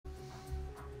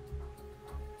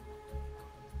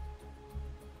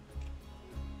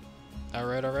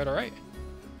Alright, alright, alright.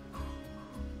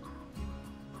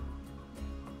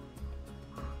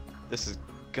 This is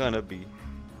gonna be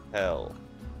hell.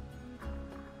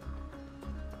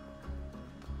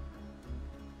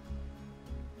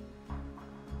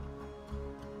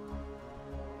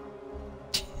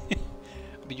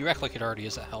 I mean, you act like it already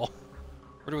is a hell.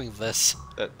 We're doing this.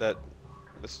 This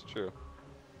is true.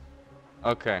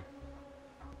 Okay.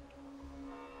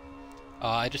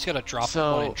 I just gotta drop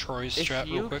So, one in Troy's chat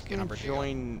real quick, and I'm ready to go.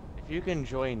 if you can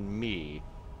join me,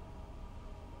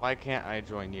 why can't I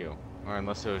join you? Or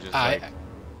unless it was just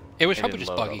It was it probably didn't just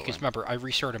load buggy, all the because way. remember, I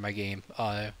restarted my game.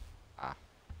 Do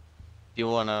you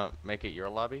wanna make it your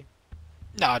lobby?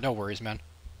 Nah, no worries, man.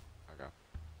 Okay.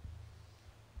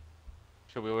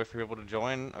 Should we wait for people to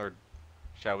join, or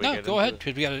shall we No, get go into ahead, it?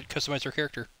 because we gotta customize our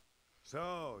character.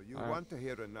 So, you want to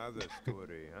hear another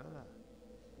story, huh?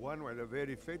 One where the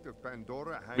very fate of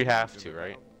Pandora hangs We have in to, the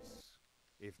right? balance.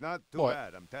 If not, too What?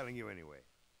 bad. I'm telling you anyway.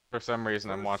 For some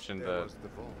reason, I'm First, watching there the was the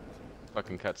vault.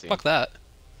 fucking cutscene. Fuck that.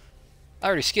 I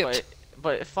already skipped.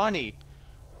 But funny.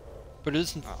 But it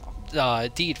isn't Oh.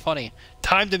 indeed funny.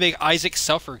 Time to make Isaac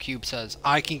suffer, Cube says.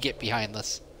 I can get behind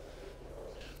this.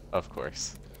 Of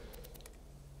course.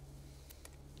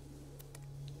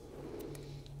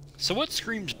 So what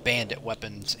screams bandit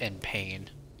weapons and pain?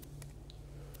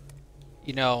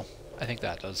 You know, I think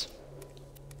that does.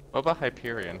 What about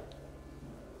Hyperion?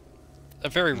 A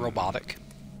very robotic.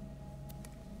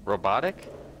 Robotic?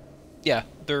 Yeah,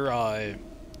 their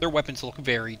weapons look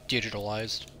very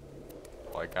digitalized.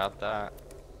 Oh, I got that.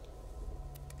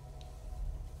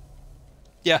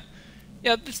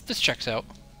 Yeah, this checks out.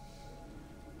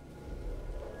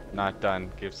 Not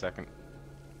done. Give a second.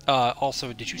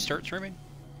 Also, did you start streaming?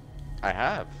 I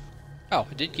have. Oh,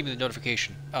 it didn't give me the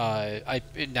notification.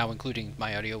 Now including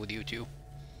my audio with you too.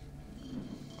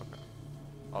 Okay.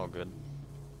 All good.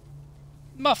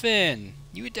 Muffin,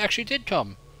 you actually did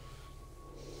come.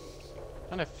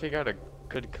 Trying to figure out a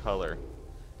good color.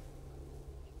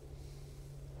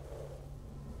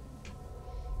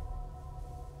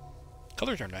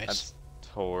 Colors are nice. That's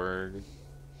Torg.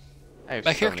 I have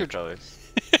My so character- many colors.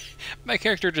 My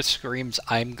character just screams,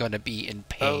 "I'm gonna be in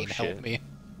pain. Oh, Help shit. me."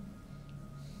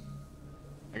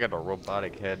 I got a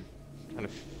robotic head. Trying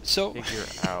to So, figure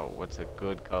out what's a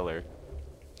good color.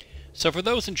 so for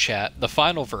those in chat, the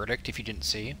final verdict, if you didn't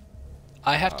see,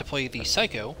 I have to Oh, play the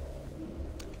Psycho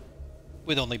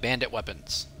with only bandit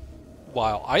weapons,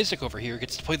 while Isaac over here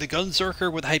gets to play the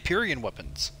Gunzerker with Hyperion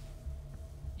weapons.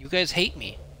 You guys hate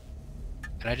me,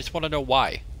 and I just want to know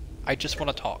why. I just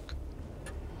want to talk.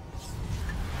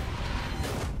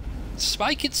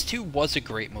 Spy Kids 2 was a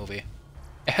great movie.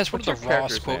 It has one What's of the your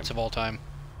rawest character's quotes name? of all time.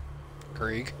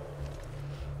 Krieg.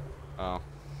 Oh.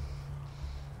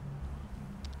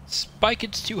 Spy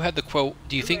Kids 2 had the quote,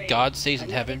 "Do you think God stays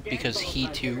in heaven because he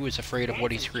too is afraid of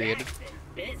what he's created?"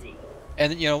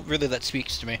 And, you know, really that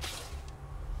speaks to me.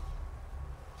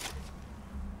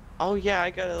 Oh yeah, I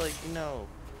gotta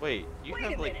wait, you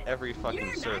have like every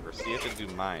fucking server, so you have to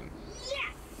do mine. Yes!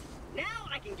 Now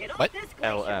I can get What? off this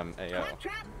glacier. LMAO.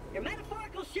 Claptrap, your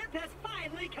metaphorical ship has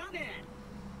finally come in.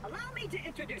 Allow me to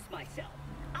introduce myself.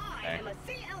 I am a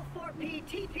CL4P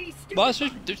TP student. Well,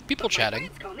 there's people But my chatting.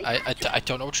 friends call me I Claptrap.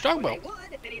 don't know what you're talking Or they about.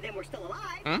 would if any of them were still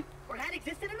alive, Hmm? or had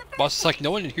existed in the first Boss, it's like place.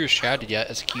 no one in here's chatted yet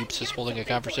as Cubes is holding a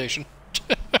conversation.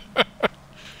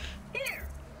 Here,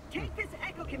 take this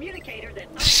echo communicator that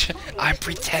I'm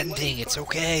pretending, it's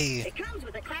okay. It comes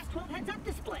with a class 12 heads-up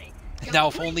display. Now,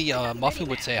 if only Muffin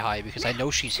would say hi, because I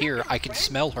know she's here, I can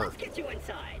smell her. Let's get you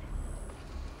inside.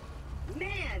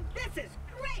 Man, this is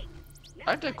great.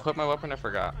 I have to equip my weapon, I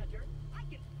forgot.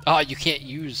 You can't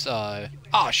use,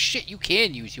 shit, you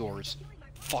can use yours.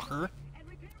 Fucker.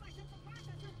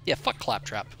 Yeah, fuck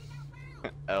Claptrap.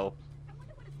 L.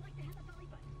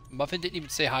 Muffin didn't even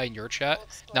say hi in your chat.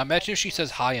 Now imagine if she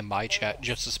says hi in my chat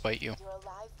just to spite you. You're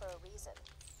alive for a reason,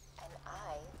 and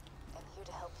I am here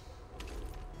to help you.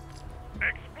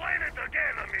 Explain it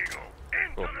again, amigo.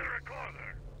 Into Cool. the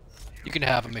recorder. You can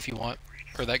have him if you want.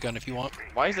 Or that gun if you want.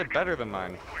 Why is it better than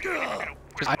mine?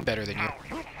 Because I'm better than you.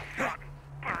 Shot,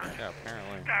 burned, Yeah,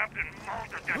 apparently. stabbed, and mauled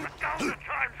to death 1,000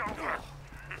 times over.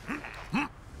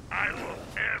 I love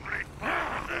every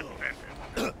part of that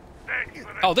sentence. Thank you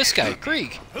for that. Oh, this guy,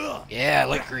 Krieg. Yeah, I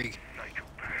like Krieg.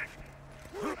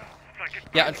 Psychopath.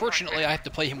 Yeah, unfortunately I have to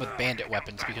play him with bandit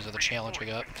weapons because of the challenge I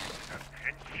got.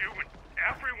 And you and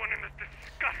everyone in this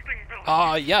disgusting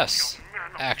building. Yes.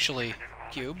 Actually,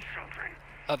 Cube.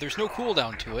 There's no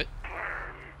cooldown to it.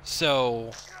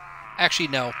 So, actually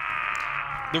no.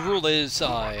 The rule is,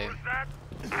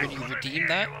 when you redeem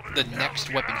that, the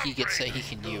next weapon he gets that he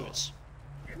can use.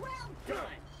 Well done.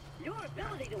 Your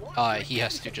he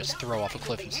has to just throw off a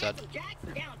cliff instead.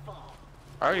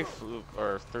 I already flew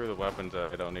or threw the weapons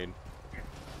that I don't need.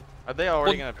 Are they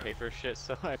already gonna pay for shit?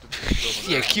 So I have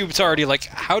to. Yeah, Cube's already like,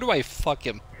 how do I fuck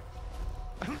him?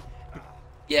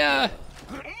 Yeah,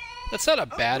 that's not a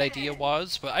bad idea,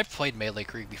 was, but I've played Melee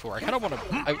Krieg before. I kind of want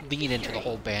to lean into the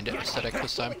whole bandit aesthetic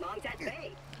this time.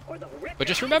 But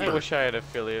just I remember, wish I had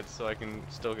affiliates so I can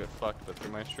still get fucked but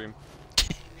through my stream.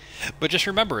 but just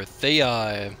remember, they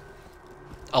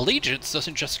allegiance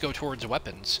doesn't just go towards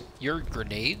weapons. Your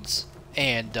grenades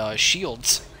and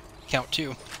shields count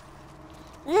too.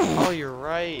 Oh, you're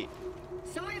right.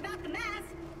 Sorry about the mess.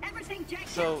 Everything checked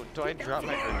So, out. do I drop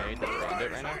my grenade to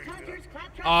bandit right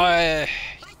now?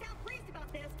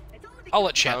 I'll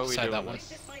let chat How are we decide doing that one.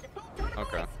 this?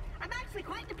 Okay. I'm actually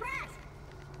quite depressed.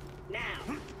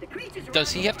 Now, the creatures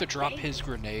Does he around have to are drop brave. his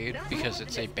grenade because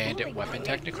it's a bandit weapon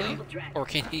technically? Or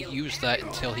can he use that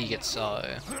until he gets,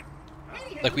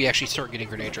 like we actually start getting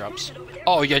grenade drops?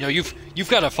 Oh yeah, no, you've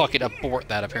got to fucking abort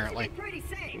that apparently. Pretty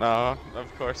safe. No,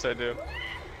 of course I do.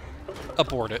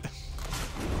 Abort it.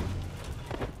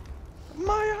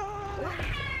 My eye!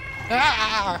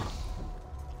 Ah!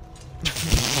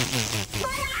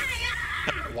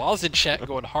 Wall's in chat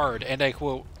going hard, and I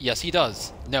quote, yes he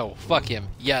does. No, fuck him.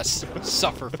 Yes,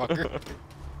 suffer fucker.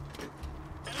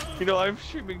 You know, I'm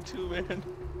streaming too, man.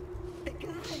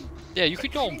 Yeah, you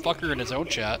could call him fucker in his own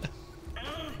chat.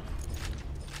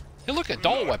 Hey look, a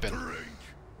doll weapon.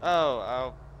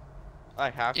 Oh, I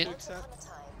have to It- accept?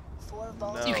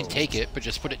 No. You can take it, but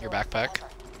just put it in your backpack.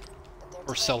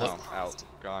 Or sell it. Oh, out.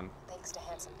 Gone. Thanks to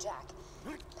Handsome Jack.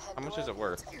 How much is it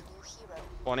worth? Pandora needs a new hero.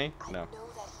 20? I No. know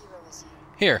that hero is you.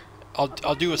 Here,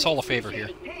 I'll do us all a favor here.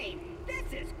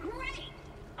 This is great.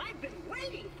 I've been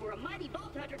waiting for a mighty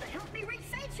Vault Hunter to help me reach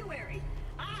Sanctuary.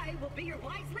 I will be your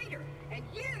wise leader, and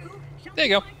you shall There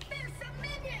you be go. my fearsome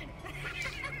minion.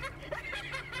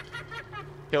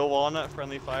 Kill Walnut,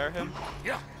 friendly fire him?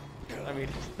 Yeah. I mean,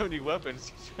 no new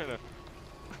weapons. He's trying to.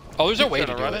 Oh, there's a he's way to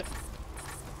trying do run it.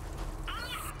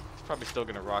 He's probably still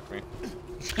gonna rock me.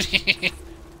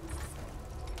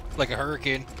 Like a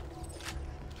hurricane.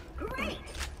 Great.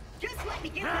 Just let me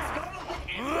get this door open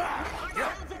and we'll put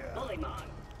ourselves a Bullymon.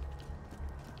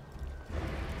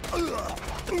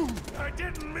 I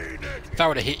didn't mean it! If I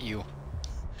would have hit you,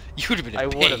 you would have been in I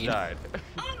pain. would have died.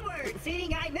 Onward,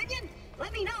 seeing eye minion.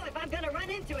 Let me know if I'm gonna run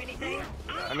into anything.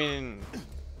 I mean,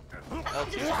 I'll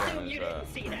just LT assume you spam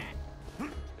didn't see that.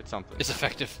 it's something. It's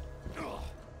effective.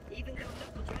 Even though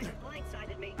Knuckle Dragon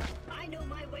blindsided me, I know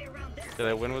my way around this. Did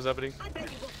I win, was uppity? I bet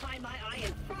you will find my eye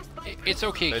in frostbite. It's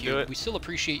okay, Did I do Q. it? We still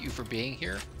appreciate you for being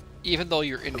here, even though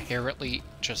you're inherently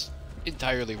just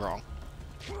entirely wrong.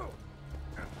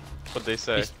 What'd they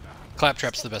say? He's-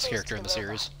 Claptrap's the best character in the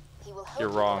series. He will help You're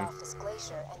you wrong. get off this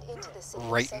glacier and into the city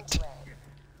Right. of Sanctuary.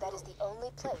 That is the only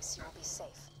place you will be safe.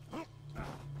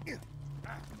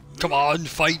 Come on,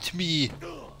 fight me!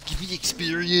 Give me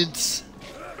experience!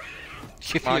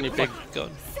 Give Come on, me you a big fucking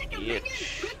gun. Sick of bitch.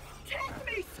 minions, protect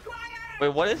me, Squire! Wait,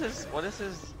 what is his? What is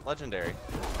his legendary?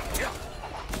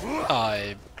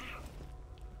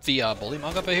 The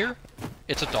Bullymong up here?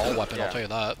 It's a doll weapon, Yeah. I'll tell you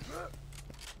that.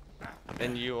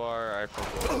 And you are, I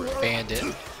forgot. Bandit.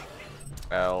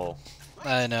 L.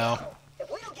 I know.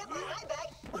 If we don't get my eye back,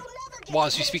 we'll never get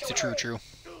Waz, to you speak the true Sanctuary.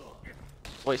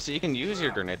 Wait, so you can use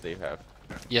your grenade that you have?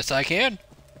 Yes, I can.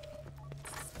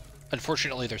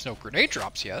 Unfortunately, there's no grenade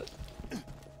drops yet.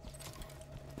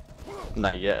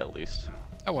 Not yet, at least.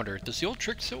 I wonder, does the old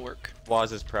trick still work?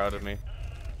 Waz is proud of me.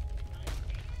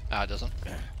 Ah, it doesn't.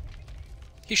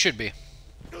 He should be.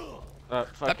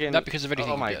 Fucking. not because of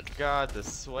anything Oh you my did. god, the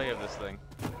sway of this thing.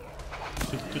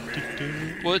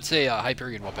 Well, it's a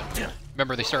Hyperion weapon.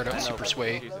 Remember, they started out with I know, Super but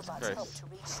Sway. Jesus Robots hope Christ. to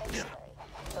reach Sanctuary,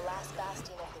 the last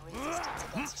bastion of the resistance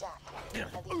against Jack,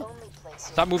 and the only place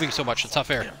you Stop moving so much, it's not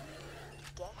fair.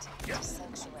 get to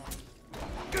Sanctuary.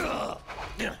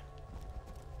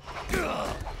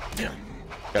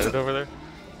 Got it over there?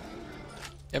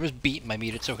 I'm just beating my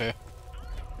meat, it's okay.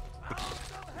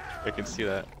 I can see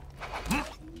that.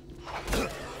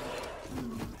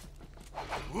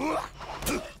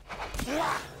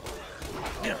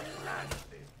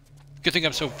 Good thing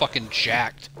I'm so fucking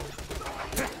jacked.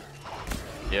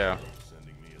 Yeah.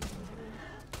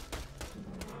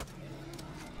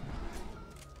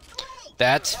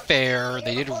 That's fair.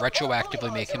 They did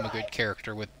retroactively make him a good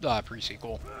character with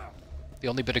pre-sequel. The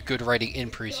only bit of good writing in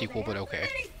pre-sequel, but okay.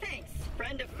 Many thanks,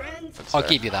 friend of friends. That's I'll fair.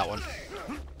 give you that one.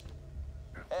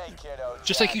 Hey, kiddo,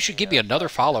 Just like you should give me another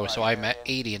follow so I'm at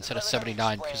 80 instead of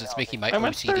 79 because it's making my I'm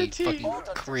at OCD 13. fucking Vault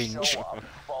Hunter cringe. show up.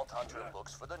 Vault Hunter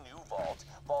looks for the new vault.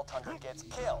 Vault Hunter gets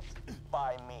killed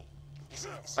by me.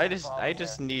 I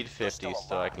just need 50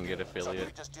 so I can get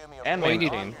affiliate and Well, you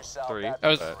need- maintain 3. I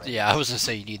was but- I was gonna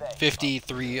say you need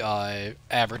 53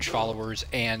 average followers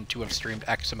and to have streamed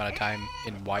X amount of time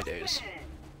in Y days.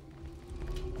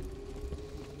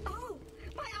 Oh,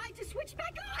 my eye just switched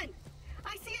back on.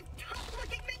 I see a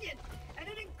tough-looking minion and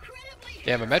an incredibly.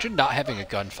 Damn, imagine not having a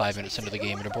gun 5 minutes into the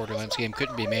game in a Borderlands game.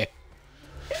 Couldn't be me.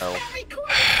 Oh. Very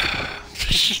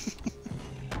close.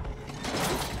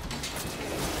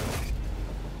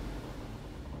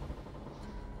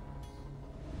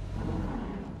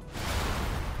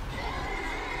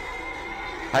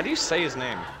 How do you say his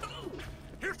name?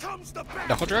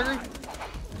 Knuckle Dragger?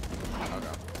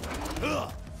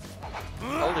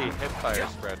 Holy hipfire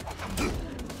spread.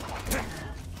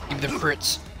 Give me them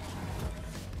crits.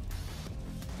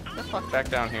 Get the fuck back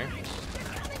down here.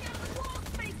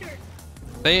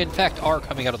 They in fact are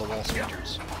coming out of the wall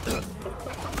specters.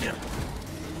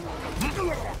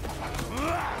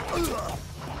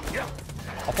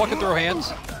 I'll fucking throw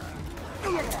hands.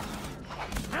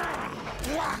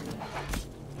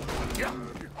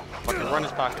 Fucking run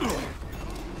his pocket.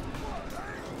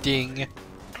 Ding.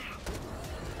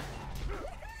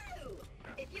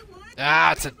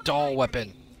 Ah, it's a doll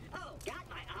weapon. Oh, got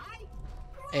my eye?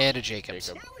 And a Jacobs.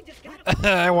 Jacob. Now we just gotta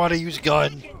I want to use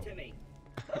gun. get to me.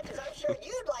 Because I'm sure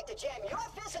you'd like to jam your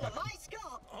fist into my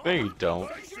skull. No, you don't.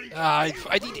 I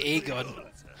need a gun.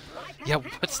 Yeah,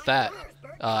 what's that?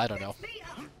 I don't know.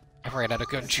 I ran out of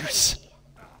gun juice.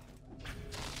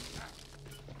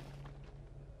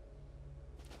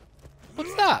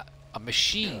 What's that? A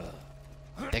machine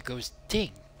that goes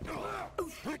ding.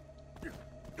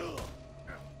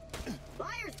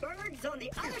 Liarsburg's on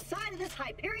the other side of this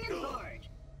Hyperion barge.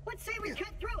 What say we cut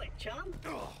through it, chum?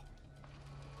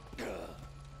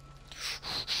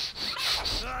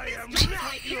 I am This not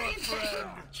Hyperion your friend.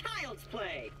 Child's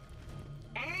play.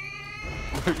 And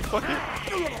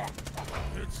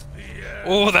It's the end.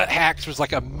 Oh, that axe was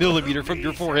like a millimeter from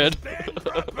your forehead.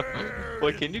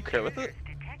 Wait, can you crit with it?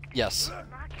 Yes.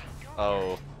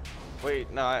 Oh. Wait,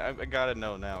 no, I gotta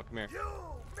know now. Come here.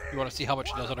 You want to see how much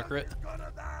it does on a crit? well,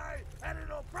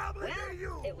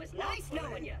 it was nice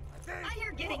knowing you. I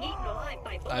hear getting eaten alive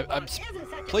by I'm bulldogs isn't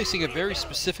such placing a bad very idea.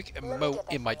 specific emote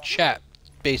in my chat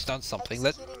based on something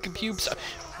that computes.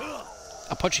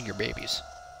 I'm punching your babies.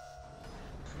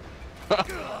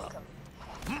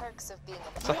 Perks of being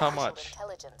a So how artificial much?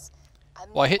 intelligence. I'm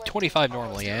Well, I hit not going to 25 be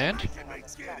normally, always and on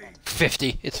this planet. 50.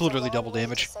 It's It's a literally long double way to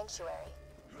damage. Sanctuary.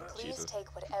 Please Jesus.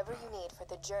 take whatever you need for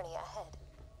the journey ahead.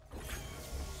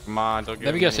 Come on, don't give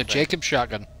Let me guess, a anything. Jacob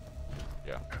shotgun.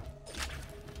 Yeah.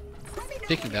 Let me know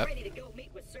Taking when you're that. ready to go meet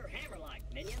with Sir Hammerlock,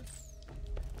 minion.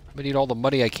 I'm gonna need all the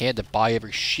money I can to buy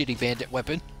every shitty bandit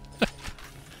weapon.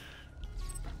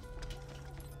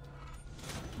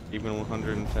 Even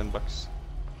 110 bucks.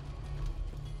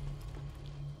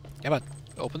 Come on,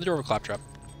 open the door with Claptrap.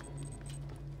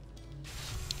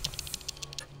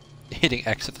 Hitting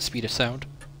X at the speed of sound.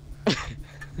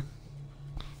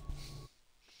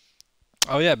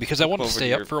 Oh yeah, because I wanted to Over stay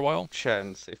your up for a while. Chat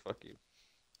and say fuck you.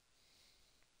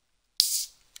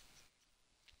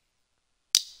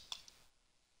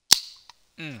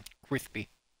 Crispy.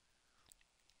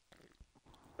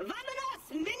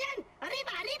 Vamonos, minion!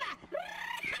 Arriba, arriba!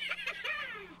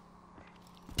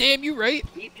 Damn, you right.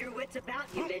 Keep your wits about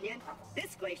you, minion.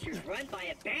 This glacier's run by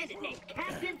a bandit named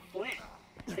Captain Flint.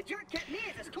 The jerk kept me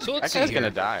as his So let's That guy's see gonna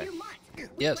here. die.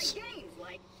 Yes. Games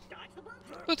like Dodge the Bug.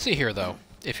 Let's see here, though.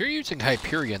 If you're using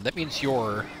Hyperion, that means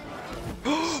you're...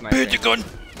 Sniping. Bandit gun!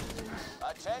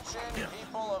 Attention,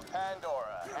 people of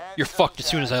Pandora. Hands You're to fucked the as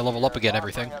soon as chest. I level up again, We're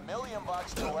everything. offering $1 million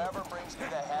to whoever brings me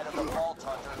the head of the vault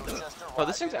hunter who just arrived Oh,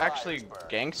 this thing's in actually Lionsburg.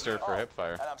 gangster for Oh,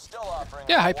 hipfire. and I'm still offering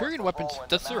Yeah, an Hyperion award for weapons, Roland,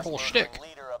 that's the their whole mass shtick. murdering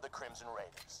leader of the Crimson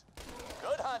Raiders.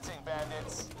 Good hunting,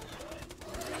 bandits.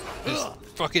 Just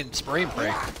fucking spray and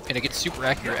pray. And it gets super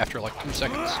accurate after like 2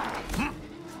 seconds.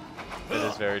 It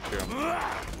is very true.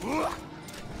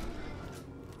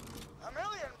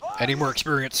 Any more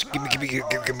experience? Gimme, gimme, gimme,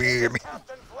 gimme, gimme.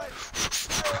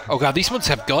 Oh god, these ones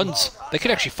have guns. They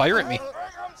could actually fire at me.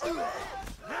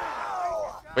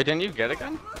 Wait, didn't you get a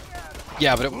gun?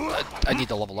 Yeah, but I need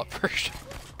to level up first.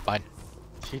 Fine.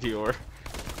 TDR.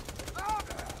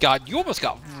 God, you almost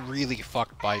got really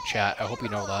fucked by chat. I hope you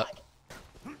know that.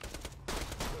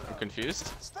 I'm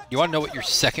confused. You want to know what your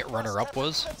second runner-up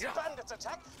was?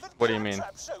 What do you mean?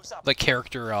 The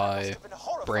character,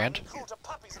 brand?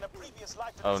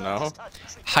 Oh no.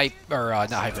 Hype, or,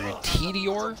 not Hyperion.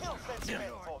 Tedior?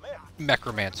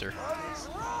 Necromancer.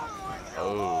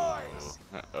 Oh.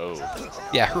 Oh.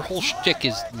 Yeah, her whole shtick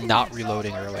is not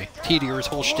reloading early. Tedior's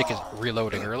whole shtick is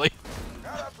reloading early.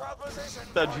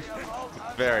 That'd be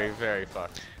very, very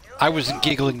fucked. I was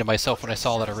giggling to myself when I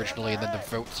saw that originally, and then the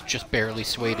votes just barely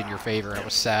swayed in your favor, and it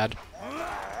was sad.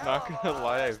 Not gonna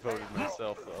lie, I voted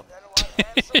myself though.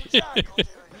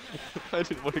 I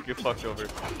didn't want to get fucked over.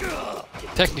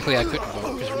 Technically, I couldn't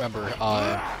vote, because remember,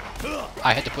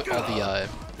 I had to put all the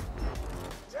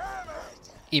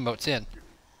emotes in.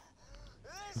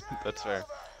 That's fair.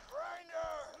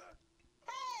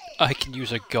 I can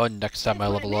use a gun next time I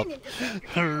level up. You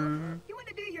want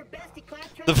to do your bestie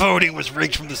claptrap? The voting was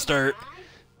rigged from the start.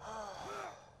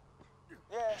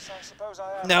 Yes, I suppose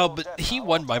I am No, all but dead he now.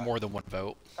 won by more than one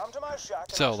vote. Come to my shack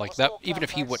and I So, shall like, that, restore even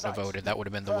if he Claptrap's wouldn't have sight. voted, that would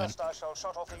have been the win. First, I shall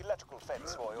shut off the electrical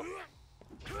fence for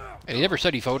you. And he never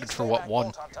said he voted for what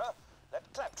won. Hunter,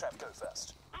 let Claptrap go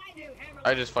first. I do hammer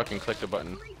I just fucking clicked a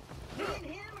button. me and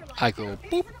him are like I go, two boop.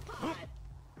 peas in a pod.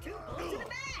 Two bullets in a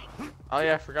bag. Oh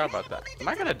yeah, I forgot about that. Am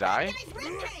I gonna die? Guy's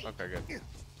ribcage. Okay, good.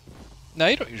 No,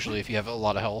 you don't usually if you have a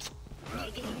lot of health.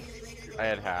 I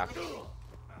had half.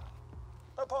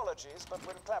 Apologies, but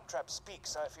when Claptrap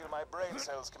speaks, I feel my brain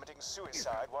cells committing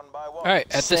suicide one by one. Alright,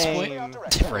 at this point,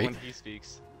 Same. right, When he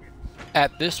speaks.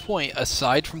 at this point,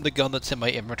 aside from the gun that's in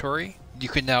my inventory, you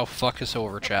can now fuck us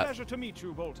over, chat.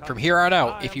 From here on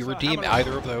out, if you redeem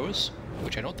either of those,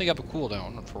 which I don't think have a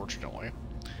cooldown, unfortunately,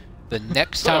 the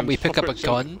next time we pick up a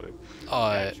gun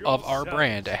of our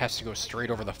brand, it has to go straight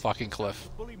over the fucking cliff.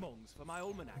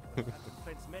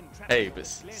 Hey, but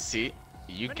see,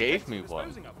 you gave me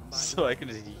one, so I can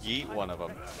just yeet one of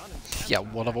them. Yeah,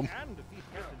 one of them.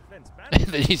 And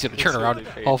then he's gonna turn around,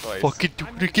 I'll fucking do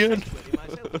it again.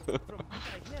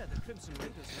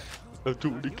 I'll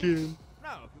do it again.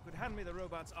 Now, if you could hand me the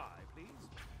robot's eye, please.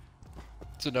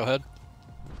 It's a no head.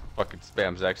 Fucking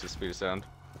spam Zax's speed of sound.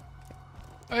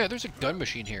 Oh yeah, there's a gun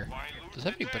machine here. Does it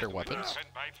have any better weapons?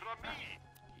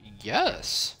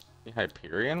 Yes. The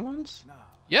Hyperion ones?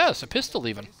 Yes, a pistol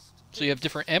even. So you have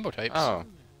different ammo types. Oh.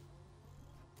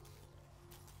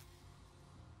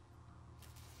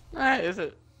 Is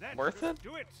it worth it?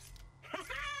 Do it. I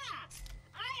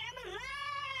am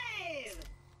alive.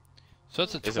 So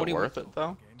that's a Is it 21. worth it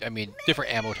though? I mean,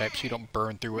 different ammo types, so you don't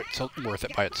burn through it. It's worth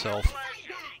it by itself.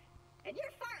 And you're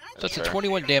far So that's a Sure.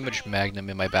 21 damage Magnum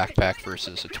in my backpack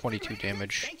versus a 22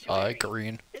 damage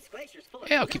green. This glacier's full of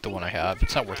Yeah, I'll keep the one I have.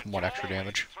 It's not worth one extra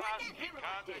damage.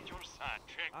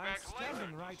 I'm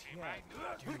standing right here,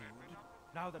 dude.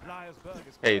 Now that Liarsburg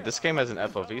is Hey, this game has an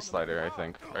FOV slider, I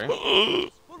think, right?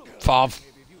 Fav.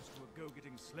 maybe used to a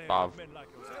go-getting slave Bob. of men like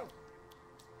yourself.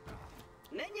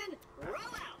 Minion, roll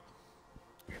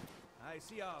out. I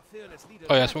see our fearless leader.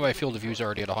 Oh yeah, that's why my field of view is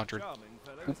already at 100. Charming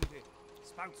fellow, isn't he?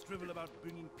 Spouts drivel about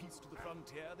bringing peace to the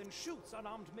frontier, then shoots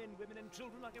unarmed men, women, and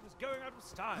children like it was going out of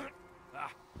style.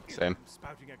 Ah, Same.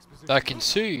 spouting exposition. I can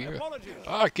see. Apologies.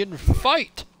 I can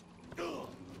fight.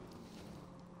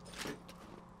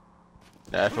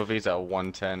 The FOV's at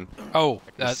 110. Oh, I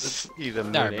can that's. see the I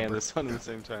moon and remember. the sun at the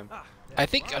same time. I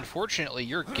think unfortunately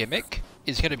your gimmick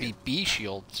is gonna be B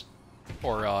shields,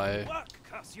 or Work,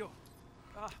 Cassio.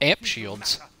 amp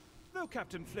shields. Though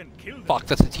Captain Flint killed Fuck,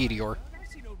 that's a Tedior. I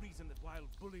see no reason that wild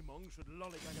Bullymong should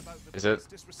lollygag about the Is it?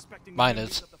 place, disrespecting Mine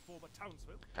members is. of the former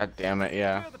townsfolk. God damn it,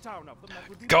 yeah. Clear the town of them, that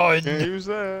would be Gun. Use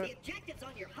The that. objectives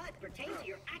on your HUD pertain to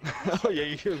your active Oh yeah,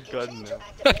 you have gun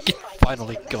now. Get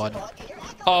finally gun.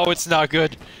 Oh, it's not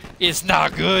good. It's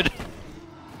not good.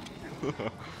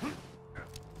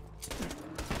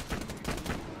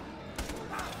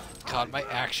 God, my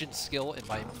action skill and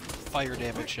my fire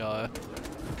damage,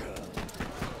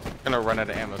 Gonna run out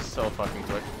of ammo so fucking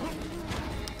quick.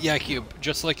 yeah, Cube,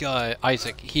 just like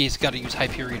Isaac, he's got to use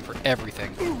Hyperion for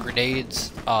everything.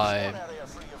 Grenades, Area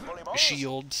free of Bullymong.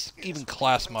 shields, even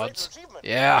class mods.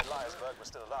 Yeah, Liarsburg was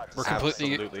still alive. we're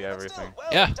completely, Absolutely everything. Well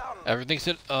yeah, done. everything's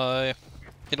in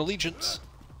allegiance.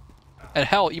 And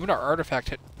hell, even our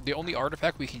artifact, the only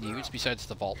artifact we can use besides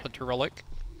the Vault Hunter relic,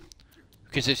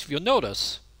 because if you'll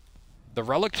notice, the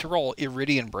relics are all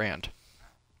Iridian brand.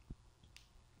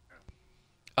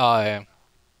 But-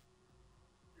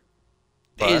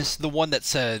 Is the one that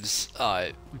says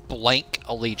blank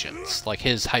allegiance, like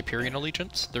his Hyperion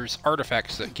allegiance. There's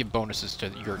artifacts that give bonuses to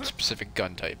your specific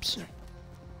gun types.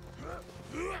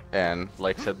 And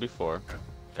like said before,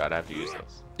 gotta have to use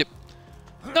those. Yep.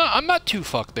 No, I'm not too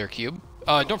fucked there, Cube.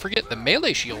 Don't forget the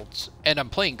melee shields, and I'm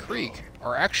playing Krieg,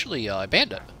 are actually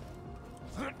Bandit.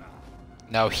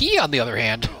 Now he, on the other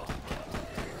hand,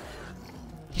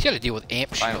 he's got to deal with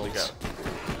amp Finally shields.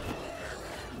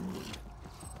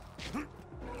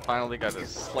 Finally got it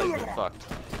slightly fucked.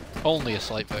 Only a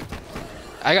slight bit.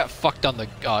 I got fucked on the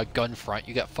gun front.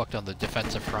 You got fucked on the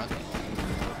defensive front.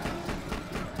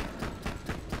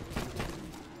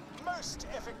 Most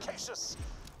efficacious. efficacious.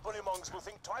 Bullymongs will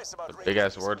think twice about Big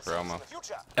ass raising word for themselves in Elmo. the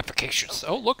future. Efficacious.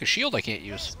 Oh, look, a shield I can't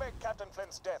use. Please make Captain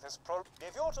Flint's death as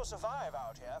if you're to survive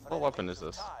out here for What any weapon length is of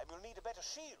this? time, you'll need a better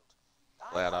shield.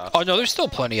 Flat off. Oh no, there's still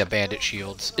plenty of bandit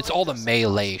shields. It's all the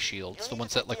melee shields, the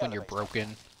ones that like when you're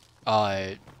broken,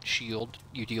 shield,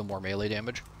 you deal more melee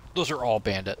damage. Those are all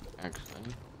bandit.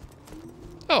 Actually,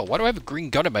 Oh, why do I have a green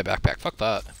gun in my backpack? Fuck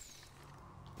that.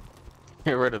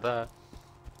 get rid of that.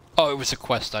 Oh, it was a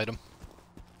quest item.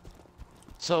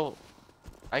 So,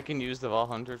 I can use the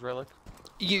Valhunter's relic?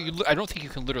 I don't think you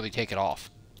can literally take it off.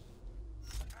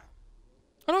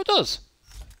 Oh no, it does.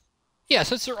 Yeah,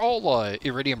 since they're all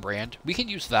Iridium brand, we can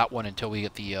use that one until we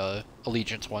get the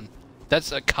Allegiance one.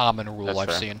 That's a common rule That's I've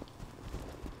fair. seen.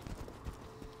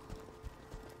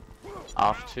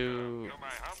 Off to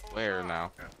where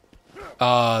now?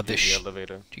 The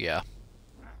elevator. yeah.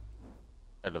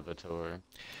 Elevator.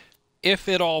 If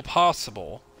at all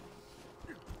possible,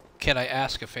 can I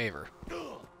ask a favor?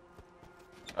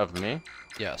 Of me?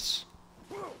 Yes.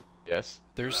 Yes.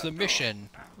 There's the mission,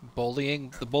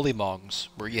 bullying the bullymongs,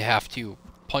 where you have to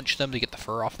punch them to get the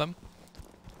fur off them.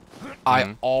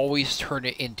 I always turn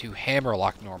it into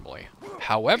Hammerlock normally.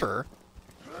 However,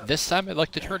 this time I'd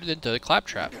like to turn it into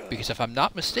Claptrap, because if I'm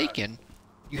not mistaken,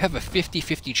 you have a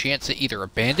 50-50 chance at either a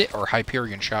bandit or a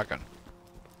Hyperion shotgun.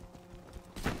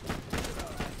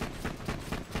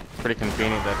 Pretty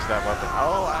convenient that's that weapon.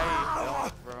 Oh, I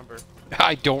don't remember.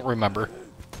 I don't remember.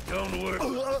 Don't worry.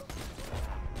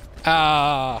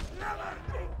 Ah.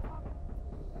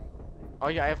 Oh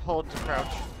yeah, I have hold to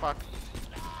crouch. Fuck.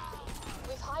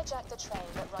 We've hijacked the train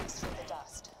that runs through the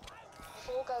dust. If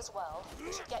all goes well,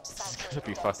 we should get to San This could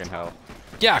be fucking hell.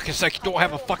 Yeah, because I don't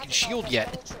have a fucking shield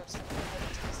yet.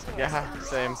 Yeah,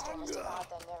 same. Their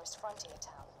nearest frontier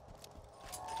town.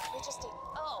 We just need...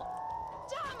 Oh,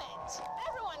 damn it!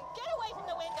 Everyone, get away from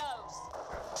the windows!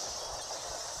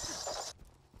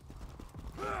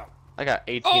 I got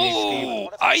 18 Oh,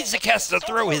 HP. Isaac has to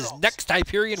throw his next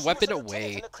Hyperion weapon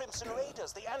away.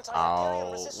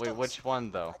 Oh, wait, which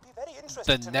one though?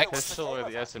 The next... Pistol or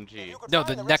the SMG? No,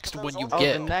 the next one you Oh,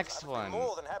 get. the next one.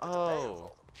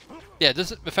 Oh. Yeah, it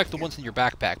doesn't affect the ones in your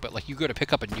backpack, but like you go to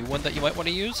pick up a new one that you might want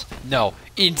to use. No,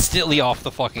 instantly off the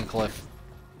fucking cliff.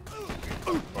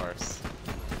 Of course.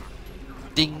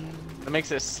 Ding. That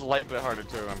makes it slightly harder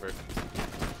to remember.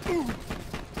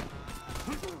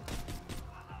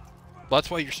 Well, that's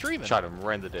why you're streaming. Shot him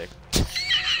right in the dick.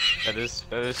 That is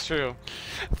true.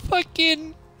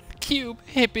 Fucking cube,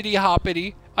 hippity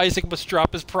hoppity. Isaac must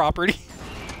drop his property.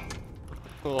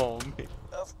 Oh man.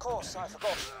 Of course, I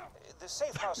forgot. The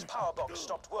safe house power box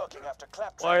stopped working after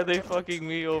Claptrap. Why are they fucking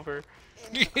me over?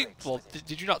 Well,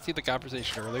 did you not see the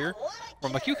conversation earlier? Where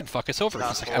I'm like, you can fuck us over.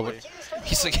 He's like, I would.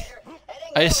 He's like,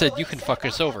 I said you can fuck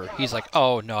us over. He's like,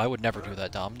 oh no, I would never do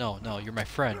that, Dom. No, no, you're my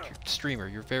friend. You're a streamer.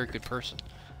 You're a very good person.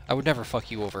 I would never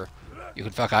fuck you over. You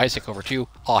can fuck Isaac over too.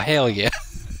 Oh hell yeah.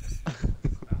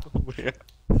 Oh, yeah.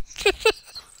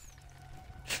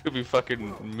 Could be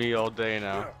fucking me all day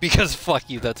now. Because fuck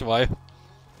you, that's why.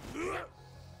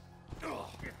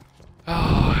 Oh,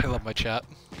 I love my chat.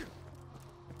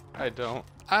 I don't.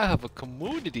 I have a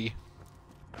community.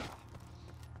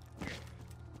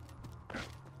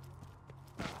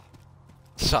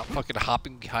 Stop fucking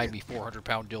hopping behind me,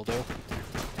 400-pound dildo.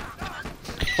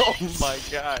 Oh my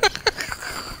god.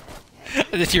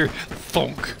 And it's your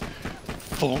thunk.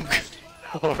 Thunk.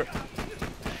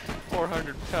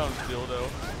 400-pound dildo.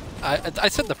 I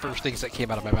said the first things that came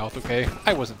out of my mouth, okay?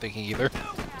 I wasn't thinking either.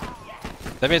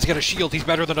 That man's got a shield, he's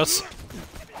better than us.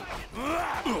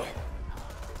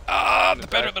 Ah, the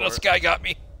better than us guy got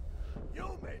me.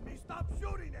 You made me stop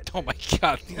shooting at Oh my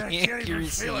god, the I can't even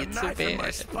accuracy, feel a it's so knife in my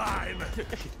bad. spine.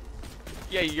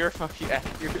 Yeah, your fucking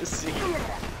accuracy.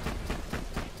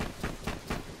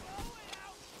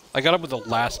 I got him with the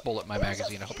last bullet in my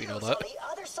magazine, I hope you know that. On the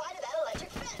other side of that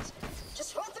electric fence.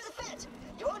 Just run through the fence.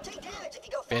 You won't take damage if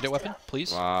you go fast Bandit weapon, enough.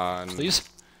 please? Come on. Please?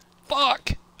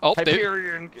 Fuck! Oh, there.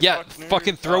 Hyperion. get Yeah, fucked,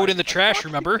 fucking nerd. throw it in the trash,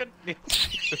 remember?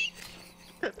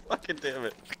 Fucking damn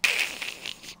it.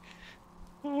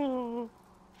 You know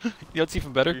what's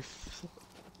even better?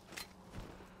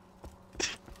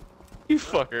 You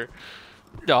fucker.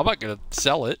 No, I'm not gonna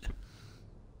sell it.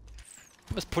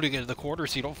 I'm just putting it in the corner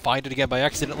so you don't find it again by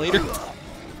accident later.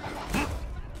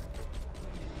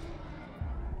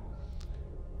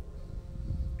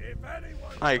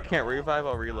 I can't revive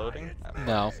while reloading? That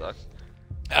No. sucks.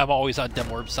 I'm always on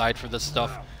Demorb side for this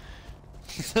stuff.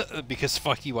 Because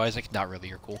fuck you, Isaac. Not really,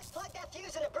 you're cool. Plug that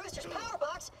fuse in a Brewster's power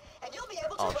box, and you'll be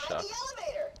able to Oh, ride shucks. the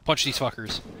elevator. Punch these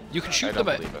fuckers. You can I shoot don't them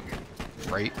at... believe it.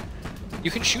 Right.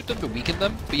 You can shoot them to weaken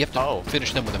them, but you have to Oh.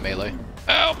 finish them with a melee.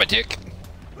 Ow, my dick!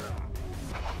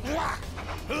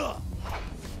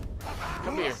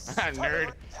 Come here,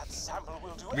 nerd. That sample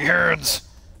will do Me hands!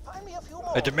 Find me a few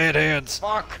more. I demand hands!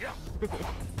 Fuck.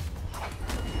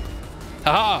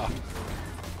 Haha!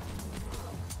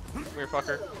 Come here,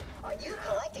 fucker. Are you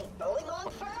collecting bowling long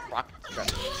fur? Fuck.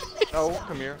 No,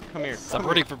 come here. Come here. Stop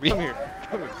rooting for me. Come here.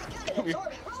 Come here. Come here.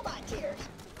 Absorbing robot tears.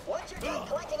 Once you're done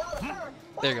collecting all the fur,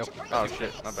 why There you don't go. bring Oh, it to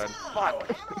shit, me my bad. some? Fuck.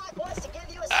 Hammerlock wants to give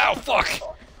you a Ow, sample.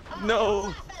 fuck! No.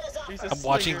 Laugh at his offer. Jesus. I'm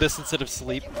watching this instead of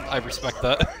sleep. I respect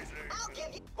that. I'll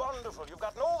give you Wonderful, you've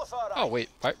gotten all the fur Oh, out. wait.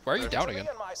 Why are you down Me again?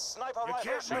 and my sniper rifle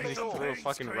can't shall be really yours. Threw a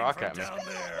fucking rock at me. down that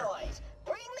there. noise.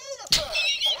 Bring me the fur,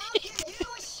 and I'll give you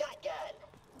a shotgun.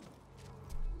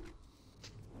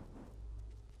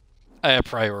 I have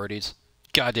priorities.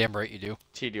 Goddamn right you do.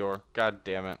 T-Dior. God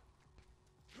damn it.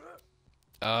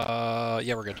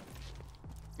 Yeah, we're good.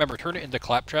 Remember, turn it into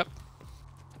Claptrap.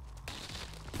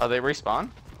 Oh, they respawn?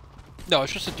 No,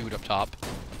 it's just a dude up top.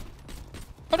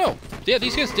 Oh no! Yeah,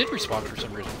 these guys did respawn for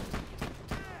some reason.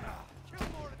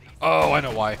 Oh, I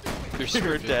know why. They're You're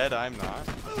stupid. dead, I'm not.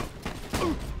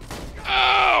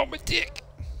 Oh, my dick!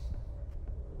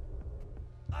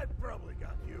 I probably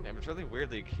got you. Damn, it's really weird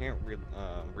that you can't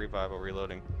revive while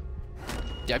reloading.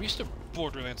 Yeah, I'm used to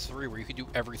Borderlands 3 where you can do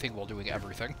everything while doing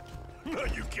everything.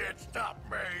 You can't stop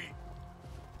me.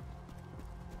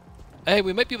 Hey,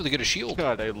 we might be able to get a shield.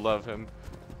 God, I love him.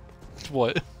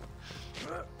 What?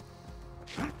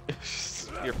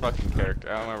 Your fucking character.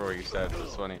 I don't remember what you said.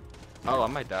 It's funny. Oh, I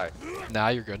might die. Nah,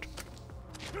 you're good.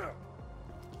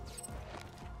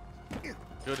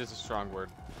 Good is a strong word.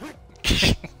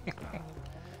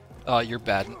 You're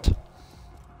badn't.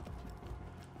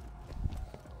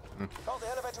 Got the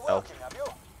elevator Oh. working, have you?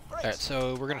 Great. Alright,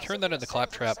 so we're gonna turn that into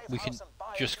Claptrap. We can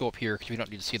just go up here because we don't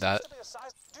need to see that. Do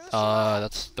the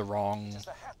That's the wrong...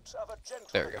 hat of a gentleman.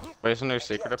 There we go. Wait, isn't there a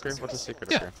secret up here? What's a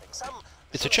secret Yeah. up here? Some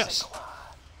It's a chest.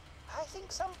 I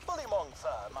think some bullymong fur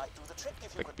might do the trick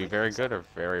if you It could could be bring very in good some or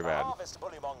very bad. harvest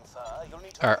bullymong fur, you'll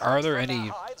need to Are there transfer any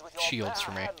their hides with your shields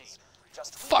for bare me? hands.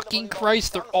 Just weaken Fucking the bullymong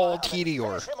Christ, they're with all gunfire and then TDR.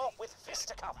 finish him off with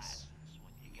fisticuffs.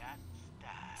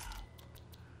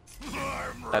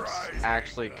 That's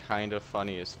actually kind of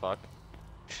funny as fuck.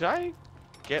 Should I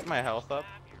get my health up?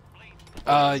 You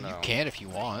No. can if you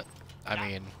want. I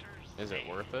mean, Is it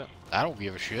worth it? I don't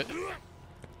give a shit.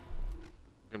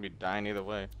 Gonna be dying either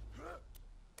way.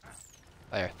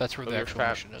 There, that's where Look the at your actual fat,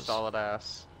 mission is. solid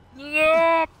ass.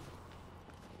 No!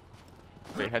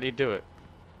 Wait, how do you do it?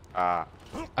 Ah.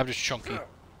 I'm just chunky.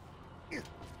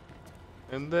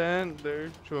 And then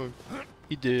there's Chunk.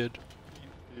 He did.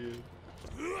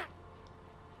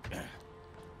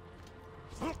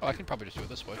 Oh, I can probably just do it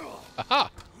this way. Aha!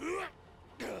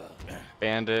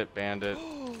 Bandit, bandit.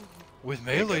 With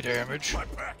melee damage. My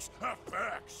backs, half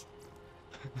backs.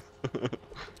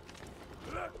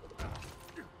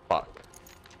 Fuck.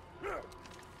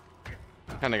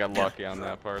 Kinda got lucky on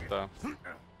that part though.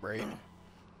 Right.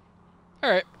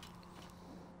 Alright.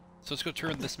 So let's go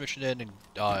turn this mission in and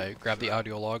grab the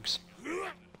audio logs.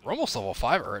 We're almost level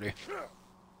 5 already.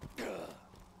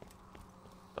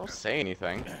 Don't say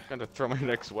anything. I'm gonna throw my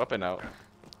next weapon out.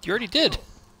 You already did.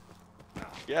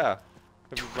 Yeah.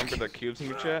 Have you remembered the cubes in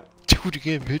your chat? Do it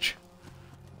again, bitch.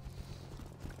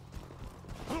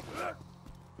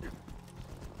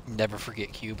 Never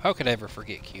forget Cube. How could I ever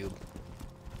forget Cube?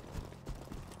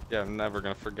 Yeah, I'm never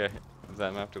gonna forget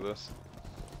them after this.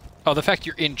 Oh, the fact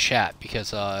you're in chat,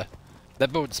 because, that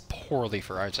bodes poorly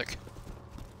for Isaac.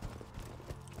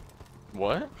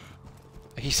 What?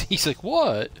 He's like,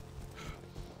 what?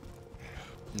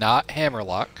 Not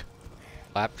Hammerlock.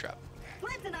 Claptrap.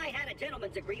 Flint and I had a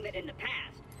gentleman's agreement in the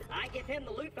past. I give him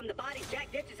the loot from the bodies,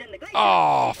 jack ditches, and the glacier.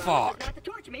 Oh, He promises fuck. not to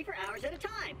torture me for hours at a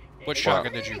time. What It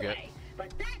shotgun worked did you get? anyway, But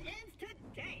that ends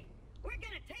today. We're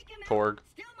gonna take him out, Torg.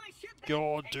 steal my ship back,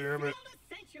 God and damn it. build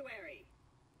a sanctuary.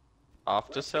 Off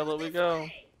to sell it we go.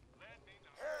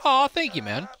 Aw, thank you,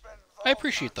 man. I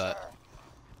appreciate that.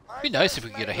 It'd be nice if we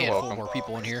could get a handful welcome. more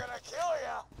people in here. Gonna kill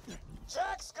ya.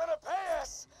 Jack's gonna pay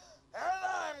us, and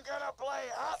I'm gonna play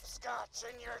hopscotch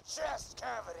in your chest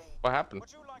cavity. What happened?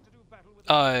 Would you like to do battle with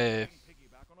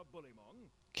piggyback on a bullymong?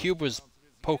 Cube was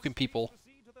poking people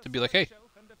to be like, hey,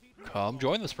 come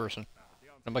join this person.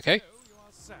 I'm like, hey,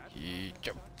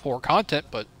 poor content,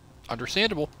 but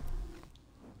understandable.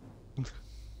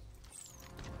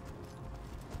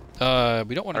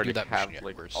 We don't want to Already do that have mission yet.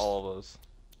 like Where's- all of those.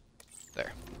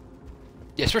 There.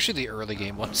 Yeah, especially the early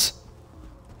game ones.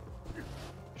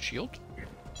 Shield?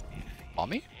 On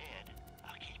me?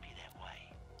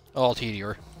 All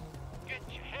TDR.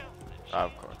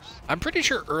 Of course. I'm pretty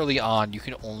sure early on you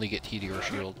can only get TDR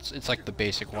shields. It's like the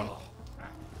basic one.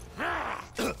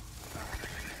 Hey,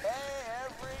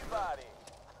 everybody.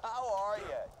 How are you?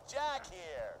 Jack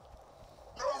here.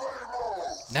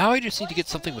 Now I just need to get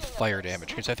something with fire damage,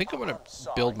 because I think I'm going to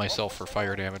build myself for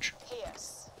fire damage.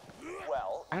 Pierce.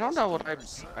 Well, I don't know what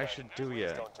I should do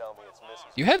yet. don't tell me it's Mrs.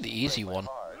 You have the easy one,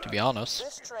 to be honest.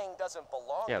 This train doesn't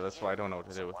belong Yeah, to that's you. why I don't know what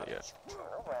to do with it Why yet. don't you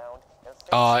turn around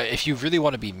and face If you really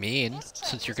want to be mean,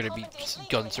 since you're going to be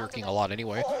gunzerking a lot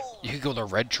anyway, you could go to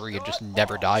Red Tree and just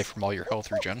never die from all your health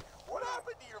regen. What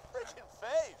happened to your freaking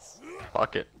face?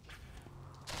 Fuck it.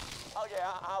 Okay,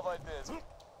 how about this?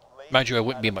 Mind you, I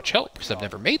wouldn't be much help, because I've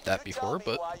never made that before,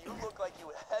 but... Why you look like you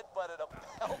headbutted a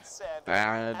belt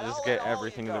sandwich. Just get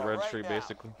everything in the red tree,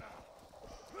 basically.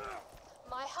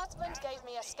 My husband gave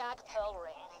me a skag pearl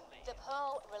ring. The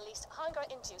pearl released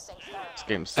hunger-inducing This pheromones.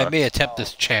 game I sucks. may attempt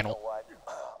this You know channel. what?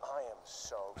 I am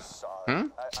so sorry. Hmm?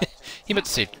 He meant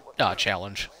to say,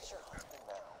 challenge.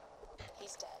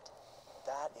 He's dead.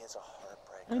 That is a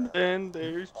heartbreaker. And then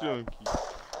there's Junkie.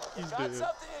 He's Got dead.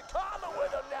 something in common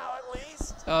with him now, at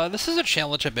least. This is a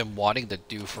challenge I've been wanting to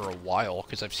do for a while,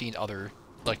 because I've seen other,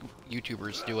 like,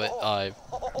 YouTubers do it,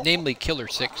 namely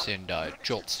Killer6 and,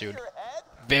 Jolts, dude. Your head?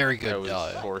 Very I good,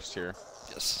 was forced here.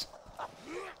 yes.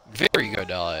 Very good,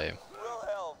 Wilhelm,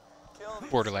 kill these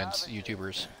Borderlands savages.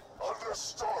 YouTubers.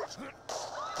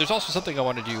 There's also something I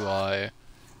want to do,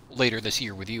 later this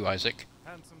year with you, Isaac.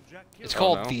 Handsome Jack It's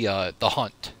Killer. called no. the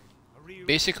Hunt. A real-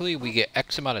 Basically, we get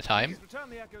X amount of time Return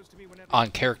the echoes to me whenever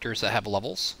on characters that have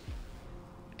levels,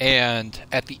 and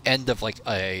at the end of like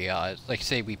a like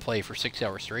say we play for 6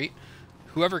 hours straight,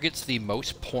 whoever gets the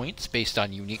most points based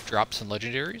on unique drops and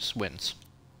legendaries wins.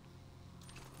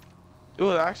 Ooh,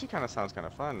 that actually kind of sounds kind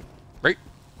of fun. Right?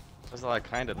 That's like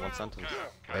kind in one sentence.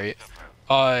 Right.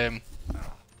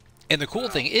 And the cool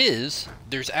thing is,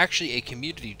 there's actually a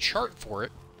community chart for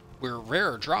it, where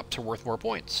rarer drops are worth more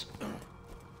points.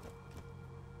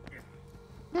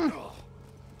 Alright,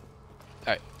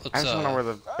 I let's just don't know where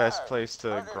the best place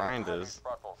to grind is.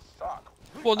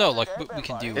 well no, like what we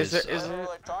can do Is is, it? Is it?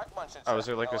 Oh, is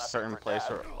there like a certain place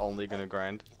we're only gonna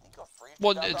grind?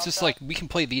 well, it's just like we can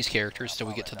play these characters till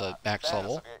we get to the max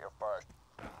level,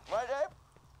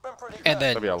 and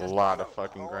then That'd be a lot of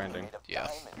fucking grinding. Yeah.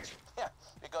 Yeah,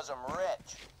 because I'm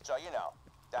rich. So, you know,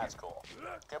 that's cool.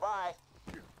 Goodbye.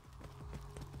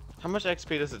 How much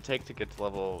XP does it take to get to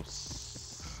level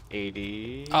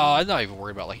 80? I'm not even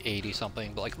worried about like 80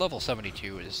 something, but like level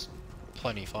 72 is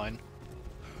plenty fine.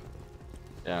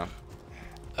 Yeah.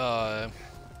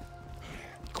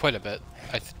 Quite a bit.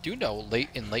 I do know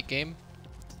late game,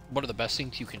 one of the best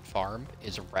things you can farm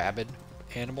is rabid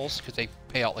animals, because they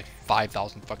pay out like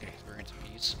 5,000 fucking experience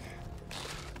apiece.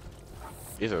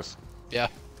 Jesus. Yeah.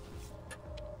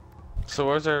 So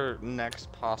where's our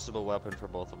next possible weapon for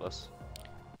both of us?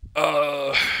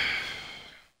 I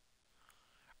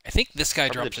think this guy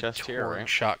Probably drops the a chest here, torn right?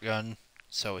 shotgun,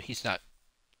 so he's not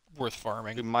worth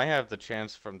farming. We might have the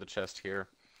chance from the chest here.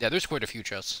 Yeah, there's quite a few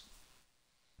chests.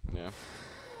 Yeah.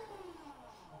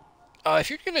 If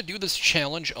you're gonna do this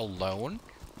challenge alone,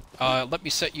 let me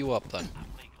set you up then.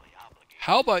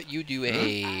 How about you do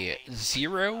a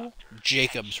 0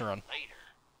 Jacobs run?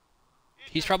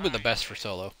 He's probably the best for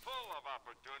solo. Full of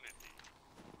opportunity.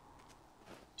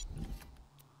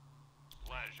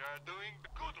 Pleasure doing the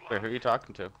good Wait, who are you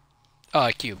talking to?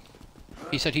 Cube.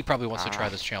 He said he probably wants to try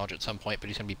this challenge at some point, but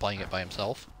he's gonna be playing it by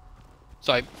himself.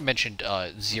 So I mentioned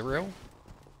 0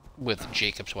 with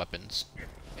Jacob's weapons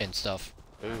and stuff.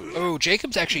 Ooh. Oh,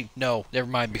 Jacob's actually no, never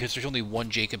mind, because there's only one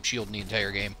Jacob shield in the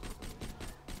entire game.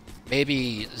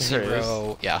 Maybe There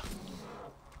 0. Yeah.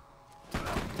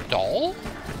 Doll?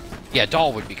 Yeah,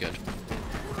 doll would be good.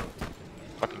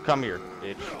 Fucking come here,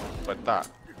 bitch. What the?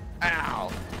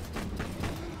 Ow!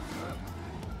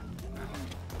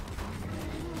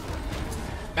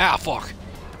 Ah, fuck.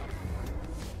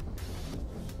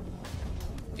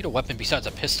 Need a weapon besides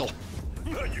a pistol.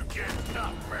 You can't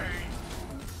stop me.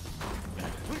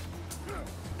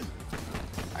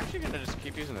 Actually gonna just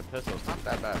keep using the pistol. It's not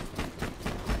that bad.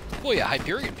 Well, yeah,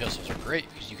 Hyperion pistols are great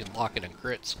because you can lock it in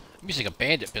crits. I'm using a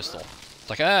bandit pistol. It's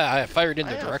like, I fired in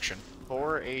I the have direction.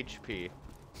 4 HP.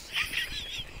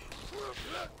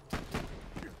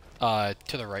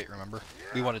 To the right, remember?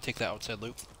 We want to take that outside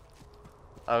loop.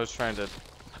 I was trying to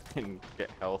get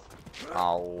health.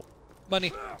 Ow.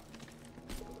 Money.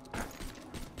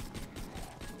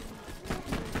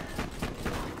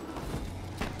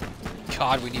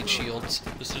 God, we need shields.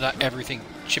 This is not everything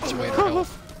chips away at our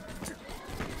health.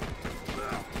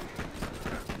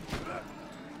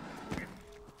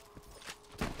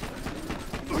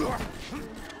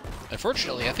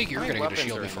 Unfortunately, I think you're How gonna many get a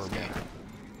shield weapons are before in me. this game?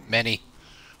 Many.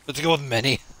 Let's go with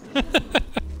many.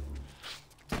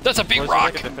 That's a big Was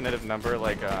rock! there like a definitive number,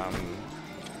 like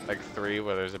 3,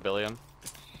 where there's a billion?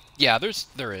 Yeah,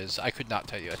 there is. I could not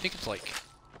tell you. I think it's like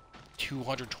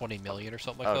 220 million or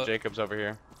something like that. Oh, Jacob's over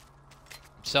here.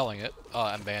 I'm selling it.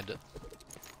 I'm Bandit.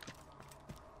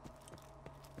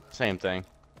 Same thing.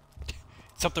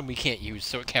 Something we can't use,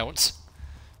 so it counts.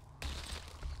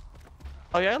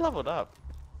 Oh yeah, I leveled up.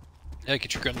 Yeah,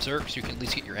 get your guns there, so you can at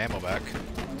least get your ammo back.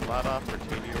 Flat off for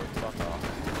TD or fuck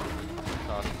off.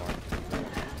 Cost more.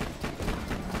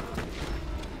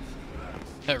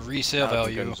 That resale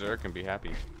value. Gunzerk can be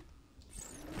happy.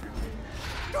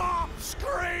 Stop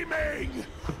screaming!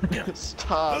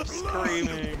 Stop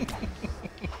screaming!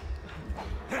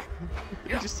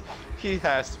 He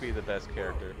has to be the best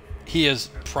character. He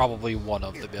is probably one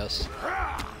of the best.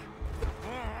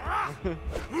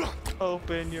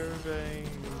 Open your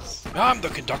veins. I'm the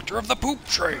conductor of the poop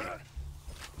train.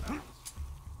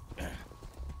 There's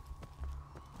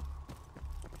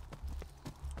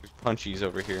punchies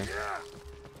over here.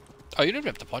 Oh, you don't even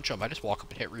have to punch them. I just walk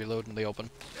up and hit reload and they open.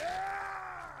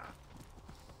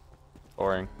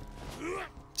 Boring.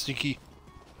 Sneaky.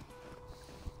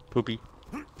 Poopy.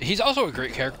 He's also a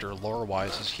great character,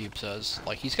 lore-wise, as Cube says.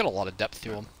 Like, he's got a lot of depth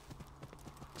to him.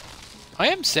 I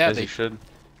am sad As he should.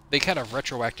 they kind of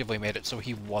retroactively made it so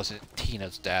he wasn't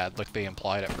Tina's dad, like they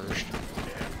implied at first.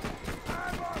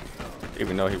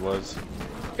 Even though he was.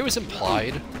 It was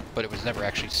implied, but it was never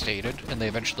actually stated, and they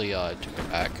eventually took it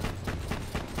back.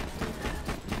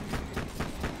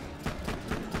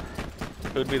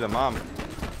 Who'd be the mom?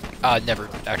 Never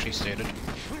actually stated.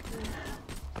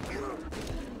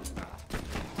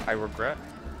 I regret.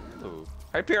 Ooh.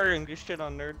 Hyperion, you shit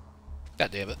on nerd.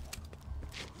 God damn it.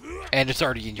 And it's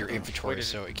already in your Wait, inventory, is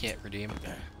so it can't redeem.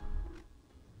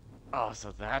 Oh,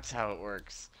 so that's how it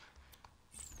works.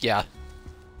 Yeah.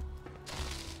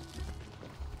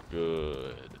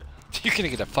 Good. You're gonna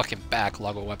get a fucking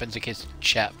backlog of weapons in case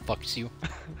chat fucks you.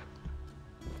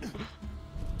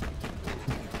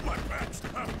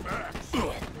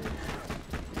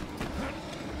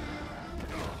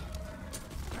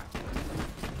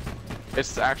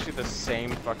 It's actually the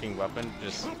same fucking weapon,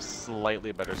 just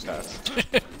slightly better stats.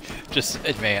 Just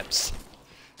advance.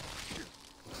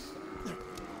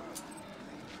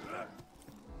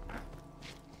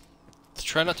 Let's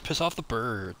try not to piss off the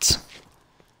birds.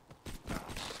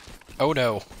 Oh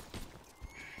no.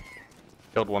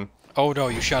 Killed one. Oh no,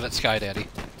 you shot at Sky Daddy.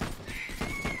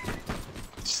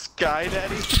 Sky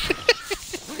Daddy?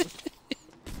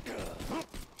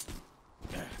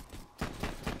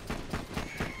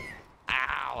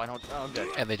 Ow, I don't sound good.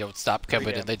 And they don't stop coming,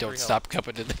 Free and they amp, don't free stop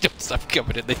coming, and they don't stop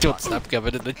coming, and they don't stop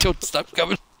coming, and they don't stop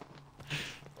coming.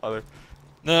 Father,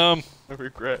 No, I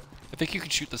regret. I think you can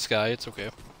shoot the sky, it's okay.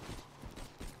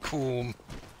 Cool.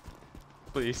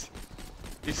 Please.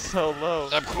 He's so low.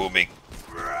 I'm cooming.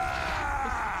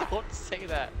 Don't say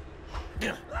that.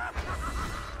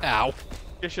 Ow.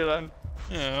 Get shit on.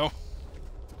 Ow.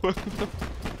 No,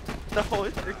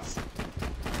 it hurts.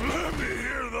 Let me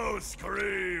hear those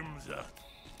screams!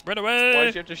 Run away!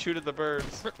 Why'd you have to shoot at the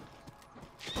birds?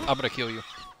 I'm gonna kill you.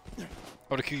 I'm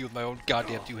gonna kill you with my own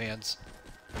goddamn 2 hands.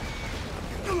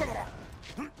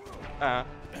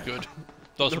 Good.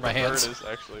 Those are my hands. Bird is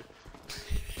actually.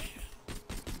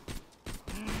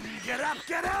 Get up,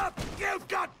 get up! You've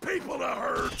got people to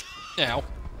hurt! Ow.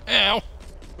 Ow.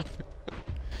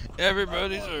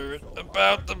 Everybody's hurt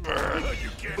about the bird. You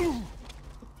can't.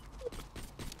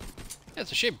 Yeah,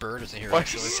 it's a shame Bird isn't here, Why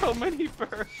actually. so many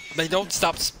birds? They don't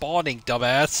stop spawning,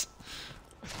 dumbass.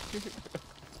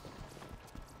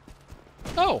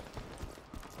 Oh,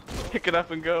 Pick it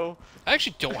up and go. I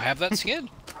actually don't have that skin.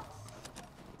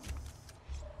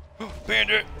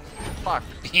 Bandit! Fuck.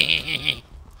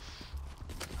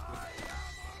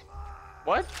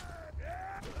 What?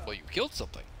 Well, you killed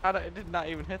something. How did I did not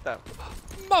even hit that?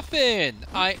 Muffin!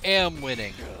 I am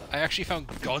winning. I actually found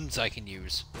guns I can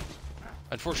use.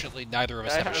 Unfortunately, neither of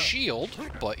us have a shield,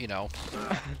 but, you know.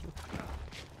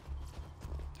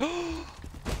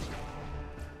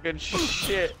 Good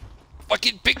shit.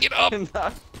 Fucking pick it up!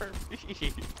 Not for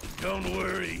me. Don't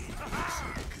worry. It's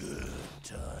a good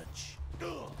touch.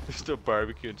 There's still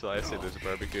barbecue until I say there's a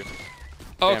barbecue.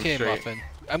 Okay, straight. Muffin.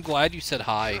 I'm glad you said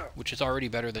hi, which is already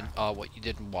better than what you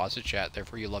did in Waza chat,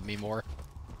 therefore you love me more.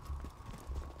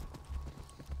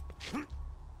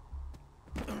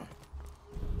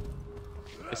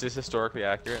 Is this historically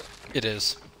accurate? It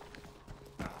is.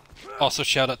 Also,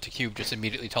 shout out to Cube just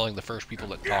immediately telling the first people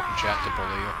that talk in chat to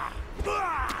bully you.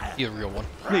 You're the real one.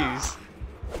 Please.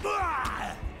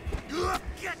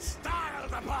 Get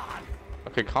styled upon!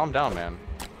 Okay, calm down, man.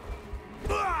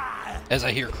 As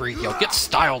I hear Creek yell, get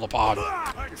styled upon!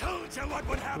 I told betcha what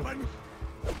would happen.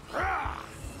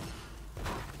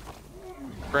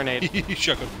 Grenade. He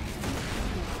shook him.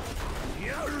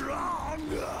 You're wrong.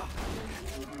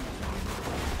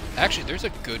 Actually, there's a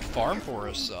good farm for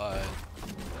us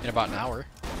in about an hour.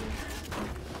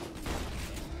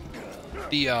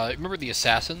 The remember the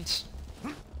assassins?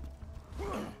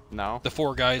 No. The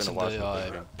 4 guys in Been a while since I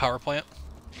the played. power plant.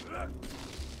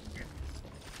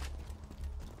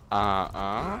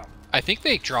 I think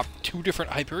they dropped 2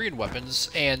 different Hyperion weapons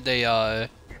and a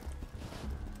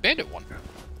bandit one.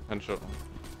 And so,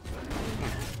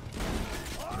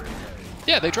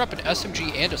 Yeah, they drop an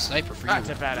SMG and a sniper for you. that's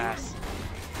a badass.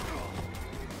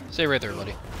 Stay right there,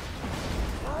 buddy.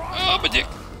 Oh, my dick.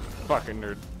 Fucking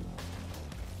nerd.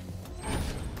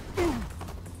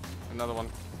 Another one.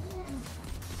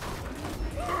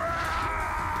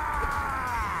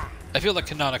 I feel like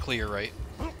canonically you're right.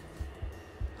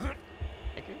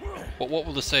 But what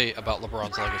will this say about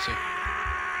LeBron's legacy?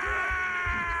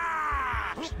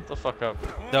 Shut the fuck up.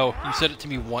 No, you said it to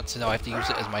me once and now I have to use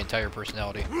it as my entire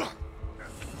personality.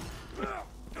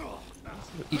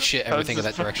 Eat shit, everything in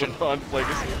that direction. LeBron's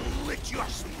legacy. Lick your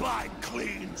spine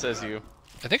clean. Says you.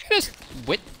 I think I just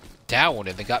went down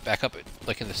and then got back up,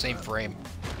 like in the same frame.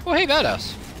 Oh, hey,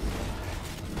 badass.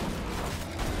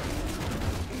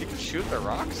 You can shoot the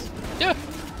rocks? Yeah.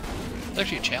 It's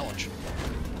actually a challenge.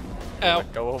 Ow.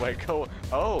 Go away, go.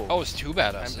 Oh. Oh, it's 2 I'm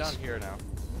badasses. down here now.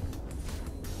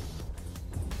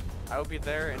 I will be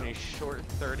there in a short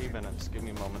 30 minutes. Give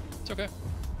me a moment. It's okay.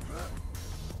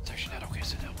 It's actually not okay,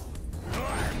 sit down.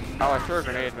 Oh, I threw a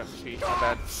grenade, but my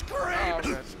bad. Scream! Oh,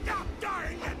 okay. Stop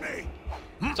dying at me!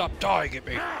 Stop dying at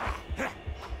me.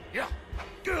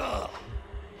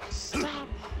 Stop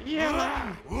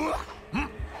yelling!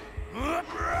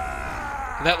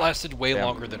 And that lasted way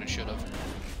longer than it should have,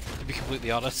 to be completely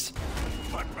honest.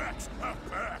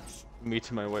 Me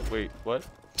to my wait, what?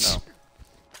 No.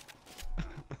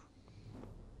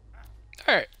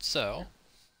 Alright, so.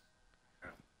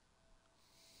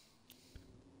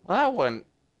 Well, that one.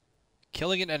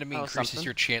 Killing an enemy Oh, increases something.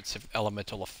 your chance of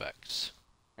elemental effects.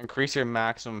 Increase your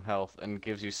maximum health and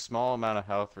gives you small amount of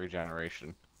health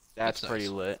regeneration. That's That's pretty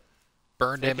nice. lit.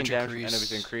 Burn Taking damage damage from increase.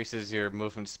 enemies increases your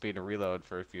movement speed and reload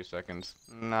for a few seconds.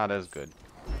 Not as good.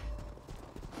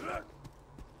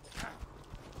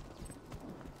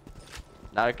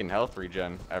 Now I can health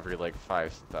regen every like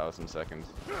 5,000 seconds.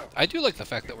 I do like the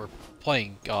fact that we're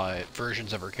playing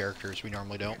versions of our characters we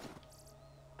normally don't.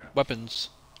 Weapons,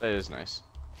 That is nice.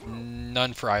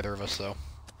 none for either of us though.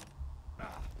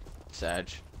 Sag.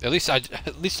 At least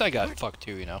I got fucked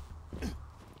too, you know.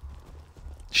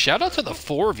 Shout out to the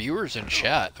 4 viewers in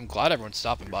chat. I'm glad everyone's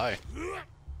stopping by.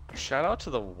 Shout out to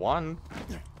the one.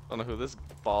 I don't know who this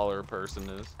baller person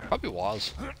is. Probably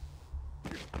was.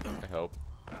 I hope.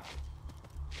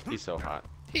 He's so hot.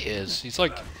 He is. He's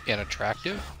like an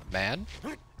attractive man.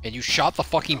 And you shot the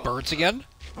fucking birds again?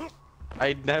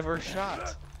 I never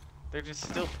shot. They're just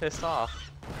still pissed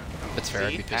off. That's fair.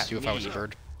 I'd See? be pissed At too if I was a me.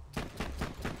 bird.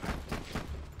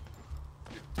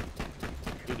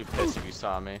 You'd be pissed if you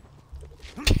saw me.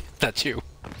 That too.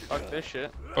 Fuck this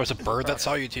shit. If I was a bird that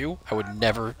saw you too, I would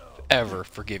never, ever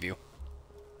forgive you.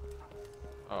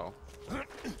 Oh.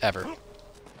 Ever.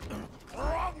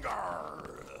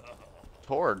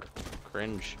 Torg.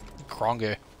 Cringe.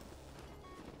 Kronge.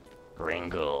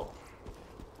 Gringle.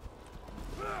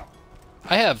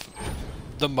 I have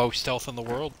the most health in the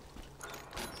world.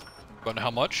 Don't know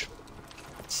how much?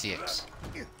 6.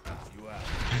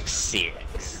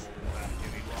 6.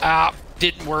 Ah,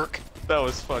 didn't work. That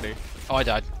was funny. Oh, I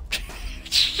died.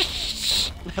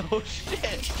 No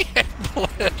shit. I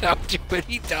bled out too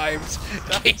many times.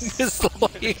 King is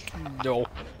like, no.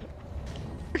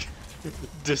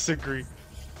 Disagree.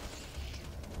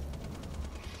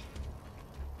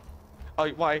 Oh,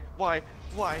 why?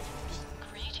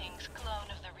 Greetings, clone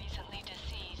of the recently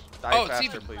deceased. Die Oh, it's faster,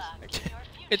 even- please.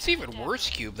 It's even worse,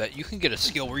 Cube, that you can get a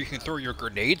skill where you can throw your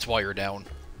grenades while you're down.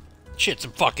 Shit's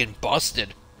fucking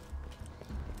busted.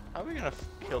 How are we gonna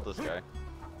kill this guy?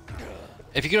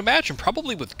 If you can imagine,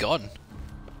 probably with gun.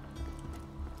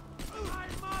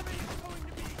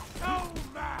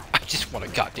 I just want a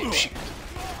goddamn shield.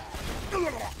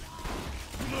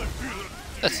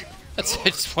 That's I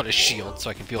just want a shield so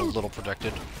I can feel a little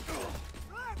protected.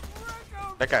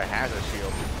 That guy has a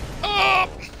shield. Oh!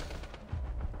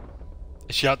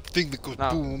 I shot the thing that goes No.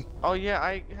 boom. Oh yeah,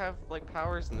 I have like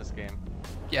powers in this game.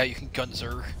 Yeah, you can gun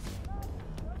Zerg.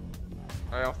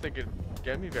 I don't think it'd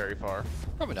get me very far.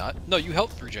 Probably not. No, you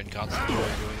help regen constantly while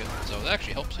you're doing it, so that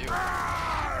actually helps you.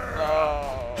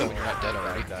 Oh. When you're not dead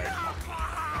already.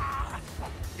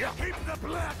 You keep the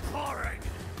blood pouring.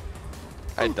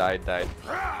 I died.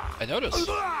 I noticed.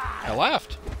 I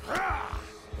laughed.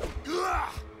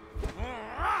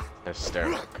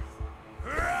 Hysteric.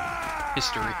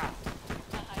 History.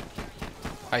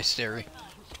 Hysteria.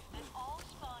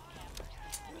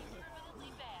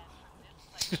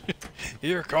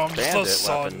 Here comes the Bandit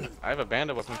sun. weapon. I have a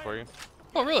bandit weapon for you.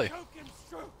 Oh, really?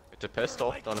 It's a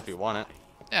pistol. Don't know if you want it.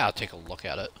 Yeah, I'll take a look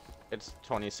at it. It's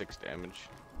 26 damage.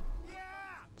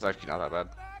 It's actually not that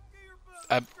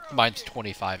bad. Mine's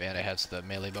 25 and it has the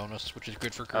melee bonus, which is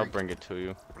good for I'll Krieg. bring it to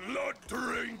you. Blood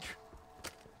drink.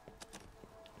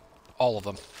 All of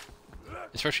them.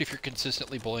 Especially if you're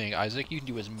consistently bullying Isaac, you can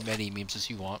do as many memes as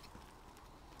you want.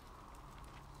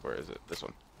 Where is it? This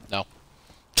one. No.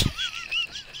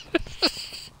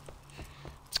 Let's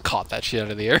caught that shit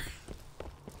out of the air.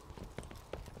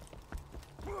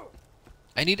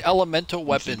 I need elemental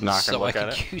weapons not gonna so I look can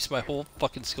at it? use my whole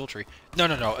fucking skill tree.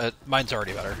 No. Mine's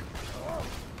already better.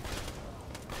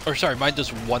 Or sorry, mine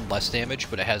does 1 less damage,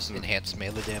 but it has enhanced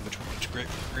melee damage, which is great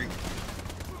for Krieg.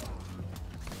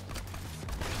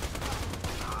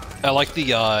 I like the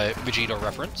Vegeta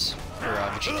reference. Or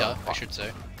Vegeta, I should say.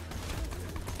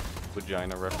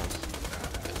 Vagina reference.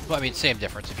 Well, I mean, same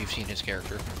difference if you've seen his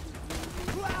character.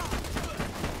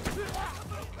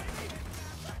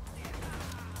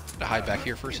 To hide back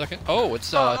here for a second. Oh,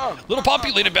 it's little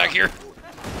populated back here.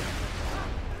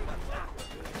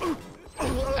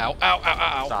 Ow, ow,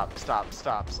 ow, ow,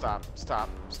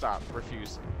 Stop.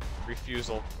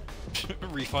 Refusal.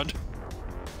 Refund.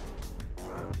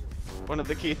 One of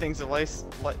the key things of lice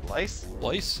Lice?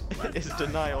 is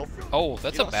denial. Oh,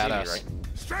 that's You a don't see me, badass. right?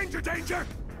 Stranger danger.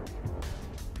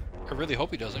 I really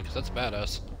hope he doesn't, because that's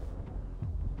badass.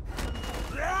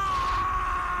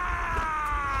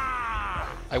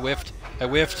 I whiffed.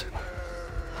 I'm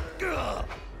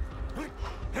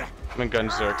in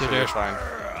Gunzerk, so you're fine.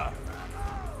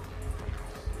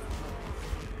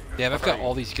 Damn, I've got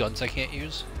all these guns I can't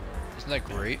use. Isn't that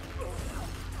great?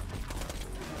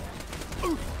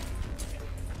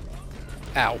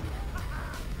 Ow.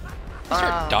 I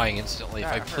start dying instantly if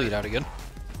I bleed out again.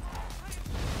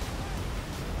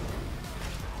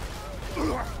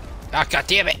 Ah, god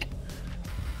damn it!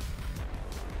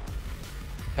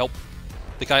 Help.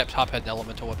 The guy up top had an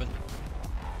elemental weapon.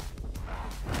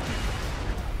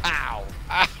 Ow!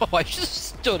 Ow! I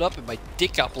just stood up and my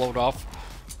dick got blown off.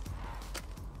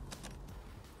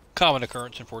 Common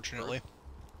occurrence, unfortunately.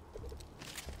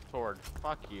 Torg,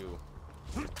 fuck you.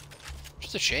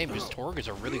 Just a shame, because Torg is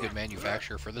a really good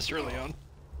manufacturer for this early on.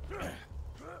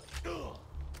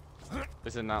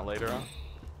 Is it not later on?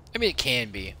 I mean, it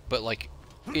can be, but, like,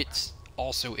 it's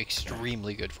also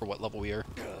extremely good for what level we are.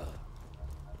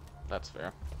 That's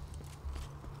fair.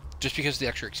 Just because of the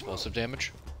extra explosive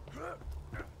damage.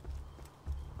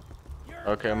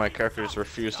 Okay, my characters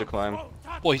refuse to climb.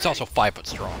 Well, he's also 5 foot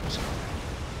strong, so.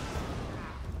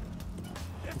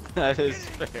 That is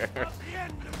fair.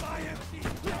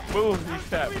 Move, you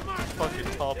fat fucking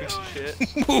tall piece of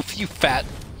shit. Move, you fat.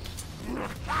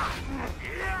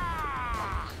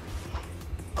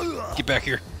 Get back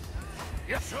here.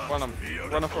 Run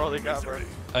him for all they got, bro.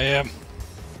 I am.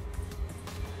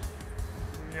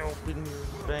 Open your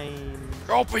veins.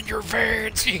 Open your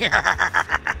veins! Hey,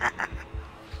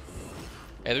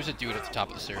 there's a dude at the top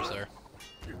of the stairs there.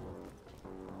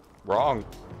 Wrong.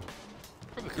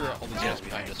 Probably clear out all these guys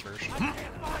behind us first.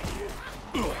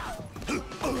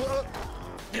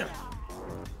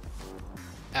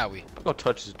 Owie. I'll go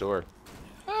touch his door.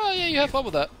 Oh, yeah, you have fun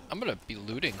with that. I'm gonna be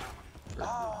looting for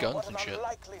guns and shit.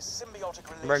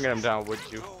 I'm bringing him down, would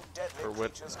you? Or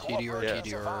would? TDR, Yeah.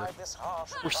 TDR.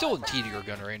 We're still in TDR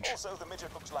gun range.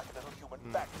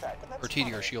 Or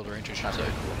TDR shield range, I should say.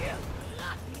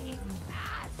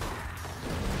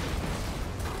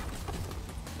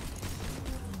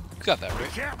 You got that, right?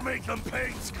 Can't make them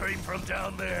pain scream from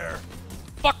down there.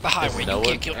 Fuck the highway, no you one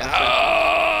can't kill me. answer?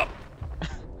 Ah!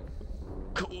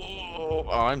 Cool. Oh,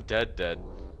 I'm dead.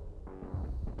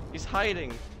 He's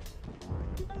hiding.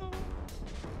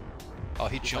 Oh,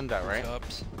 he You jumped win that, right?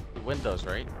 ups. You win those,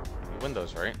 right? You win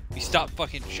those, right? He stopped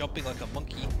fucking jumping like a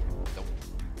monkey. Nope,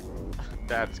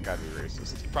 That's gotta be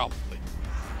racist. probably.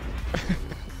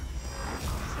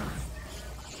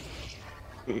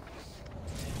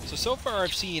 So far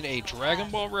I've seen a Dragon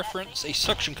Ball reference, a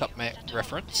Suction Cup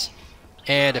reference,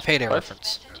 and a Payday What?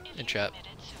 reference in chat.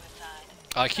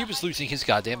 Cube is losing his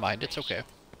goddamn mind, it's okay.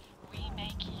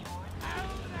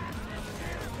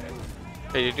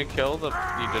 Hey, did you kill the...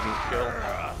 You didn't kill...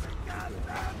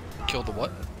 Kill the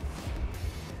what?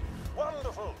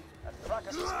 Wonderful! And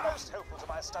Fracas is most helpful to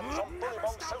my studies on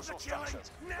Bullymong's social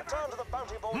structures. Return to the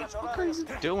bounty board at your earliest.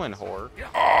 Doing, whore?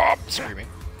 Oh, screaming.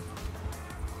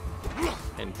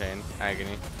 In pain.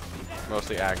 Agony.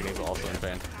 Mostly agony, but also in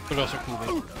pain. But also cool,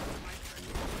 man.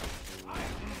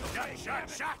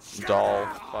 Doll.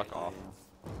 Fuck off.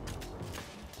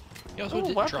 He also Ooh,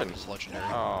 didn't weapon. drop his legendary.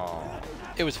 Oh.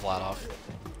 It was flat off.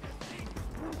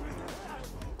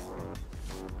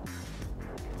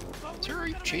 Sir, are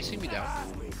you chasing me down?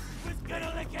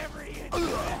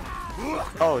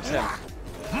 Oh, it's him.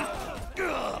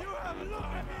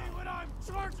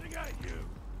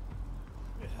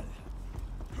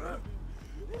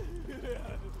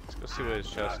 Let's go see what his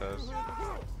chest has.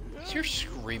 You're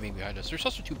screaming behind us. There's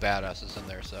also two badasses in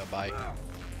there, so bye.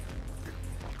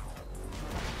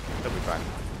 He'll be fine.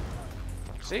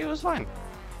 See, it was fine.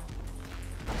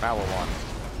 Malawon.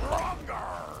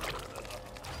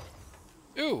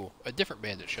 Ooh, a different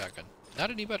bandit shotgun.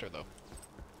 Not any better though.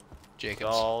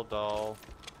 Jacobs. Doll.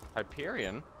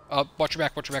 Hyperion? Watch your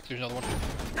back, there's another one.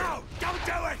 No, don't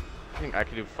do it! I think I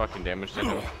could do fucking damage to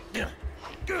him. Yeah.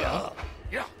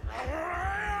 Yeah.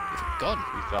 With a gun.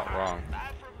 You felt wrong.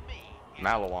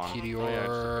 Malawon.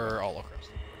 Meteor all across.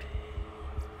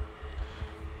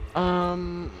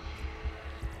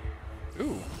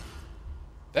 Ooh.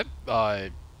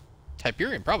 That,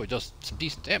 Hyperion probably does some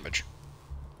decent damage.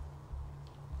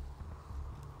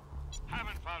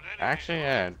 Actually,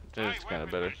 yeah, it's kind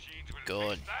of better.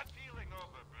 Good.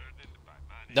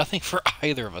 Nothing for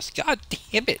either of us. God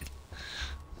damn it.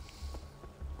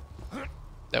 Oh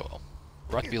well.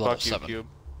 We're about to be level Fuck you, 7. Cube.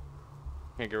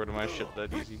 Can't get rid of my shit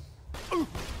that easy.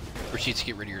 Proceeds to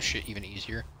get rid of your shit even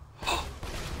easier.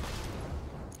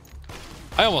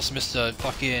 I almost missed a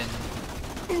fucking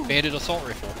bandit assault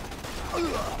rifle.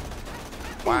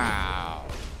 Wow.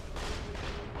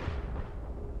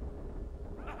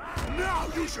 Now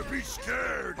you should be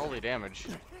scared! Holy damage.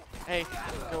 Hey,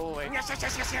 go away. Yes!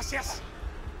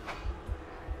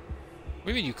 What do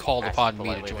you mean you called Ask upon me to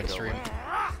politely join to go stream? away.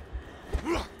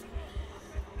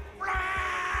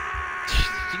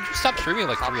 Didn't you stop streaming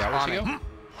like 3 hours ago?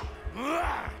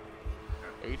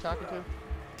 Are you talking to?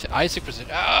 Isaac was in.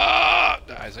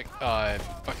 Isaac.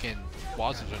 Fucking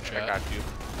Waz was in I chat. got you.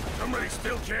 Somebody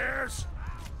still cares?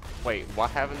 Wait,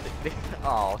 what haven't they?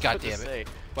 Oh, God what to damn it. say.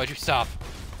 Why'd you stop?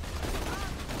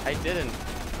 I didn't.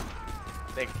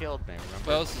 They killed me, remember?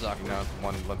 Well, this is awkward. You know,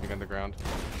 one living underground.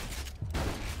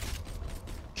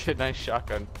 Get nice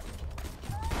shotgun.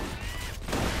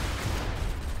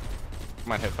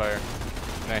 Come on, hit fire.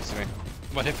 Nice to me.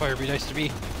 Come on, hit fire, be nice to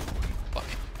me. Fuck.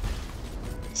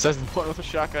 Says the one with a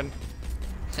shotgun.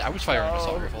 I was firing an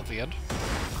assault No. rifle at the end.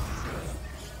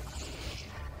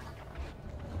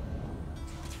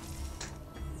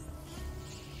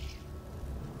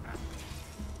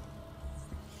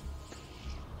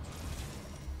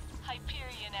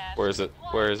 Where is it?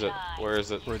 Where is it? Where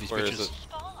is it? Where are these Where is bitches? it?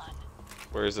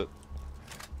 Where is it?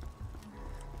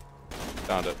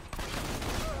 Found it.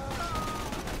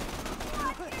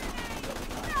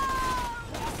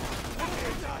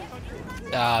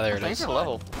 Ah, there it Thanks is. for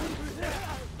level.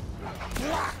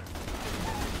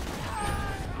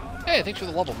 Hey, thanks for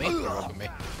the level, mate. You're welcome, mate.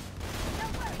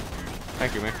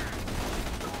 Thank you, man.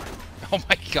 Oh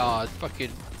my god,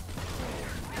 fucking...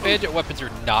 Bandit weapons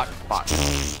are not...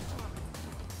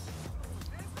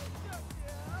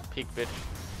 Peek, bitch.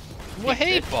 Well,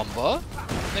 hey, bitch. Bumba.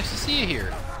 Nice to see you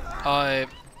here.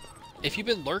 If you've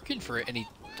been lurking for any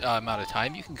amount of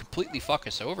time, you can completely fuck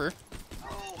us over.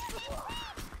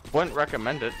 Wouldn't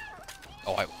recommend it.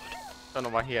 Oh, I would. Don't know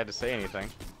why he had to say anything.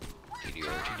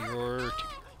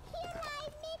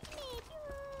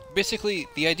 Basically,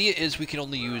 the idea is we can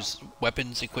only use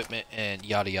weapons, equipment, and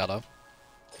yada yada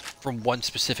from one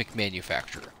specific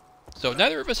manufacturer. So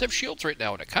neither of us have shields right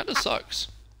now, and it kind of sucks.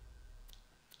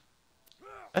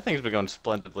 I think it's been going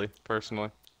splendidly, personally.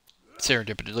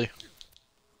 Serendipitously.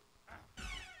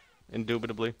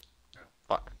 Indubitably.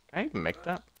 Fuck. Can I even make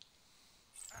that?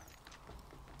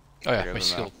 Oh yeah, Bigger my than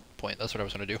skill that. point. That's what I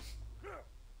was gonna do. You're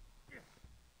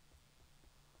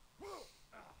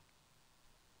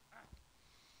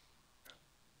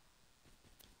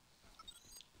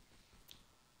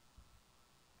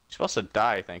supposed to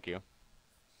die, thank you.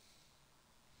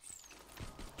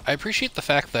 I appreciate the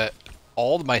fact that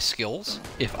all of my skills,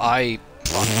 if I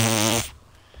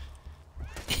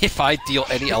deal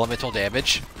any elemental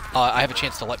damage, I have a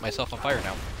chance to light myself on fire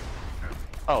now.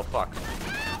 Oh, fuck.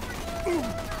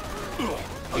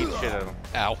 Eat shit out of him.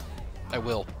 Ow. I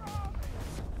will.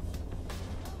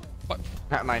 What?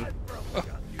 Not mine.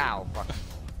 Ow, fuck.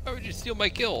 Why would you steal my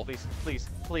kill? Please, please,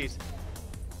 please.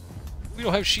 We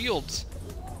don't have shields.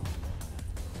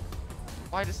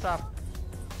 Why'd it stop?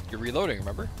 You're reloading,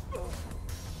 remember?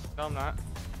 No, I'm not.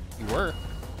 You were.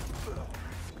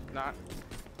 Not.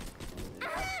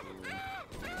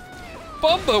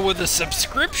 Bumba with a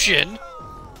subscription?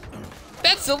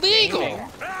 That's illegal!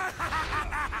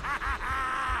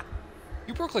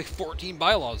 You broke like 14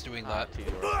 bylaws doing that.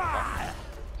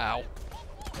 Ow.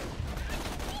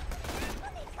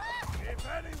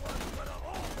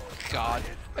 God,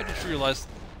 I just realized.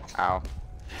 Ow.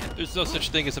 There's no such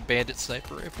thing as a bandit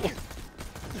sniper rifle.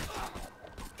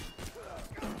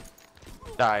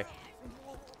 Die.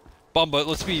 Bumba,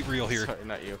 let's be real here. Sorry,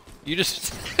 not you. You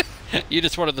just you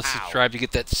just wanted to subscribe to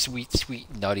get that sweet,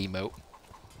 sweet nut emote.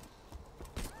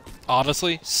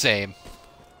 Honestly, same.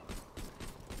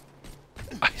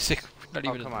 Isaac, we're not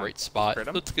even in the right spot.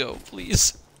 Let's go,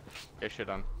 please. Get shit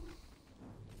on.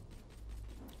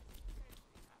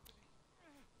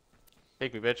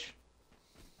 Take me, bitch.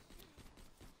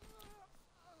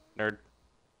 Nerd.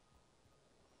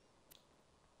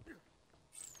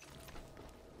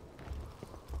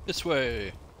 This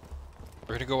way.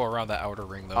 We're gonna go around that outer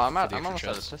ring though. Oh, I'm for the almost extra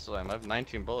out of chest. pistol ammo. I have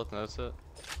 19 bullets and that's it.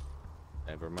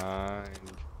 Never mind.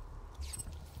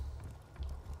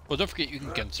 Well, don't forget you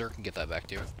can Gunzerk and get that back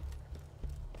to you.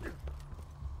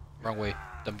 Wrong way,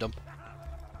 dum dum.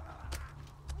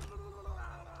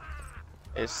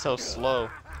 It's so slow.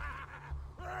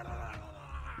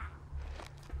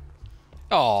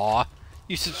 Aw,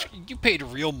 you paid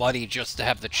real money just to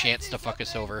have the chance to fuck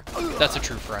us over. That's a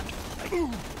true friend.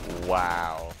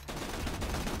 Wow.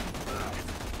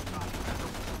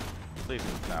 Please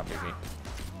stop with me.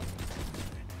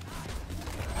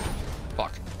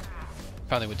 Fuck.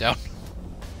 Finally went down.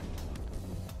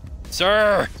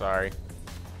 Sir! Sorry.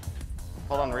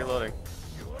 Hold on, reloading.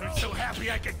 I'm so happy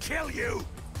I could kill you!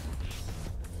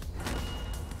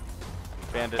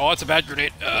 Bandit. Oh, it's a bad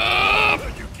grenade.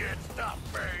 You can't stop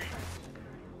me!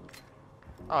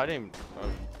 Oh, I didn't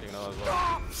even know that was well.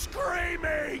 Stop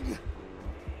screaming!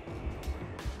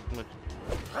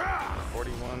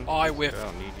 41. Oh, I whiffed. I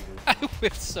don't need you. I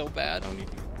whiffed so bad. I don't need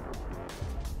you.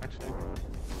 Actually.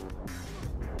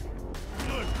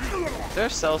 Is there a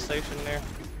cell station there?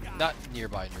 Not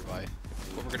nearby. But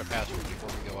we're gonna pass through before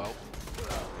we go out.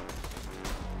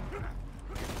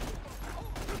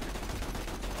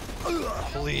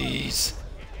 Please.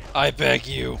 I beg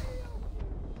you.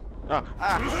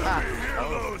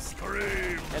 Hello,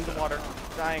 scream! In the water.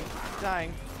 Dying.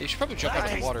 Dying. You should probably jump out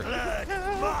of the water.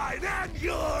 Mine and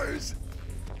yours!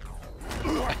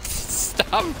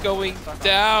 Stop going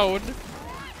down.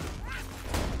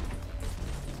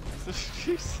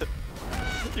 Jesus.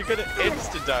 You're gonna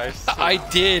insta-dive. So I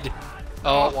did.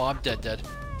 Oh, well, I'm dead.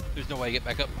 There's no way I get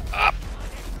back up. Ah!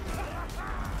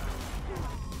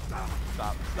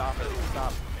 Stop it.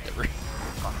 Stop. Never.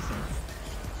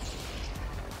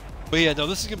 But yeah, no,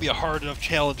 this is gonna be a hard enough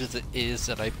challenge as it is,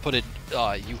 and I put in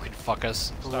you can fuck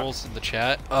us rules in the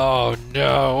chat. Oh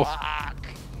no. Fuck.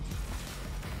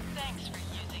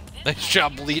 Nice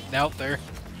job bleeding out there.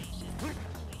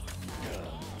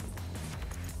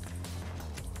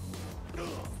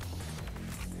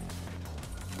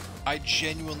 I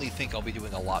genuinely think I'll be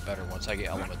doing a lot better once I get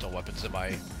elemental weapons in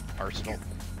my arsenal.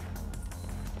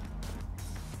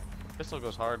 Pistol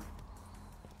goes hard.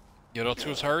 You know what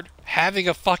goes hard? Having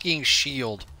a fucking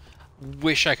shield.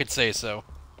 Wish I could say so.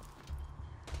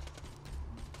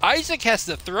 Isaac has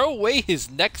to throw away his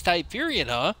next Hyperion,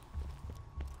 huh?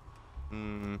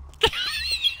 Hmm.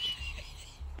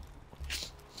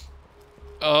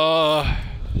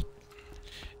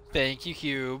 Thank you,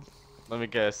 Cube. Let me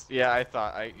guess. Yeah, I'd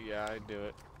do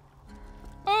it.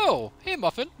 Oh, hey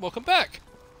Muffin, welcome back.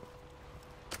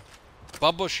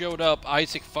 Bubba showed up,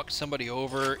 Isaac fucked somebody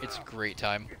over, it's a great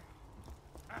time.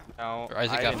 No, Or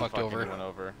Isaac I got didn't fucked fuck over. anyone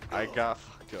over. I got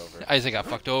fucked over. Isaac got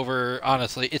fucked over,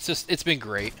 honestly, it's been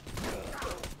great.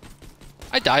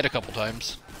 I died a couple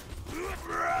times.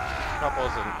 Couple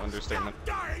is an understatement.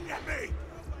 Dying at me!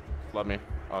 Love me.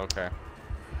 Oh, okay.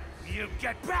 You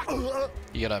get back!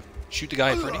 You gotta shoot the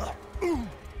guy in front of you.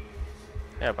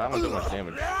 Yeah, but I don't do much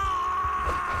damage.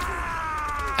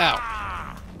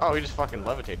 Ow. Oh, he just fucking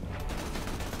levitated.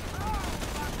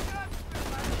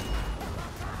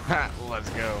 Ha, let's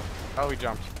go. Oh, he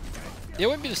jumped. It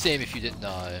wouldn't be the same if you didn't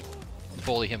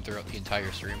bully him throughout the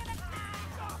entire stream.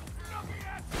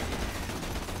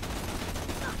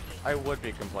 I would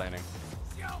be complaining.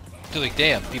 So like,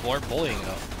 damn, people aren't bullying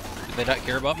enough. Did they not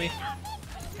care about me?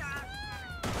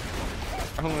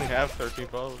 I only have 13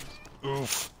 followers.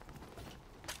 Oof.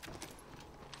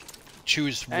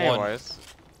 Choose one. Anyways,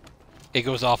 It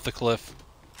goes off the cliff.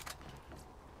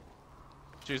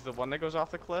 choose the one that goes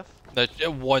off the cliff. That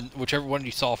whichever one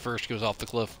you saw first goes off the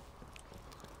cliff.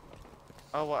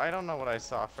 Oh, well, I don't know what I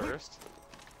saw first.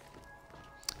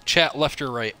 Chat, left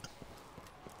or right?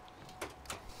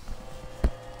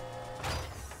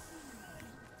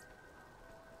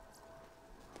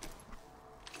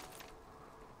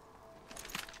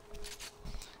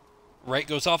 Right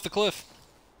goes off the cliff.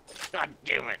 God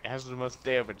damn it! It has the most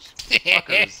damage.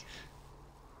 Fuckers.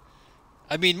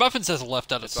 I mean, Muffin says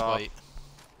left out of It's off. spite.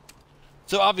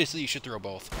 So obviously you should throw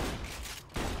both.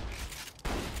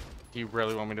 Do you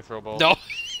really want me to throw both? No.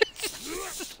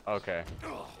 Okay.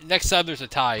 Next time there's a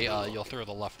tie, you'll throw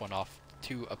the left one off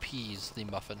to appease the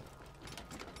Muffin.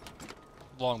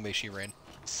 Long may she reign.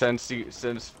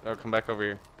 Come back over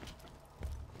here.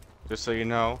 Just so you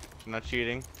know, I'm not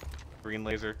cheating. Green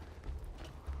laser.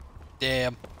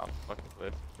 Damn. Oh, fucking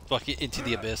cliff. Fuck it into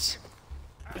the abyss.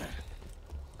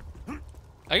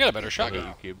 I got a better I hate shotgun.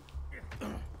 you, Cube.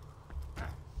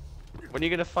 When are you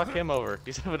gonna fuck him over?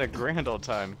 He's having a grand old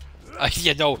time.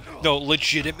 Yeah, no,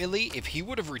 legitimately, if he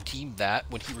would have redeemed that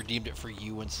when he redeemed it for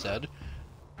you instead,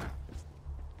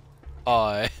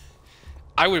 I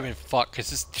would have been fucked, because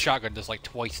this shotgun does like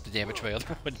twice the damage my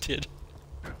other one did.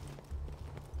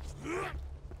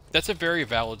 That's a very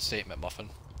valid statement, Muffin.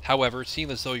 However, seeing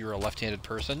as though you're a left-handed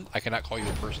person, I cannot call you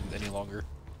a person any longer.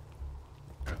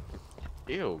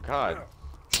 Ew, God.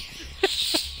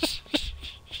 It's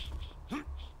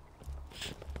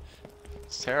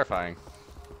terrifying.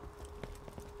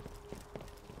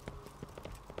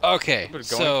 Okay, We've been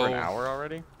going so... for an hour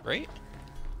already? Right?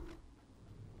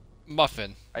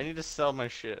 Muffin. I need to sell my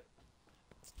shit.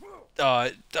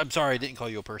 I'm sorry I didn't call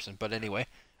you a person, but anyway.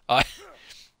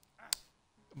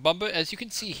 Bumba, as you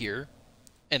can see here,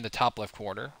 in the top left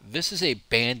corner, this is a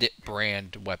Bandit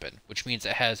brand weapon, which means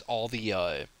it has all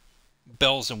the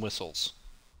bells and whistles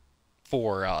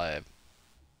for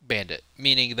Bandit,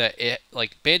 meaning that it,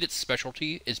 like, Bandit's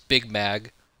specialty is big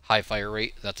mag, high fire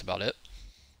rate, that's about it.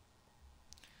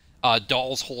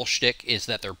 Doll's whole shtick is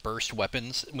that they're burst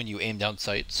weapons when you aim down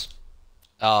sights.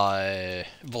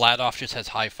 Vladoff just has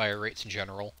high fire rates in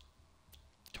general.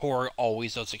 Tor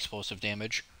always does explosive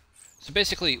damage. So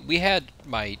basically, we had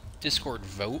my Discord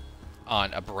vote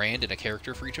on a brand and a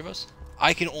character for each of us.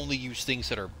 I can only use things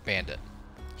that are Bandit.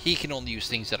 He can only use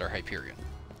things that are Hyperion.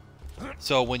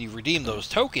 So when you redeem those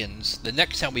tokens, the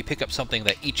next time we pick up something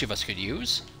that each of us could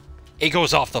use, it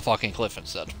goes off the fucking cliff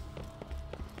instead.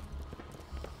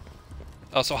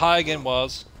 So hi again,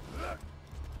 Waz.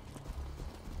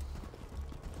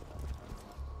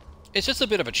 It's just a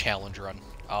bit of a challenge run,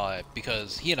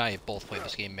 because he and I have both played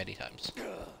this game many times.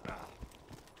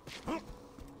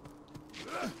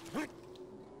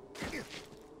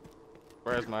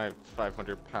 Whereas my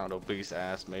 500-pound obese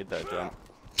ass made that jump.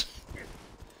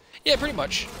 Yeah, pretty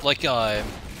much. Like,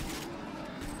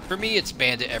 for me it's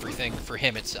Bandit everything, for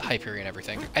him it's Hyperion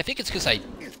everything. I think it's because I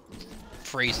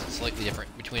phrased it slightly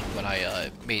different between when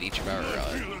I made each of our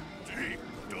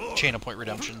Channel Point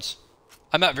redemptions.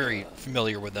 I'm not very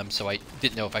familiar with them, so I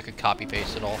didn't know if I could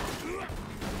copy-paste it all.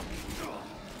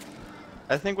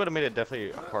 I think what made it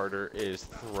definitely harder is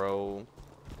throw,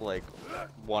 like,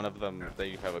 one of them that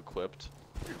you have equipped.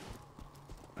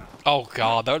 Oh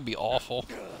god, that would be awful.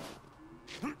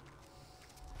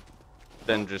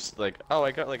 Then just like, oh,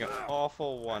 I got like an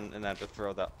awful one, and I have to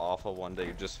throw that awful one that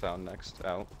you just found next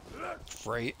out.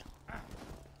 Right.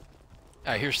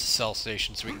 Alright, here's the sell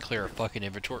station so we can clear our fucking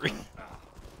inventory.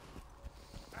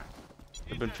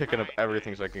 I've been picking up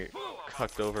everything so I can get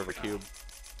cucked over a cube.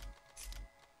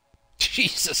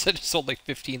 Jesus, I just sold like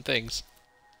 15 things.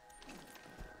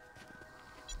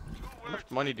 How much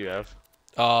money do you have?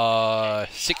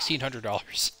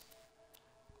 $1,600.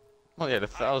 Oh yeah,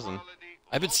 1,000.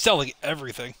 I've been selling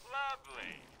everything.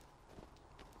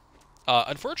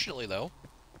 Unfortunately though,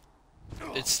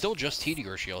 it's still just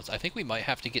Tedior shields. I think we might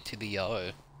have to get to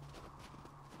the,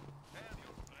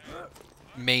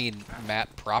 main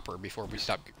map proper before we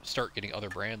start getting other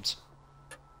brands.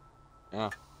 Yeah.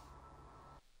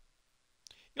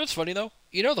 You know what's funny though?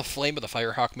 You know the Flame of the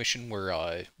Firehawk mission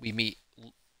where we meet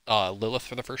Lilith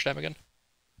for the first time again?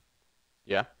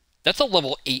 Yeah. That's a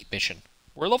level 8 mission.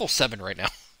 We're level 7 right now.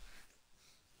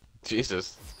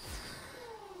 Jesus.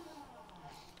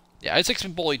 Yeah, Isaac's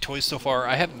been bullied twice so far.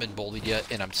 I haven't been bullied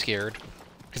yet, and I'm scared.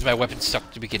 Because my weapon's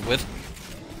stuck to begin with.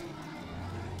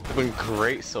 It's been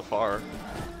great so far.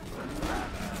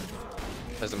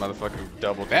 As a motherfucking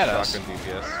double Badass. shotgun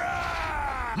DPS.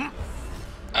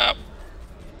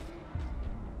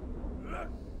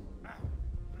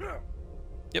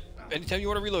 Yep, anytime you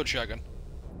want to reload shotgun.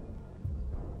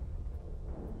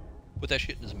 Put that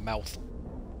shit in his mouth.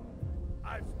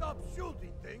 I've stopped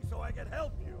shooting things so I can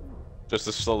help you. Just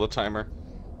to slow the timer.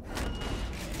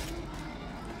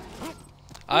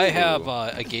 I have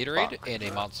a Gatorade Fuck. and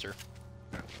a monster.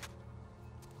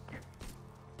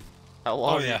 How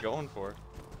long Oh, are yeah. you going for?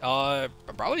 I'm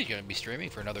probably going to be streaming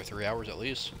for another 3 hours at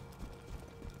least.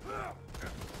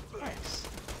 Nice.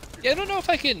 Yeah, I don't know if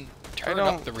I can turn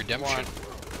up the redemption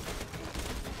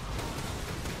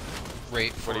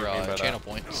rate for channel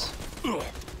points.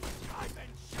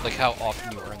 Like how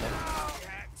often you earn them.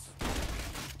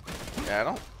 Yeah,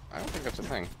 I don't think that's a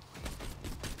thing.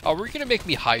 Oh, we're gonna make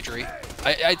me hydrate.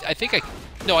 I think I...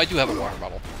 No, I do have a water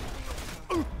bottle.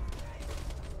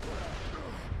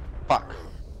 Fuck.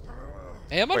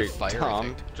 Hey, I'm on Wait, fire, I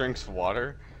Tom think. drinks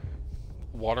water?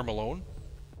 Water Malone?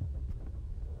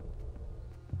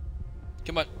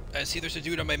 Come on. I see there's a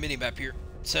dude on my mini-map here.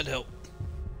 Send help.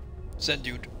 Send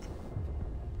dude.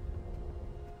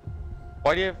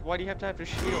 Why do you have to have your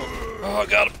shield? Oh, I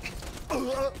got him.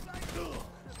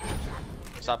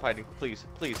 Stop hiding, please,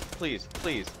 please, please,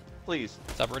 please, please.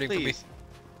 Stop running from me.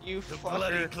 You The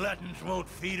bloody fucker. gluttons won't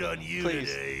feed on you Please.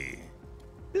 today.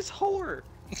 This whore.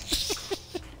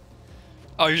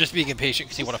 Oh, you're just being impatient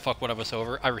because you want to fuck one of us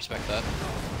over? I respect that.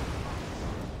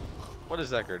 What is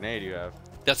that grenade you have?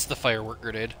 That's the firework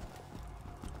grenade.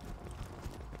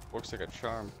 Works like a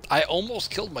charm. I almost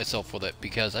killed myself with it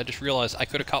because I just realized I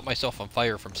could have caught myself on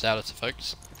fire from status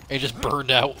effects. And it just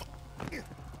burned out.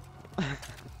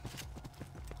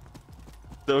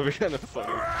 That would be kind of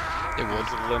funny. It would.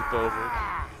 Just limp over.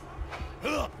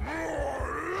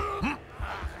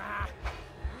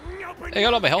 I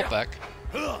got all my health back.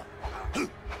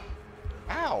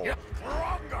 Ow!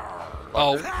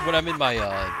 Oh, when I'm in my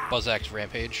Buzz Axe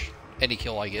Rampage, any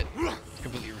kill I get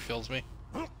completely refills me.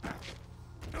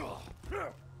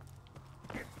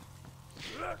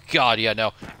 God, yeah,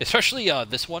 no. Especially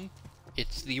this one.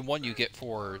 It's the one you get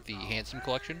for the Handsome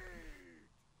Collection.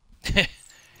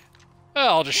 Well,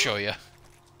 I'll just show you.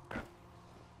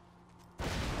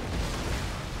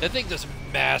 That thing does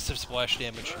massive splash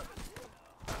damage.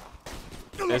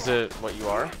 Is it what you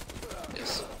are?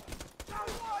 Yes.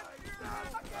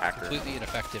 Hacker. Completely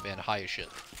ineffective and high as shit.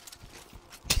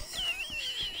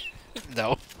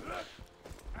 No.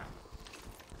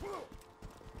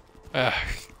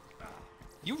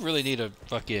 You really need a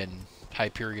fucking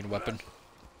Hyperion weapon.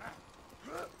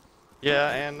 Yeah,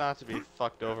 and not to be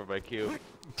fucked over by Q.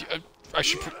 I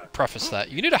should preface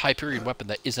that. You need a Hyperion weapon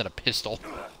that isn't a pistol.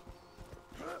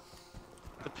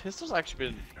 The pistol's actually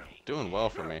been doing well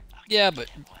for me. Yeah, but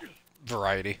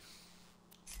variety.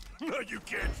 You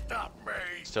can't stop me.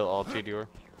 Still all TDR.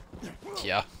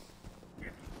 Yeah.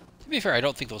 To be fair, I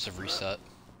don't think those have reset.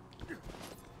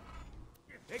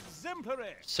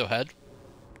 Exemplary. So head.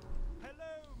 Hello,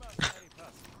 mercenary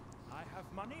person. I have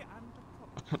money and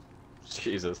a problem.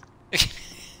 Jesus.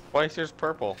 Why is yours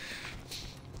purple?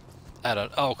 I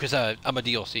don't. Oh, because I'm a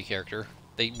DLC character.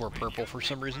 They were purple for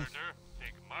some reason.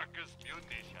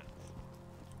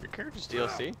 Your character's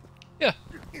DLC? Yeah.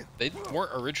 They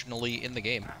weren't originally in the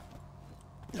game.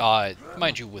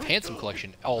 Mind you, with Handsome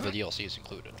Collection, all the DLC is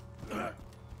included.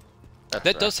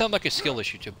 That does sound like a skill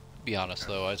issue, to be honest,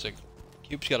 though, Isaac.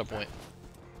 Cube's got a point.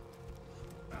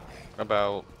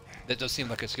 About... That does seem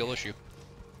like a skill issue.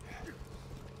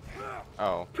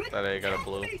 Oh, that I got a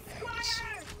blue.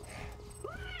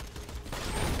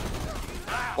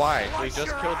 Why? We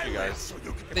just killed you guys.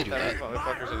 They do that.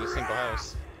 Motherfuckers in a single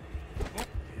house.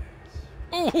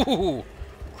 Ooh!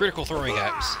 Critical throwing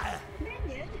axe.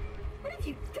 Minion, what have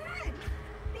you done?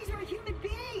 These are human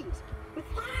beings with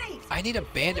lives. I need a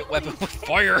bandit weapon with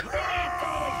fire.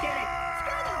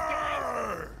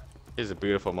 He's a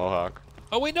beautiful mohawk.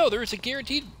 Oh wait, no, there is a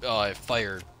guaranteed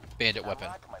fire bandit weapon.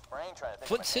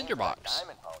 Flint Cinderbox.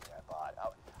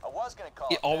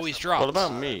 It always drops. What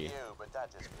about me?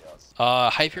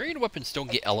 Hyperion weapons don't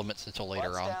get elements until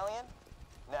later on.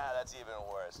 That's even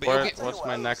worse. But you'll get, What's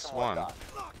my next one?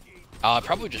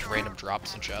 probably just random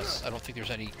drops and chests. I don't think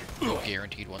there's any real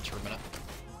guaranteed ones for a minute.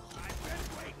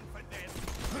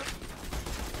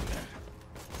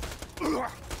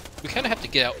 We kind of have to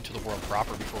get out into the world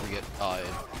proper before we get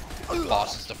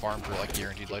bosses to farm for like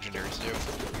guaranteed legendaries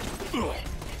too.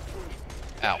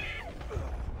 Ow.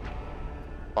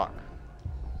 Fuck.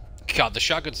 God, the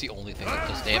shotgun's the only thing that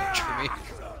does damage for me.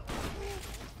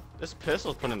 This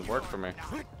pistol's putting in work for me.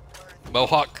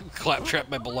 Mohawk, Claptrap,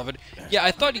 my beloved. Yeah,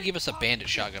 I thought he'd give us a bandit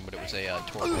shotgun, but it was a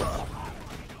torque.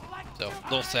 So, a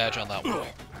little sag on that one.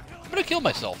 I'm gonna kill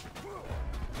myself.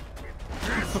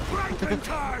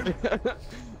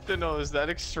 Didn't know it was that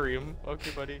extreme.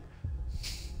 Okay, buddy.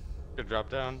 Good drop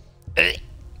down.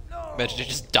 Imagine to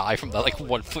just die from that like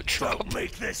 1 foot drop.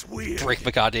 Make this weird. Break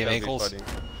my goddamn That'd be ankles. funny.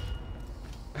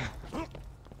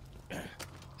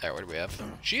 There, what do we have?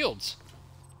 Shields.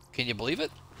 Can you believe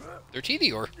it? They're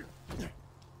TDR.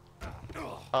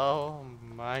 Oh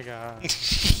my god.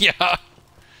 Yeah.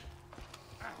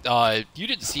 You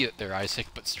didn't see it there, Isaac,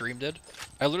 but stream did.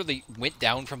 I literally went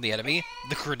down from the enemy,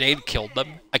 the grenade killed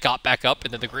them, I got back up,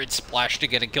 and then the grenade splashed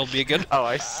again and killed me again. Oh,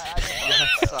 I saw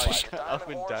you up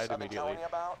and died immediately.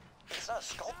 It's not a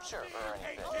sculpture or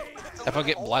anything. If I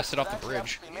get blasted off the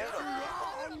bridge.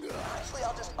 Actually,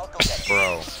 I'll go get it.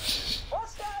 Bro.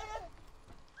 What's Stallion?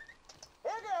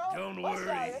 Here, girl. Don't What's worry,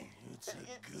 Stallion? it's a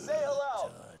good Say hello.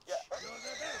 touch. Yeah.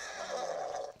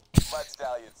 Let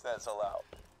Stallion says hello.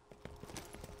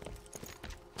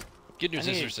 Good news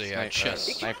is there's a chest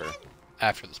sniper.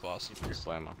 after this boss. You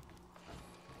slam him.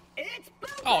 It's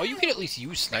Oh, you can at least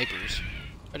use snipers.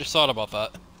 I just thought about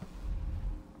that.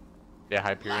 Yeah,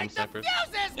 Hyperion snipers.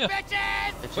 Yeah.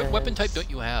 What weapon type don't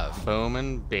you have? Boom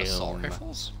and boom. Assault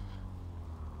rifles?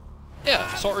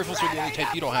 Yeah, assault rifles are the only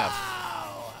type you don't have.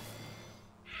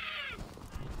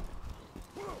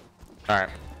 Alright.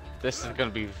 This is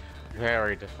gonna be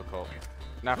very difficult.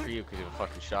 Not for you, because you have a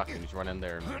fucking shotgun. You just run in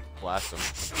there and blast them.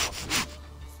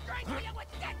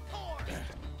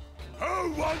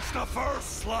 Who wants the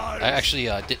first slice? I actually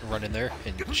didn't run in there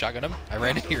and shotgun him. I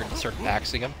ran in here and started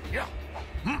axing him.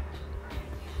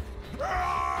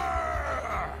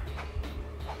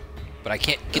 But I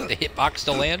can't get the hitbox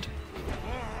to land.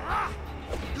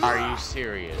 Are you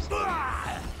serious?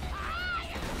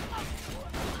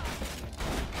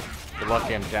 You're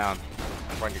lucky I'm down.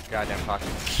 Run your goddamn pocket,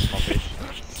 small bitch.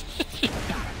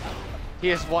 He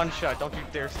has one shot. Don't you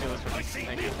dare steal this from me.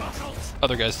 Thank you.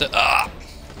 Other guys said, ah!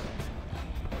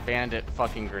 Bandit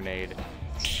fucking grenade.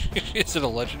 Is it a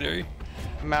legendary?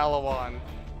 Malawan.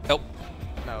 Nope.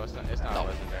 No, it's not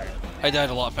legendary. I died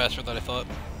a lot faster than I thought.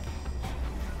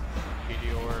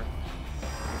 Meteor.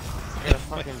 Get a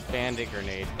fucking bandit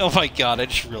grenade. Oh my god, I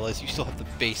just realized you still have the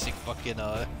basic fucking,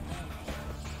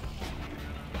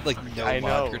 like, no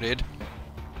mod grenade.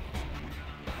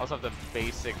 Also have the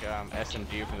basic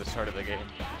SMG from the start of the game.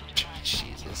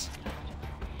 Jesus.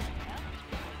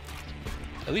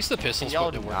 At least the pistol's Y'all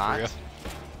putting to work for you.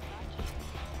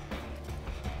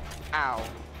 Ow.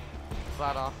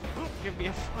 Flat off. Give me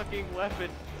a fucking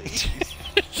weapon, please.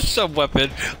 Just a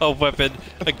weapon,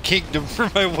 a kingdom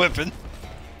for my weapon.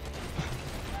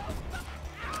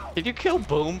 Did you kill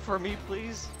Boom for me,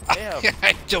 please? Damn.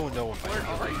 I don't know if Where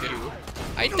I are did. you?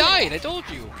 I died, I told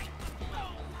you.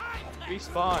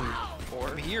 Respawn.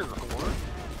 I'm here.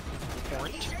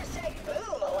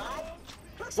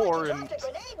 Foreign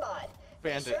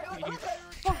bandit. You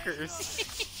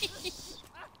fuckers.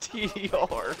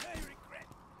 TDR.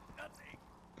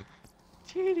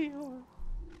 TDR.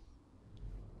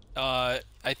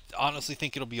 I honestly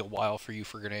think it'll be a while for you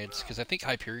for grenades, because I think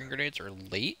Hyperion grenades are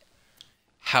late.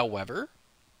 However,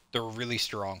 they're really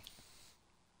strong.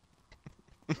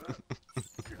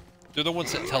 They're the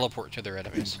ones that teleport to their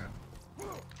enemies.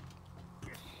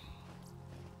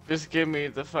 Just give me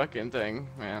the fucking thing,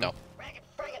 man. No.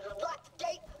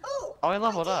 Oh, I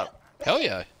leveled up. Hell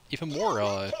yeah. Even more,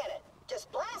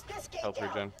 Health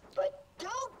regen. But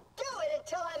don't do it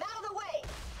until I'm out of the way.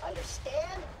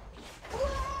 Understand?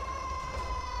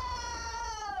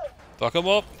 Fuck them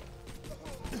up.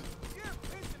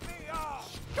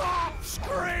 Stop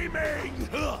screaming!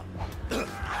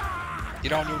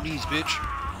 Get on your knees, bitch.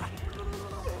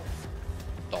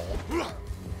 Don't.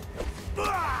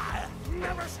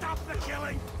 Never stop the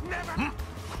killing! Never!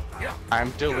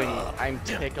 I'm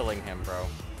tickling him, bro.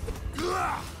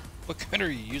 What gun are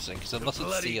you using? Because unless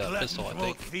it's the pistol, I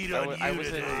think. I was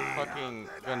in fucking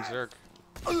Gunzerk.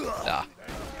 Nah.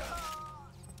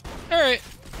 Alright.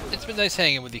 It's been nice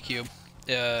hanging with you, Cube.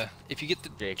 If you get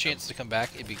the chance to come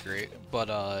back, it'd be great. But,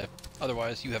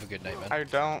 otherwise, you have a good night, man. I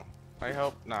don't. I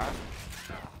hope not.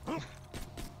 I'm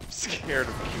scared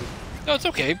of Cube. No, it's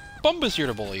okay. Bumba's here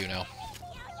to bully you now.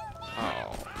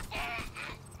 Oh.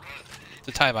 It's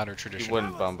a time-honored tradition. You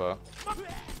wouldn't, Bumba.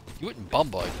 You wouldn't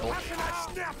Bumba, I told you.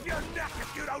 Snap your neck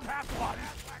if you don't have one!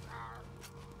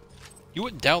 You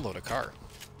wouldn't download a car.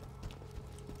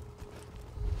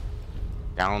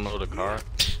 Download a car?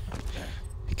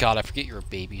 God, I forget you're a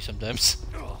baby sometimes.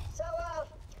 So,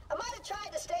 I might have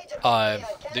tried to stage a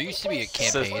there used to be a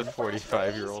Says campaign. the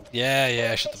 45-year-old.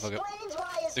 Yeah, shut the fuck up.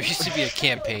 There used to be a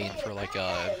campaign for, like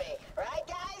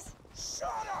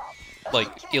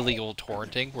illegal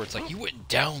torrenting, where it's like, you wouldn't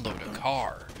download a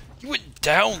car. You wouldn't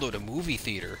download a movie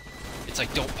theater. It's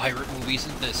like, don't pirate movies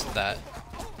and this and that.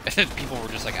 And then people were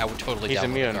just like, I would totally He's download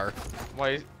immune. a car.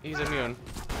 Why? He's immune.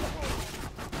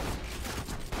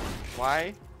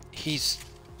 Why? He's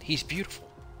beautiful.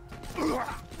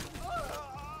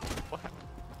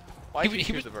 Why did you He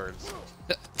shoot was- the birds?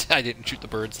 I didn't shoot the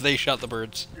birds. They shot the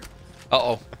birds.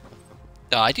 Uh-oh.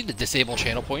 I need to disable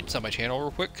channel points on my channel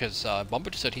real quick, because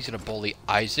Bumba just said he's going to bully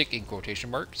Isaac in quotation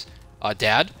marks.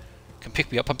 Dad, come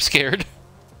pick me up, I'm scared.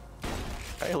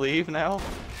 Can I leave now?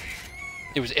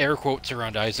 It was air quotes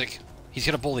around Isaac. He's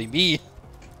going to bully me.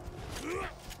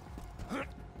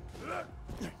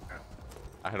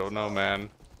 I don't know, man.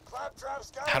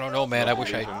 I don't know, man. I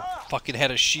wish I fucking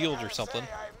had a shield or something.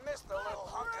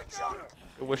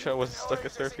 I wish I was stuck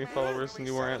at 13 followers and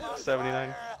you weren't at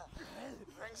 79.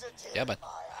 Damn it.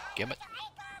 Damn it.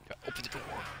 Open the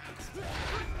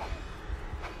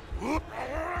door.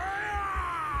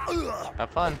 Have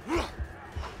fun.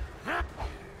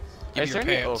 Give Is me there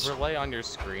your any pants. overlay on your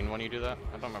screen when you do that?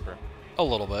 I don't remember. A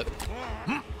little bit.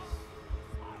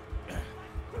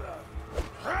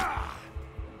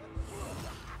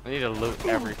 I need to loot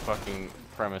every fucking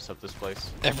premise of this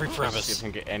place. Every See premise. if I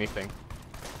can get anything.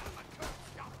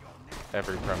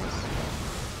 Every premise.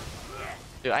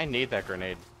 Dude, I need that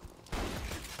grenade.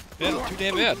 Yeah, too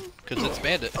damn bad, because it's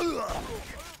bandit.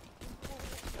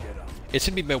 It's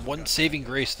gonna be my one saving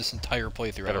grace this entire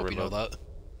playthrough. I hope you know that.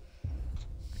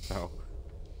 No.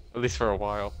 At least for a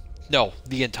while. No,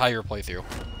 the entire playthrough.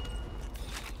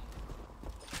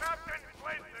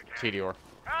 Tedior.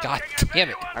 God damn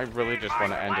it. I really just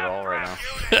want to end it all right now.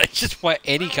 I just want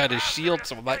any kind of shield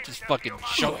so I'm not just fucking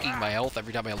chunking my health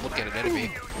every time I look at an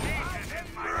enemy.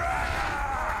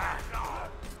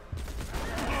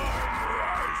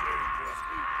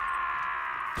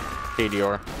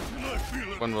 Tedior.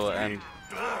 When will it end?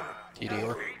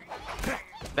 Tedior.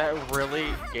 That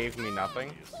really gave me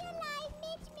nothing.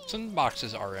 Some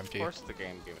boxes are empty. Of course the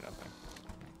game gave me nothing.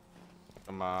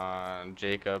 Come on,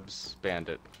 Jacob's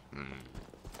Bandit.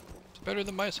 It's better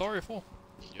than my sorrowful.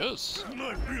 Yes. I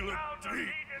feel a deep,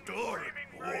 dark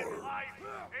horror.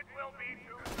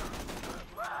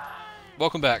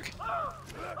 Welcome back.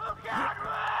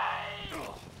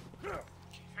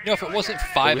 You know, if it wasn't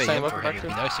 5 we sign a.m. for welcome him, back it'd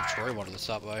be to? nice if Troy wanted to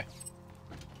stop by.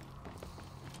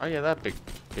 Oh yeah, that big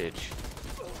bitch.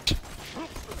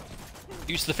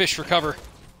 Use the fish for cover.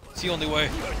 It's the only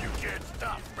way.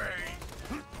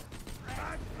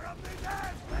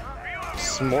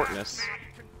 Smortness.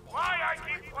 Why I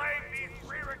keep playing these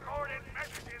pre-recorded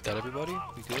messages? That everybody?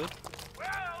 We good?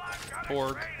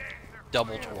 Torg.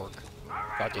 Double Torg.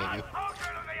 God damn you.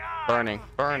 Burning,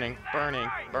 burning, burning,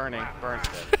 burning, burning.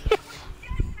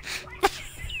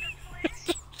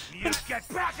 You get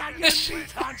back on your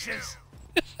feet, hunches!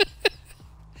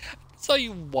 That's how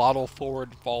you waddle forward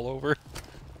and fall over.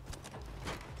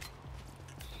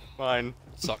 Fine.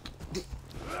 Suck.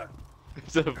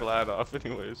 It's a Vlad off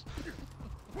anyways.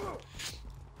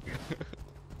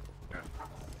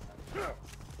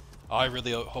 I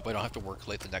really hope I don't have to work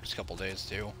late the next couple days,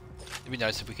 too. It'd be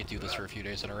nice if we could do this for a few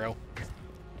days in a row.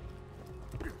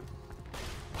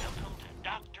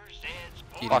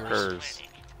 Fuckers.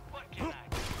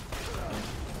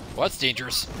 Well, that's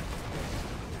dangerous.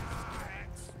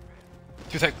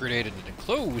 Threw that grenade in an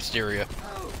enclosed area.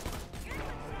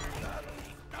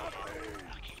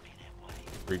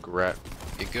 Regret.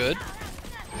 You good?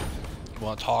 You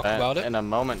want to talk about it? In a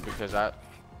moment because that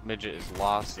midget is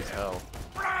lost as hell.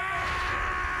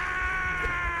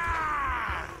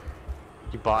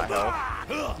 You bought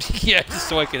health. Yeah, just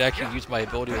so I could actually use my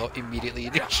ability to immediately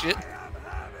do shit.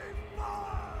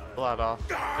 Blood off.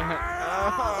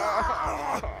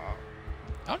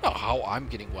 I don't know how I'm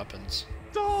getting weapons.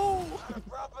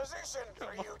 Proposition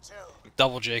for you two.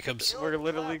 Double Jacobs. We're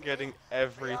literally getting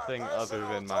everything other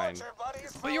than mine.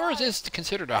 But yours is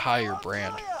considered a higher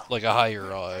brand. Like a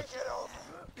higher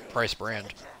price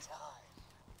brand.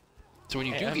 So when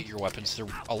you do get your weapons, they're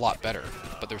a lot better.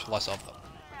 But there's less of them.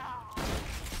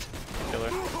 Killer.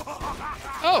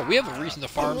 Oh, we have a reason to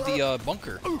farm the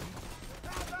bunker.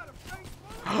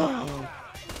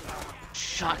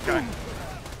 Shotgun.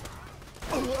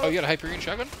 Oh, you got a Hyperion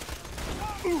shotgun?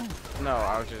 No,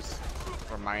 I was just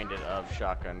reminded of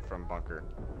shotgun from Bunker.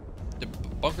 The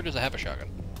bunker doesn't have a shotgun.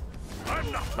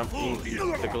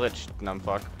 The glitch,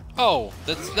 numfuck. Oh,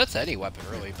 that's any weapon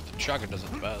really, but the shotgun does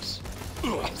it the best.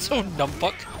 So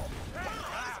numfuck.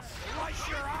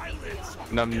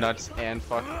 Numb nuts and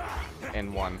fuck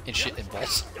in one. And shit and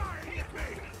balls.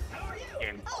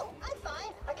 Oh, I'm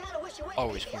fine. I kind of wish you wouldn't.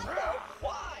 Always cool.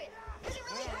 Why? Does it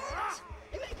really hurt?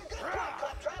 You make a good point,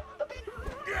 Claptrap. A bit...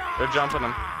 They're jumping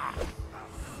him.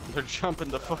 They're jumping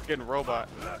the fucking robot.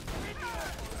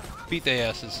 Beat their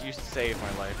asses. You saved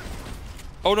my life.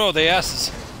 Oh no, they asses.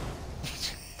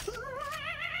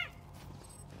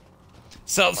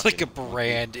 Sounds like a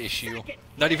brand issue.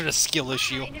 Not even a skill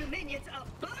issue. New minions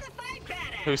of bona fide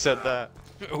badass. Who said that?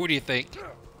 Who do you think?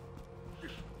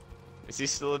 Is he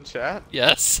still in chat?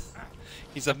 Yes.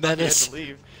 He's a He had menace. to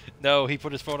leave. No, he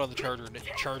put his phone on the charger and it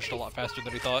charged a lot faster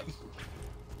than he thought.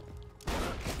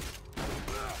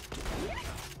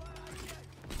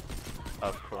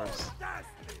 Of course.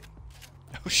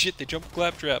 Oh shit, they jumped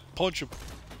Claptrap. Punch him.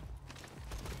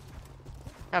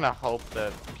 Kinda hope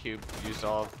that Cube used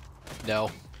all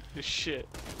No. his shit.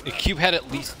 The Cube had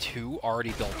at least 2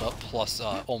 already built up, plus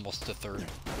almost a third.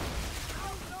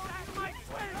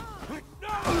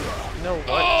 You know what?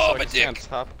 Oh, so I my can stay on dick.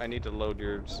 top, I need to load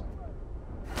yours.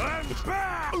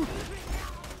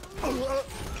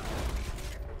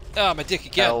 Ah, my dick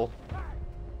again. L.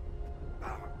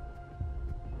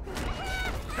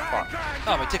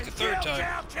 Oh, my dick a third time.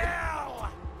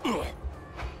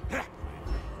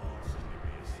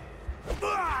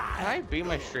 Can I be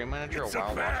my stream manager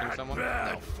while watching someone?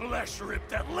 No. Flesh rip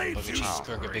that leads Look at you. you,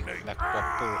 stroke a big Mac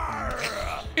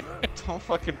whopper. Don't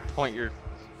fucking point your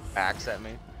axe at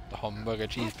me. The hamburger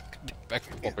cheese. Like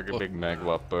a Big Mac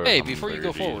Whopper. Hey, before you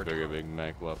go forward. Like a Big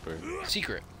Mac Whopper.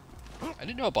 Secret. I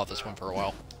didn't know about this one for a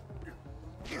while.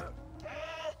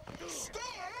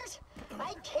 Stairs?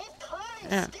 I can't climb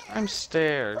Yeah, stairs. I'm Let's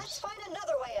stairs. find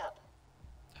another way up.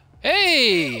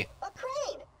 Hey! A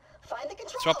crane. Find the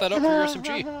control. Swap that up for your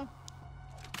SMG.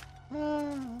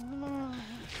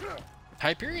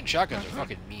 Hyperion shotguns are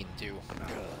fucking mean too.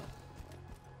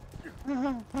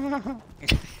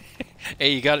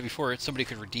 Hey, you got it before somebody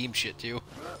could redeem shit too.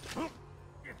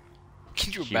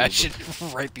 Can you imagine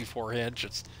right beforehand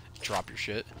just drop your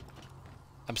shit?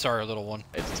 I'm sorry, little one.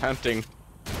 It's tempting.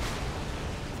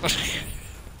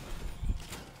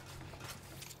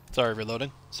 Sorry,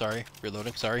 reloading. Sorry,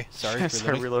 reloading. Sorry, sorry,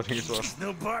 Start reloading. reloading as well. There's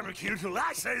no barbecue till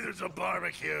I say there's a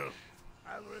barbecue.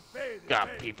 I'll repay the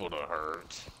Got people to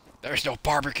hurt. There's no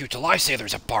barbecue till I say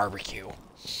there's a barbecue.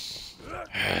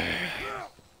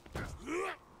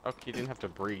 Okay, you didn't have to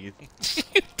breathe. You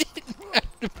didn't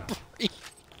have to breathe.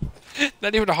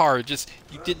 Not even hard, just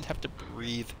you didn't have to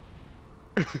breathe.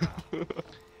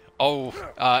 Oh,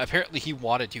 apparently he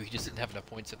wanted to, he just didn't have enough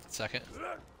points at the second.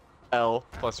 L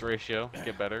plus ratio.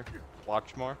 Get better.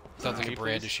 Watch more. Sounds like a Me,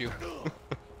 brand please. issue.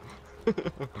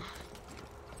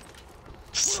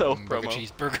 So Burger promo.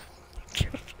 cheeseburger.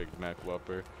 Big Mac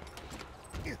Whopper.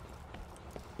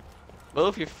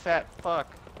 Move, you fat fuck.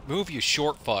 Move, you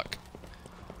short fuck.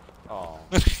 Oh,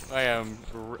 I'm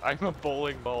a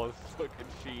bowling ball with fucking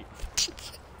feet.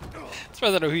 That's why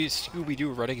I don't know who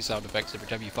Scooby-Doo running sound effects every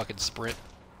time you fucking sprint.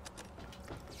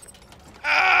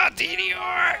 Ah, DDR!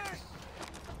 I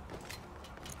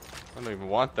don't even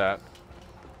want that.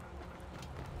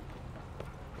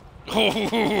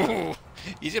 Oh,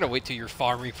 he's gonna wait till you're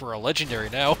farming for a legendary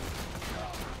now.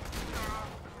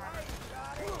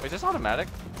 Wait, is this automatic?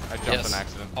 I jumped Yes, an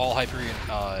accident. all Hyperion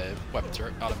weapons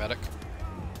are automatic.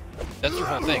 That's their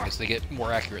whole thing, is they get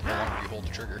more accurate the longer you hold the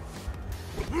trigger.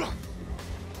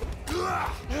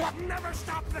 Never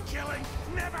stop the killing.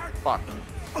 Never. Fuck.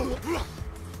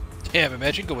 Damn,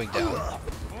 imagine going down.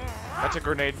 That's a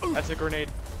grenade. That's a grenade.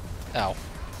 Ow.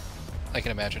 I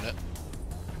can imagine it.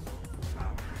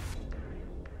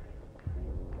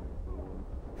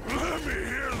 Let me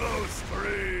hear those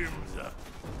screams.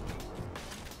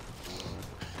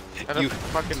 I don't You-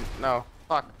 fucking no.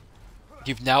 Fuck.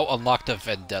 You've now unlocked a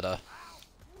vendetta.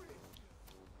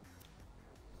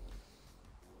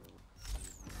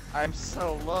 I'm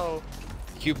so low.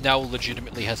 Cube now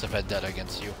legitimately has a vendetta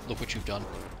against you. Look what you've done.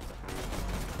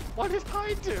 What did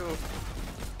I do?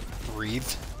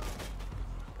 Breathed.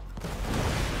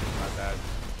 Not bad.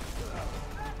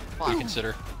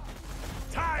 Reconsider.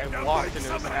 I walked and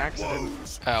it was an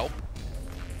accident. Ow.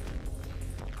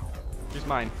 He's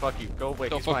mine. Fuck you. Go away.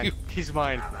 No, He's fuck mine. you. He's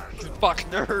mine. Fuck.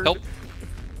 Nerd. Help.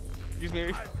 Excuse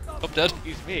me. I'm dead.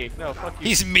 He's me. No, fuck you.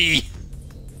 He's me.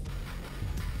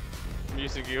 I'm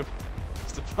using you.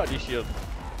 It's the body shield.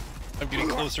 I'm getting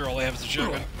closer. All I have is a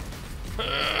shotgun.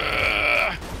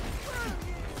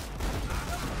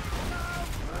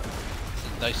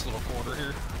 It's a nice little corner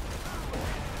here.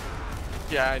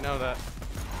 Yeah, I know that.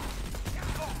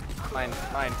 Mine.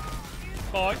 Mine.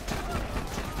 Fuck.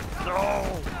 No!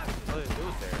 Oh, it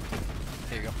was there.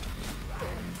 There you go.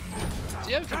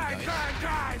 See, I'm pretty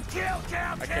nice. Kill.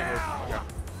 I can't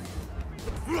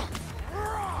move. Okay.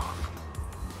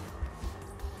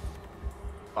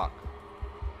 Fuck.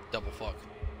 Double fuck.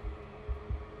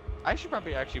 I should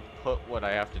probably actually put what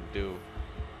I have to do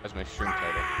as my stream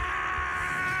title.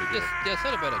 Yes, yeah, it's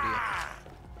not a bad idea.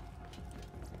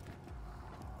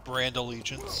 Brand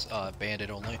allegiance, bandit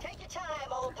only. Take your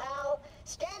time, old pal.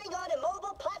 Standing on a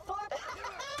mobile platform.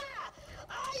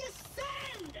 I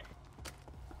ascend.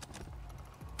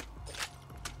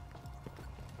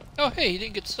 Oh, hey, he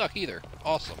didn't get stuck either.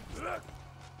 Awesome.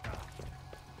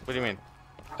 What do you mean?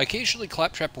 Occasionally,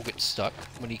 Claptrap will get stuck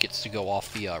when he gets to go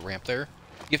off the ramp there.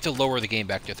 You have to lower the game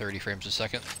back to 30 frames a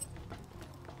second.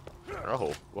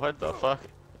 Oh, what the fuck?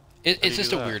 It's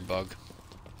just a weird bug.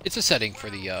 It's a setting for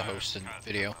the host and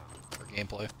video for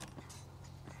gameplay.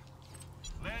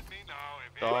 Let me know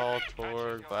if Doll, anyone Tor, touches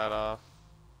your Gladoff.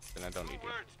 Then I don't need two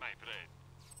you. words, my friend.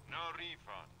 No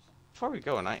refunds. Before we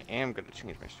go, and I am gonna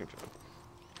change my stream title.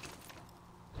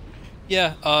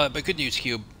 Yeah, but good news,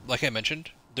 Cube. Like I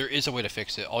mentioned, there is a way to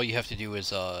fix it. All you have to do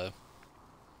is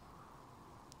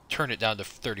turn it down to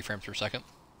 30 frames per second.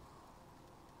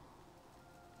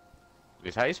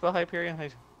 Is how you spell Hyperion?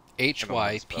 Hyper.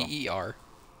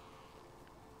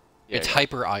 Yeah, It's yeah.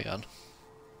 Hyper Ion.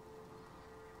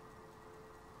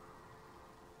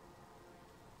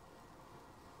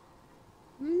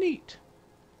 Neat.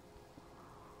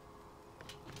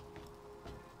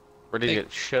 Where did you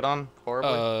get shit on?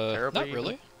 Horribly? Terribly? Not even?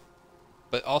 really.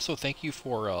 But also, thank you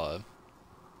for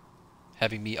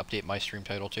having me update my stream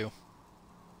title too.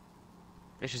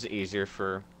 It's just easier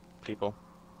for people.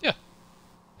 Yeah.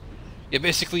 Yeah,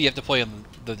 basically you have to play on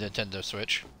the Nintendo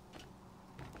Switch.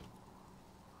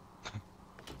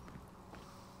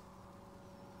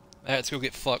 Let's go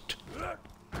get fucked.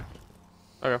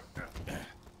 Okay.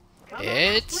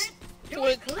 It's Your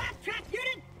Flint. Claptrap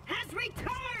unit has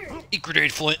returned! Eat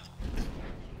grenade, Flint.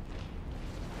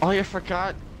 Oh, you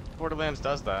forgot Borderlands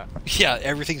does that. Yeah,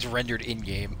 everything's rendered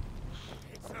in-game.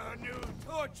 It's our new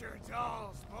torture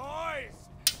dolls, boys.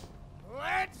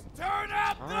 Let's turn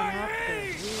up the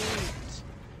heat.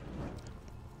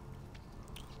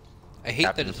 I hate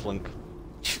Captain that it's Flink.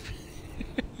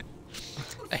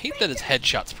 I hate that its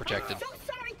headshot's protected. So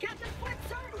sorry, Captain Flint,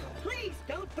 sir! Please,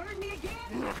 don't burn me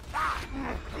again!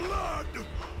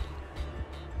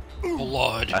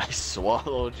 Blood. I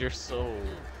swallowed your soul.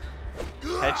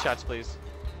 Headshots, please.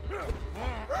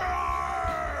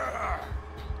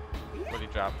 What did he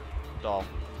drop? Doll.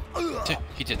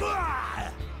 He did.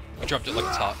 He dropped it like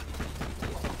it's hot.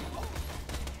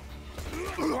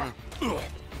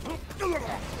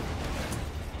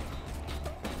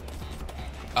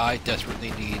 I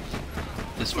desperately need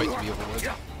this fight to be over with.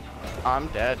 I'm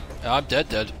dead. I'm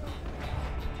dead.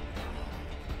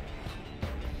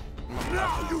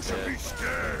 You should be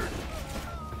scared.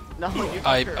 No, you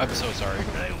I'm so sorry.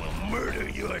 I will murder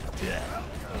your death.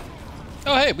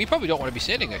 Oh hey, we probably don't want to be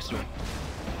standing next to him.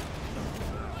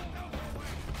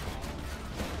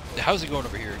 How's it going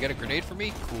over here? Got a grenade for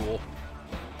me? Cool.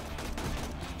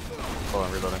 Hold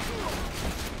on, reloading.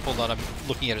 Hold on, I'm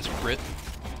looking at his crit.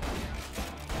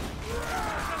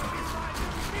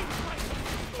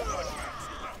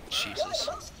 Jesus.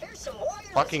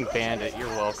 Fucking bandit, you're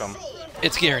welcome.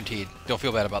 It's guaranteed. Don't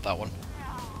feel bad about that one.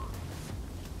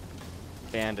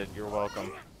 Bandit, you're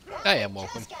welcome. I am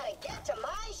welcome. Just gotta get to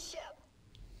my ship.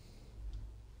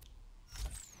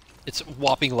 It's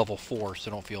whopping level 4,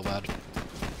 so don't feel bad.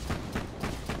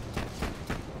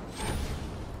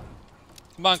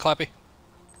 Come on, Clappy.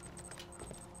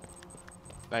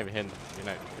 Not even hitting. You're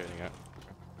not hitting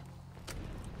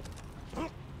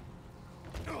it.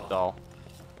 Doll.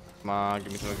 Come on,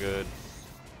 give me something good.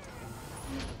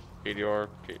 Meteor.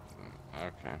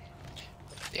 Okay.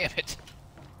 Damn it.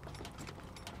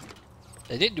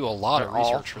 They didn't do a lot of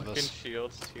research for fucking this.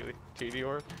 shields,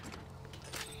 Meteor.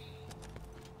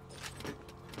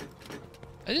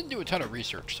 I didn't do a ton of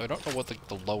research, so I don't know what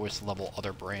the lowest level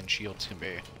other brand shields can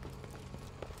be.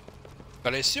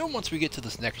 But I assume once we get to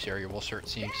this next area, we'll start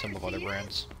seeing some of other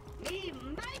brands. The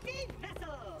mighty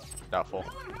vessel! Doubtful.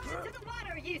 Lower her to the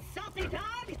water, you salty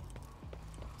dog!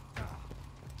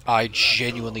 I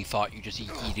genuinely thought you just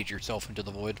yeeted yourself into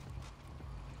the void.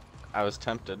 I was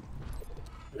tempted.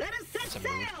 Let us set That's a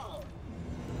mood. sail!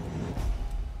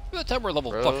 By the time we're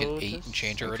level Road fucking to 8 and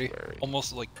change already. Sanctuary.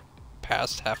 Almost like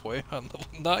past halfway on level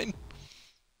 9.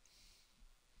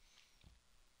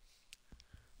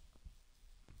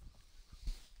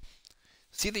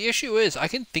 See, the issue is, I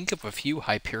can think of a few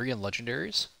Hyperion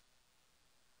legendaries.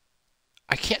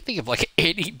 I can't think of like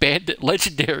any bandit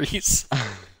legendaries.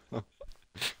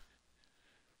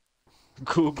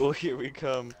 Google, here we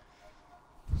come.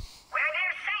 We're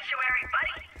near Sanctuary,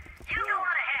 buddy! You go on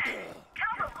ahead!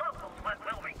 Tell the locals what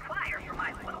we'll require for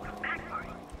my welcome back party.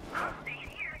 I'll stay in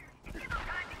here and give them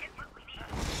time to get what we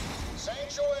need.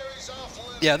 Sanctuary's off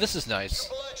limits. Yeah, this is nice.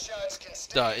 Bloodshots can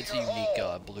stay It's a in your unique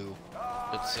home. blue.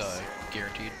 It's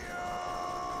guaranteed.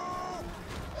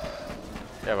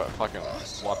 Yeah, but fucking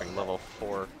whopping level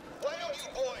 4. Why don't you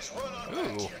boys run on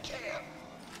back Ooh. to your camp?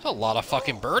 That's a lot of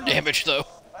fucking burn damage, though.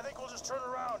 I think we'll just turn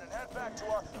around and head back to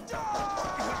our.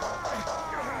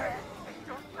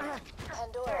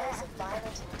 Pandora is a violent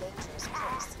and dangerous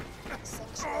place.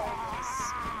 Sanctuary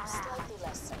is slightly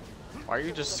less so. Why are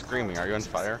you just screaming? Are you on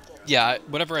fire? Yeah,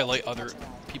 whenever I light other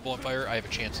people on fire, I have a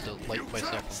chance to light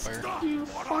myself on fire. You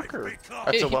fucker.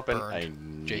 That's Hey, a he weapon. burned. I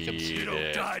need Jacobs. You don't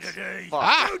it. die today.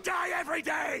 Ah! You die every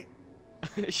day.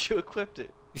 You equipped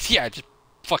it. Yeah, just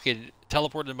fucking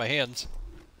teleported in my hands.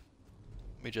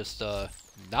 Let me just,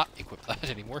 not equip that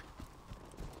anymore.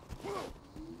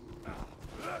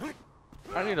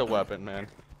 I need a weapon, man.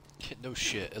 No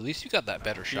shit. At least you got that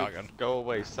better shotgun. Go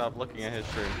away. Stop looking at his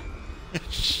stream.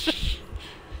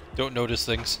 Don't notice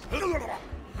things. Keep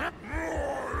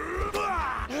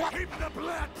the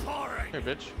blood pouring. Hey,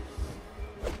 bitch.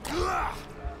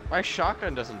 My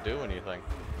shotgun doesn't do anything.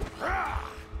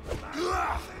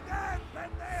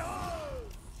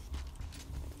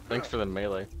 Thanks for the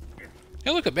melee.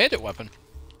 Hey, look, a bandit weapon.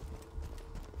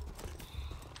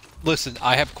 Listen,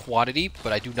 I have quantity,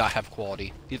 but I do not have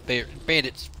quality.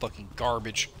 Bandit's fucking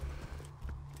garbage.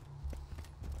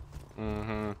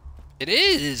 Mm-hmm. It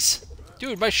is!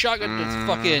 Dude, my shotgun does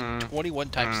fucking 21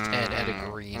 times 10 at a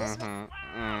green. Damn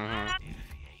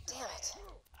it.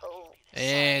 Oh,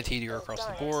 And sorry. TDR across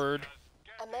the Darn it. board.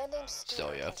 A man named Still,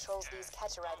 Stewart yeah. controls these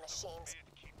catch-a-ride machines.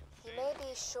 He may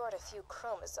be short a few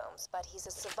chromosomes, but he's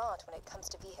a savant when it comes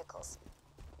to vehicles.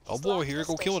 Oh He's boy, locked here the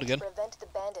go kill it station again. to prevent the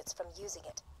bandits from using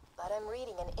it. But I'm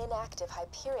reading an inactive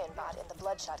Hyperion bot in the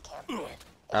Bloodshot camp. If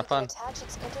Have you fun. can attach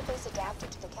its interface adapter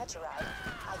to the catch-a-ride,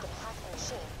 I can hack the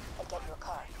machine and get you a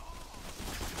car.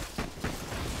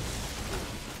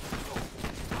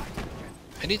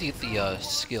 I need to get the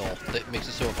skill that makes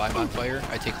it so if I'm on fire,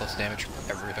 I take less damage from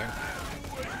everything.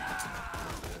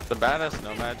 The badass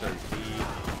nomads are the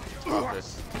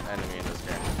toughest enemy in this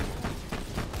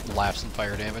game. Laughs and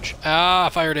fire damage. Ah,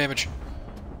 fire damage.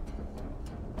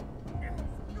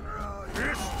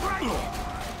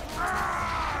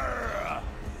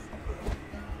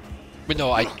 But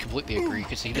no, I completely agree,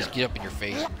 because he just get up in your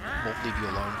face and won't leave you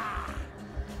alone.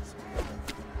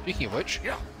 Speaking of which...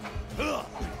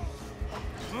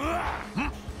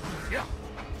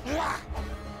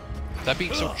 That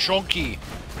being so chunky!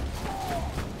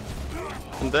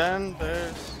 And then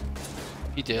there's...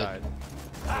 He did. Died.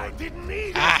 I didn't need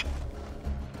it. Ah!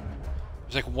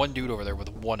 There's like one dude over there with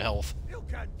 1 health. You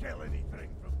can't kill anything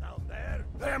from down there.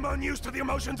 I am unused to the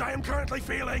emotions I am currently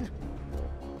feeling.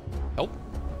 Help?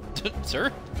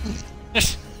 Sir?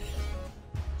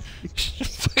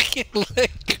 Fucking let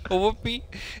go of me,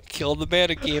 killed the man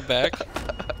and came back.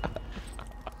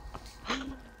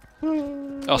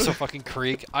 Also fucking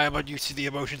Krieg, I am unused to the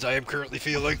emotions I am currently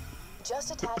feeling.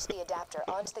 Just attach the adapter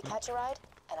onto the catch-a-ride,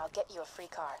 and I'll get you a free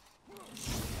car.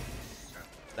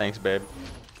 Thanks, babe.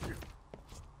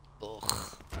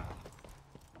 Ugh.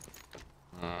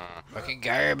 Fucking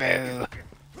garbo.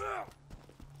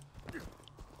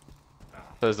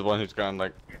 Says the one who's gone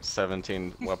like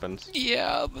 17 weapons.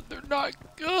 Yeah, but they're not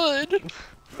good.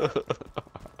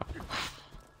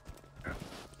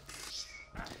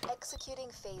 Executing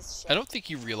phase shift. I don't think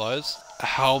you realize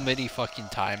how many fucking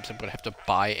times I'm gonna have to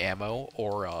buy ammo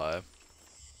or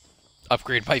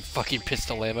upgrade my fucking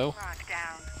pistol ammo.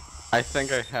 I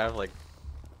think I have like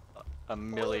a Wait a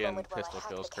million moment while I pistol hack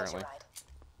kills the currently. catch-a-ride.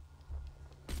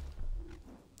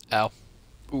 Ow.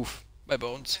 Oof. My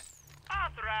bones.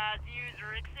 Authorized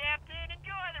user accepted.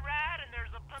 Enjoy the ride, and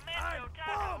there's a pimento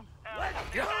taco Let's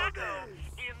go taco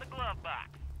in the glove box.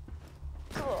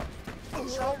 Cool.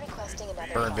 Try requesting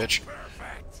another Burn, car. bitch.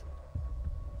 Perfect.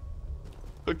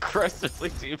 Aggressively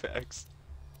teabags.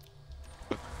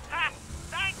 Ha!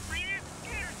 Thanks for using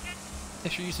computers, kid.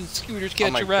 If you're using scooters, Oh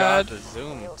catch my a god, ride. the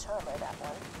zoom. Real charmer, that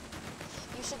one.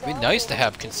 You should It'd be now nice be to able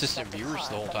have do consistent select a viewers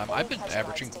the car whole from time. any I've been catch-a-ride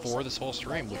averaging station. 4 this whole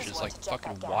stream, which Here's is one like to check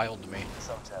fucking back out. wild to me.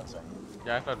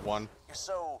 Yeah, I've had one. You're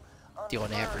so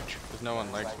Dealing average. Because no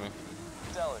one likes me.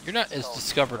 You're not as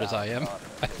discovered as I am.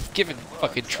 I've given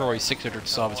fucking Troy 600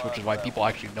 subs, which is why people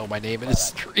actually know my name in his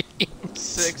stream.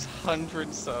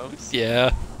 600 subs?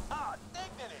 Yeah.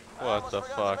 What the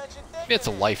fuck? It's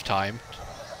a lifetime.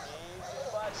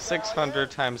 600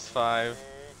 times 5.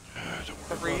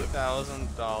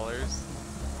 $3,000.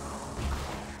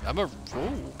 I'm a...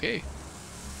 Oh, okay.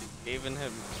 Giving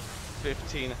him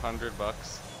 1,500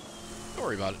 bucks. Don't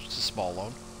worry about it. It's a small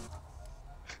loan.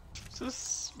 It's a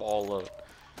small load.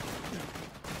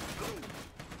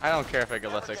 I don't care if I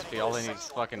get less XP. All I need is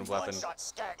fucking weapons.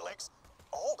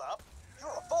 Hold up. You're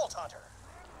a vault hunter.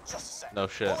 Just a sec. No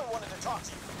shit. Only wanted to talk to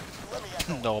you. Let me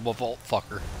echo. No, I'm a vault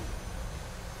fucker.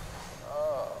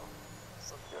 Oh,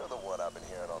 so you're the one I've been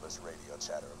hearing all this radio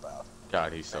chatter about.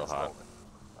 God, he's so Name's hot. Logan.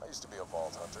 I used to be a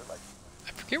vault hunter, like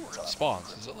I forget where it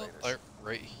spawns. Is it like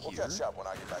right we'll here? catch up when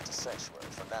I get back to Sanctuary.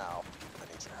 For now, I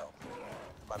need your help.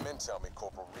 My men tell me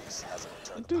Corporal Reese hasn't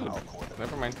returned Dude, the power core that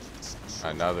never mind.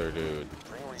 Sure. Another dude.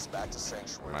 Bring Reese back to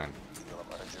Sanctuary. Never mind. You'll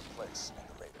have earned your place in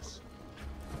the Raiders.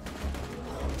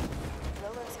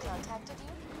 Roland's contacted you?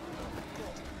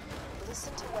 Good.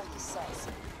 Listen to what he says.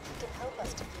 He can help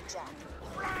us defeat Jack.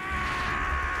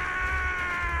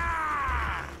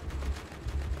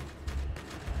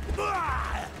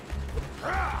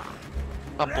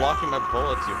 Stop blocking my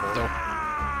bullets, you whore. Nope.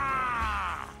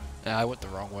 Yeah, I went the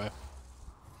wrong way.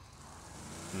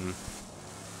 Hmm.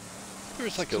 There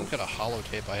was like some kind of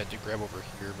holotape I had to grab over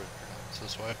here, but it's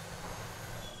this way.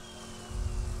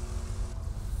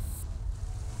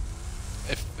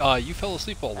 If you fell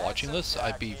asleep while watching this,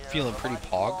 I'd be feeling pretty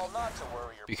pog,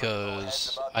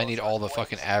 because I need all the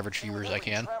fucking average viewers I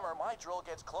can.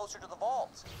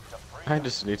 I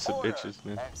just need some bitches,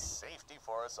 man.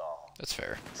 That's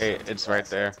fair. Hey, it's right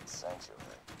there.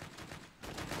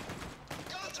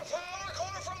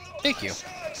 Thank you.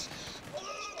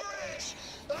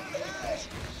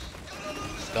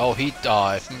 Oh, he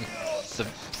died. The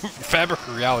fabric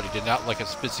of reality did not like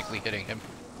us physically hitting him.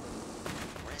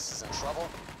 Reese is in trouble.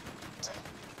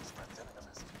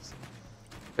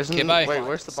 Isn't, bye. wait,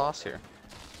 where's the boss here?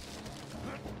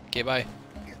 Okay, bye.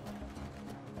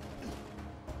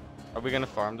 Are we gonna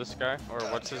farm this guy, or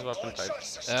what's his weapon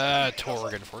type?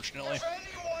 Torg, unfortunately.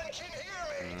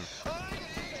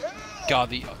 God,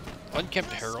 the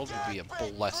Unkempt Herald would be a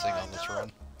blessing on this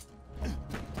run.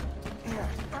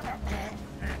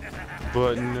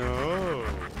 But no.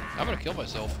 I'm gonna kill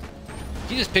myself.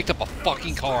 He just picked up a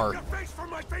fucking car.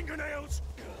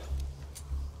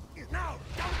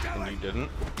 And you didn't?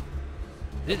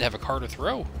 He didn't have a car to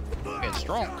throw. Man,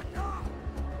 strong.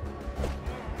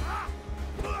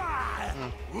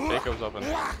 Jacob's up in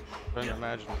there. Couldn't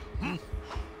imagine.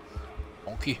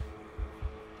 Monkey.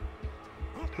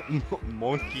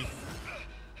 Monkey.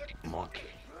 Monkey.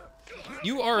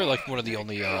 You are like one of the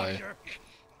only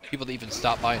people that even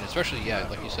stop by, and especially, yeah,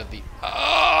 like you said, the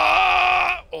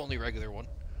only regular one.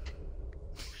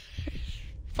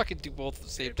 Fucking do both at the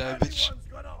same time, bitch.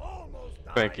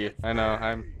 Thank you. I know,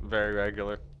 I'm very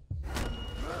regular.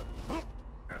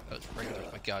 That's regular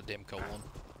with my goddamn colon.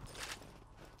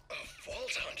 A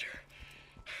Vault Hunter?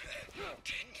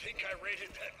 Didn't think I rated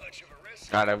that much of a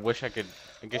risk. God, I wish I could.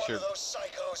 I guess you're.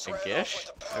 I I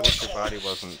guess? I wish your body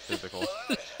wasn't physical.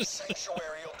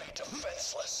 Sanctuary will be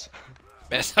defenseless.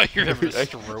 Man, that's how you're ever a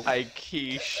stroke. I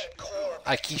quiche.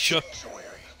 Keisha.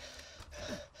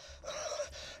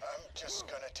 I'm just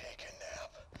gonna take a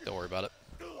nap. Don't worry about it.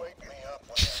 Wake me up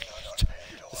when I'm not on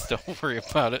Pandora. Just don't worry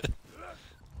about it.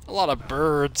 A lot of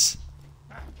birds.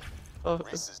 Oh,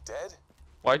 Reese is dead?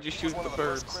 why'd you shoot One the of the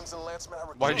first birds? Crimson Lancemen I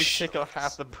Why'd you recruited. take out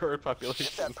half the bird Get population?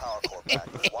 that power core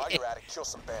back, but while you're at it, kill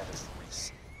some bandits for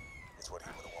Reese. It's what he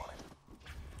would have wanted.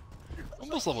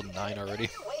 Almost level 9 already.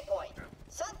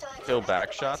 Kill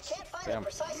back shots? Damn.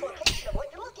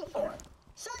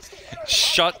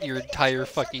 Shut your entire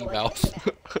fucking mouth.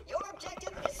 Your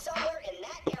objective is somewhere in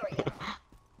that area.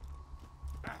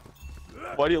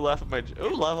 Why do you laugh at my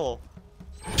ooh, level?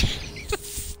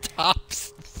 Stop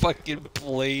fucking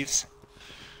please.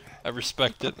 I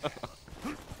respect it.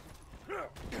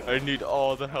 I need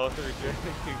all the health regen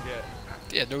I can get.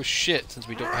 Yeah, no shit, since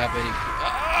we don't have any.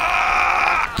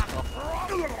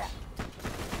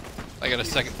 I got a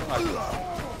second.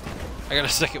 I got a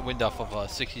second wind off of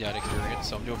 69 experience,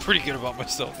 so I'm doing pretty good about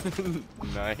myself.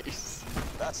 Nice.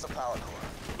 That's the power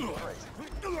core.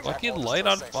 Great. Fucking light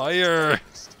on fire.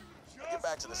 Get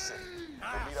back to the city.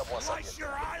 We'll meet up once I get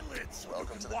there.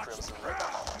 Welcome to the Crimson Ring.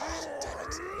 Damn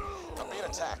it. I'm being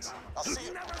attacked. I'll see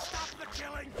you.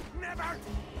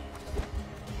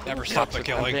 Never stop the I'm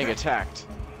killing. being attacked.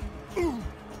 You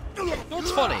know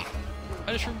what's funny?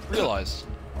 I just realized.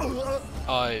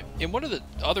 In one of the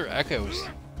other echoes,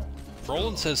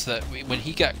 Roland says that when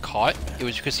he got caught, it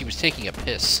was because he was taking a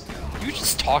piss. He was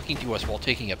just talking to us while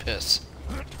taking a piss.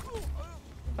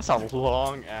 That's a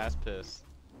long ass piss.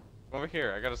 Over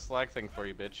here, I got a slag thing for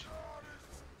you, bitch.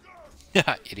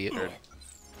 Yeah, idiot.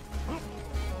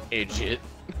 Idiot.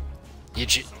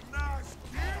 Idiot.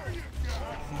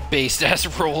 Based ass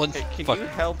Roland. Hey, can Fuck. you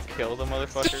help kill the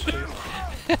motherfucker,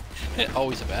 please?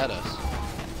 Always a badass.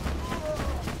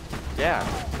 Yeah.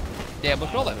 Damn, look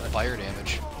at all that fire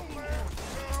damage.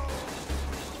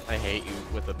 I hate you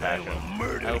with a passion. I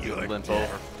hope you limp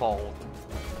over, fall.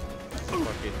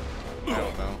 Fucking, I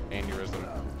don't know, aneurysm.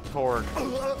 Torg.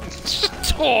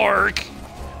 Torque!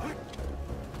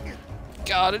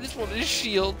 God, I just want his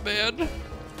shield, man.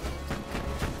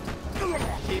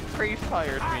 He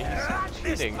pre-fired me.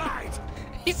 He's cheating.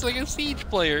 He's like a siege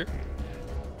player.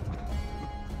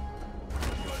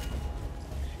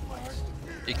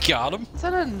 You got him? Is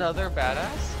that another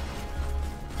badass?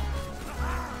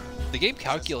 The game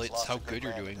calculates how good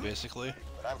you're doing, basically.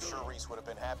 But I'm sure Reese would have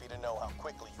been happy to know how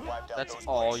quickly you wiped out That's those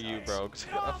all blade you, shots. bro. 'Cause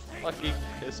you got a fucking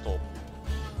pistol.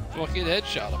 Fucking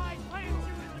headshot him.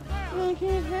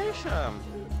 Fucking headshot him.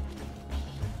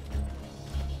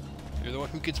 You're the one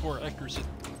who gets more accuracy.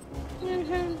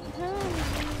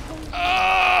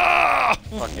 Ah!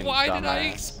 Fucking Why did I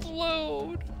dumbass.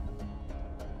 explode?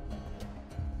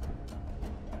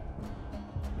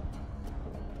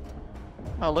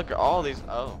 Oh, look at all these.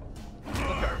 Oh. Look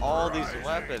at all these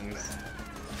weapons.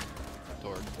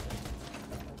 Door.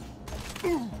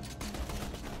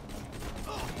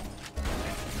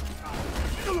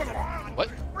 What?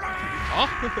 Huh?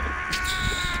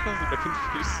 I was a bit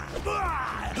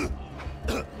confused.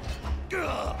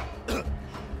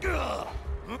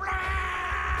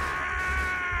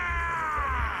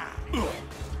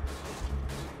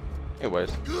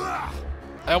 Anyways.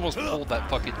 I almost pulled that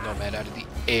fucking nomad out of the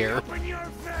air. Open your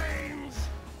veins!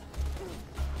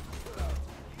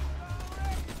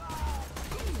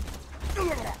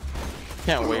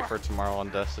 Can't wait for tomorrow on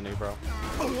Destiny, bro.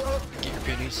 Get your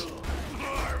pennies.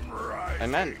 I'm right.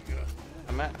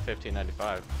 I'm at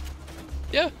 $15.95.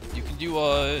 Yeah, you can do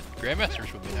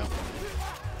Grandmasters with me now.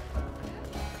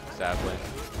 Sadly.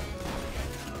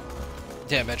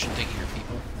 Yeah, imagine taking your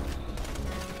people.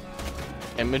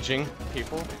 Imaging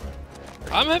people.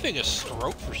 I'm having a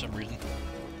stroke for some reason.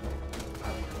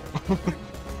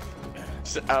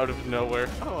 Just out of nowhere.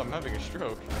 Oh, I'm having a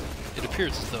stroke. It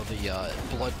appears as though the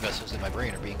blood vessels in my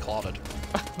brain are being clotted.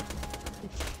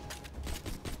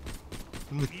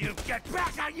 You get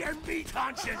back on your meat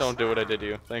haunches! Don't do what I did to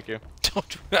you. Thank you.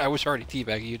 Don't. I was already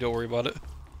teabagging you. Don't worry about it.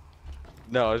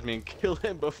 No, I was mean kill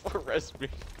him before rest me.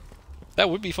 That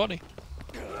would be funny.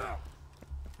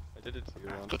 I did it to you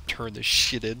I'm once. gonna turn this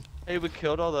shit in. Hey, we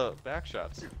killed all the back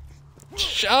shots.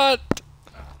 Shut!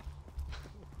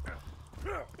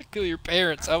 Kill your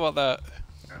parents. How about that?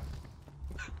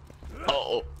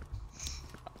 Oh.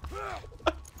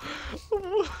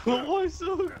 Why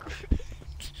so?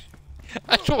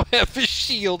 I don't have a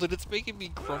shield and it's making me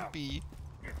grumpy.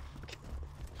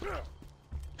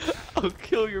 I'll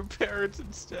kill your parents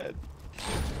instead.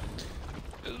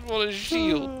 I just want a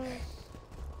shield.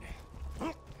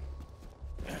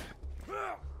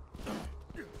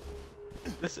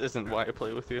 This isn't why I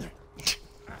play with you.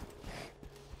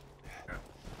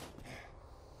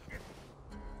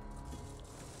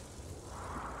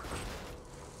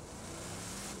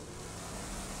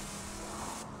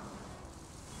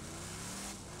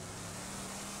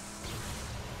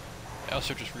 I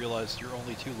also just realized your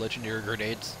only two legendary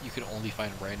grenades you can only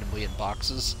find randomly in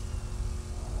boxes.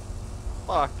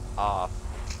 Fuck off.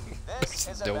 This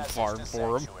is a Don't message farm to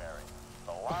for 'em. Sanctuary,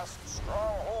 the last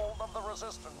stronghold of the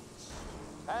Resistance.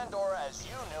 Pandora, as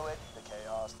you knew it, the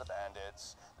Chaos, the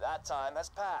Bandits, that time has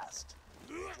passed.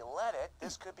 If you let it,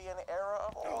 this could be an era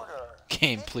of order.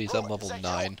 Game, Big please, I'm ruin. level Is that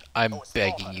 9. you? I'm Oh, it's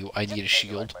begging Paul you, Hunter. I Didn't need a make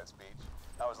you like shield. my speech.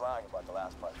 I was lying about the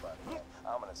last part, by the way.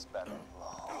 I'm gonna spend a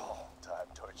long time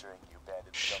torturing you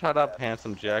bandits. Shut up,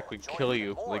 handsome Jack. We kill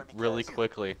you like really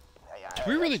quickly.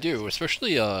 We really do,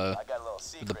 especially I got a little with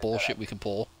secret the that bullshit I- we can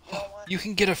pull. You know what? You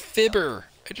can get a fibber!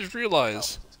 I just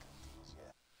realized.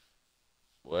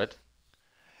 What?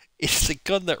 It's a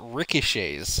gun that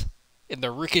ricochets. And the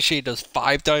ricochet does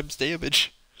 5 times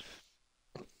damage.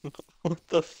 What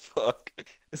the fuck?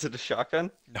 Is it a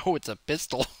shotgun? No, it's a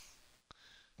pistol.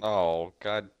 Oh,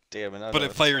 god damn it. Not But a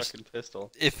it fires- fucking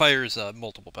pistol. It fires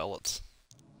multiple pellets.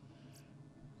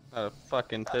 Not a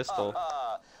fucking pistol.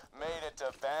 Made it to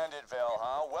Banditville,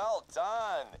 huh? Well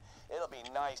done. It'll be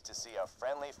nice to see a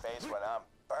friendly face when I'm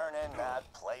burning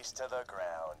that place to the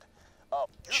ground. Oh,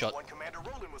 You're Shut. the one Commander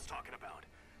Roland was talking about.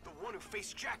 The one who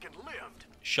faced Jack and lived.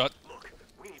 Shut. Look,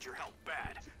 we need your help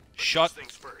bad. But Shut. first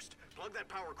things first. Plug that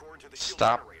power core into the shield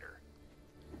Stop. generator.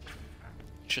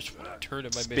 Just want to turn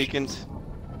in my Speaking.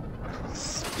 mission.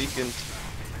 Speaking.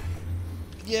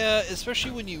 Yeah,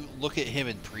 especially when you look at him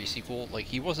in pre-sequel, like,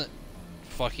 he wasn't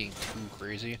fucking too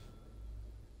crazy.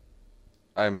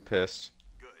 I'm pissed.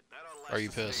 Good. That'll last Are you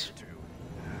us a day or pissed? two.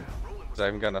 Roland was Cause I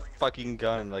haven't gotten a fucking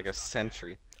gun in like a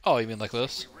century. Oh, you mean like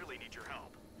this? We really need your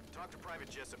help. Talk to Private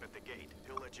Jessup at the gate.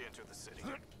 He'll let you enter the city.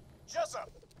 Jessup,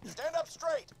 stand up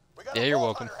straight. We got Yeah, a you're Bull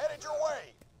welcome. Hunter headed your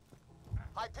way.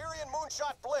 Hyperion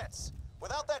Moonshot Blitz.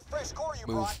 Without that fresh core you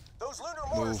Move. brought, those lunar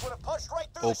mortars Move. would have punched right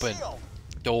through Open. the shield.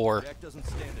 Door. Jack doesn't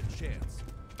stand a chance.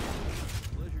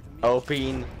 Pleasure to meet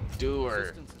Open door.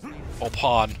 Resistance has needed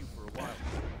Upon. you for a while.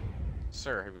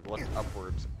 Sir, have you looked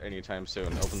upwards anytime soon?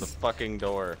 Open the fucking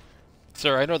door.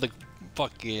 Sir, I know the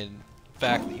fucking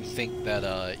fact that you think that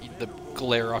the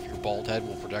glare off your bald head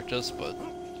will protect us, but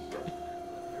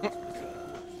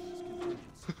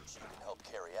Help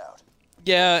carry out.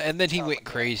 yeah. And then he went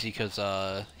crazy because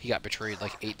he got betrayed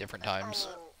like 8 different times,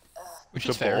 which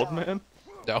is fair. Bald man?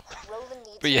 No, Roland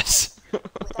needs but yes,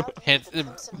 Without you, Hands- the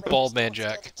Crimson Raiders bald man don't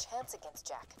stand Jack. a chance against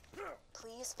Jack.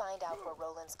 Please find out where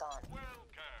Roland's gone.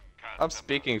 I'm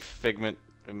speaking figment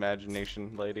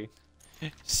imagination, lady.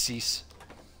 cease.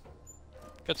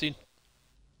 Cutscene.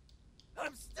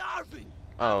 I'm starving!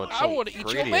 Oh, it's I want to eat your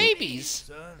ingredient. babies.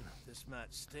 Son, this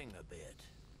might sting a bit.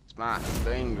 It's my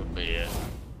thing a bit.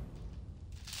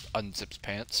 Unzips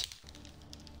pants.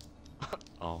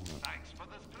 Oh. Thanks for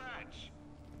the stretch.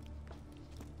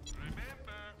 Remember,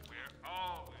 we're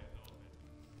always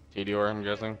TDR, I'm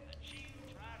guessing.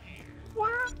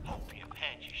 Hope you've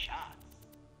had your shots.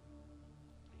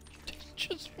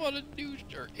 Just want a new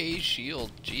or a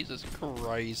shield. Jesus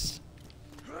Christ.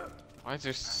 Why is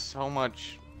there so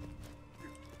much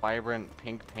vibrant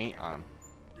pink paint on?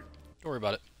 Don't worry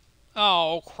about it.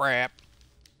 Oh crap.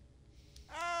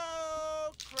 Oh,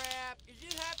 crap. Is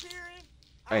it Hyperion?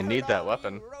 I need that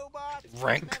weapon.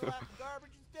 Rank.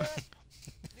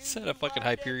 Is that a fucking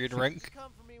Hyperion rank?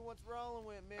 Come for me once Roland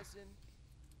went missing.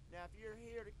 Now, if you're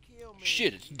here to kill me,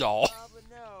 Shit, it's Doll. probably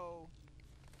know.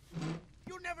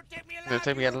 You'll never take me alive. Gonna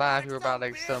take me alive, you were about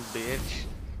like some bitch.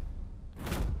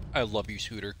 I love you,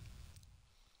 Scooter.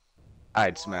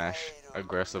 I'd smash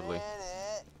aggressively.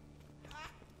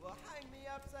 Well, hang me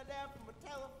upside down from a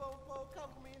telephone pole, come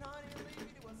for me, honey, and leave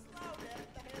me to a slow death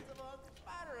at the hands of Uncle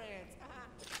Spider Ants.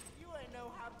 You ain't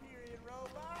no Hyperion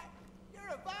robot. You're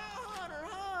a vile hunter,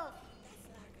 huh? That's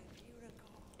like a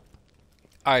unicorn.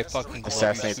 I fucking love you,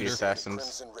 Assassinate the Scooter. assassins.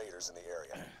 Crimson Raiders in the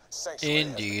area. Sanctuary has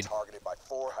Indeed. been targeted by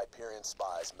 4 Hyperion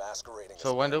spies masquerading as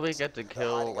So when do we Raiders. get to They're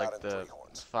kill hiding out like in the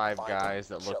Three-Horns. 5 Find guys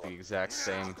them, that look kill the them. exact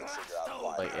same, You can figure out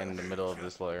why like they're in the here. middle of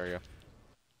this little area?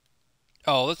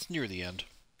 Oh, that's near the end.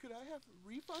 Could I have a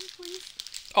refund, please?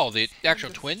 Oh, the actual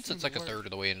twins? It's like a third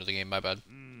of the way into the game, my bad.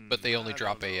 But they only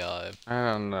drop a, I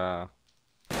don't know.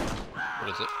 what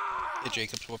is it? A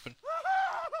Jacob's weapon.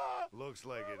 Looks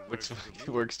like it Which works to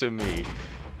me. works to me.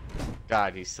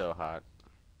 God, he's so hot.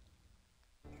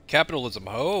 Capitalism,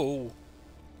 ho!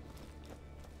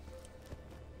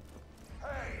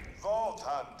 Hey, Vault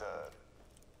Hunter.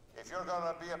 If you're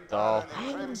gonna be a Oh. part of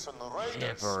the Crimson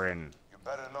Raiders, Shivering. you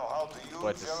better know how to use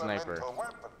What's a your sniper? elemental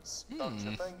weapons, don't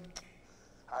you think?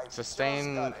 I've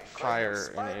Sustain just got a fire great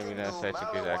and spiking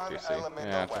immunity new accuracy. Malawan elemental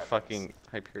Yeah, it's a weapons. fucking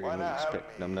Hyperion Wanna help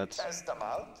spit me numbnuts. test them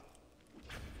out?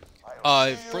 I'll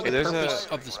see For you the in There's a- purpose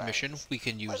firing of this range. mission, we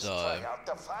can use, Let's try out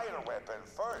the fire weapon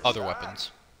first, other huh?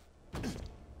 weapons.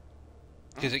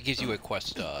 Because it gives you a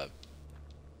quest,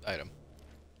 item.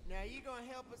 Now, you gonna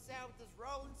help us out with this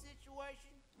Roland situation?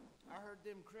 I heard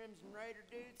them Crimson Raider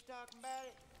dudes talking about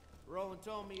it. Roland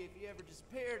told me if you ever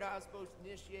disappeared, I was supposed to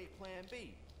initiate Plan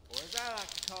B. Or as I like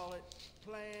to call it,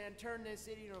 Plan Turn this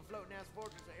city into a floating ass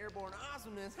fortress of airborne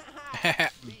awesomeness.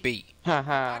 B. I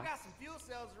Haha. got some fuel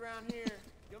cells around here.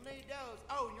 You'll need those.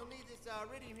 Oh, and you'll need this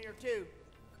iridium here too.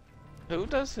 Who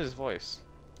does his voice?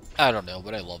 I don't know,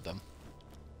 but I love them.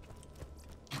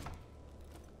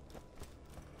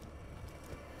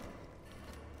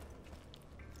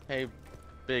 Hey,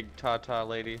 big Tata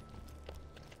lady.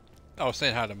 Oh,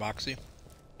 saying hi to Moxie.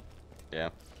 Yeah.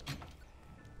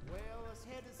 Well, let's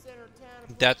head to center of town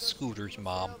and That's plug those Scooter's fuel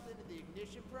mom. cells into the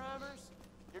ignition primers.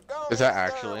 You're going Is that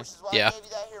with actually? which is why Yeah. I gave you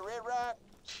that here red rock.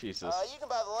 Jesus. You can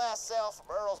buy the last cell from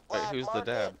Earl's Wait, Black who's the Market.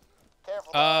 dad?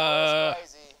 Careful, Uh,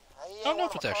 it's crazy. He I ain't don't know one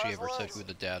if of it's actually McCar's ever said ones. who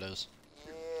the dad is.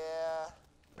 Yeah,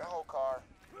 the whole car.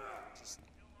 Just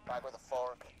back with a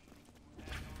fork. You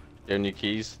have any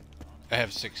keys? I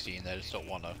have 16, I just don't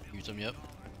want to use them yet.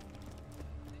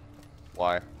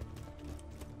 Why?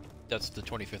 That's the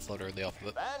 25th letter of the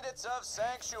alphabet. Bandits of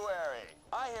Sanctuary.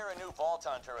 I hear a new Vault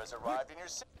Hunter has arrived in your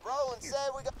city. Roland said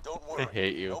we got. Don't worry.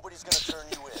 hate you. Nobody's gonna turn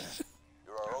you in.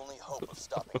 You're our only hope of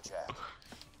stopping Jack.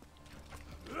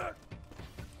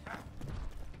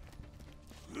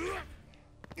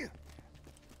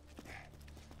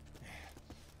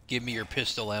 Give me your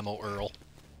pistol ammo, Earl.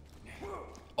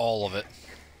 All of it.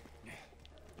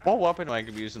 What weapon am I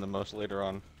gonna be using the most later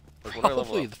on? Like, what do I level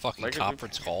Probably up? the fucking Like,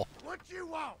 conference call. What you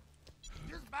want?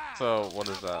 Just buy. So, what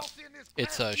is that?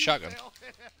 It's a shotgun.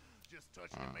 Just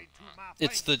touching it made two of my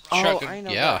It's the face. Oh, shotgun. I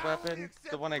know Yeah. that weapon.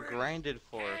 The one I grinded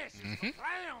for.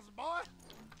 Clowns, boy.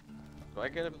 Do I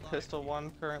get a pistol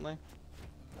one currently?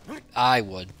 I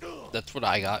would. That's what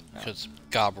I got, because,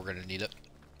 God, we're gonna need it.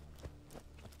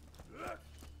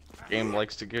 Game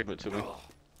likes to give it to me. Oh.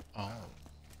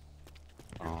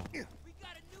 Oh. We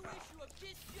got a new issue of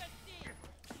This Just In.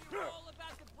 Hear all about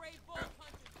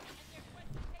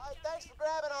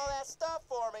stuff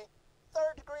for me.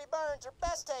 Third-degree burns are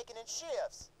best taken in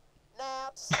shifts. Now,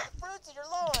 to see the fruits of your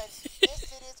loins, this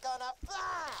city's gonna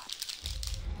fly!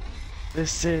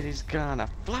 This city's gonna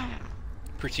fly.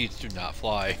 Proceeds to not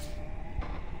fly.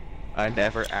 I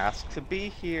never asked to be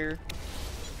here.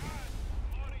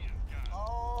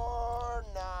 Or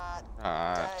not.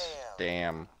 Ah,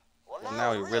 damn. Well,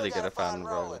 now we really gotta find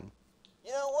Roland.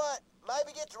 You know what?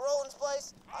 Maybe get to Roland's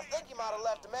place. I think he might have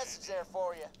left a message there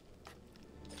for you.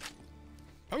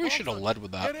 Probably should have led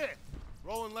with that. Get it!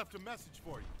 Roland left a message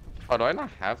for you. Oh, do I not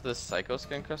have this Psycho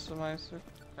Skin customizer?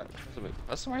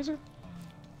 Customizer?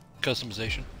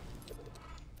 Customization.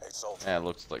 Hey, soldier. Yeah, it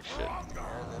looks like shit.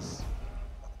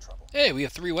 Hey, we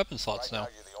have 3 weapon slots now.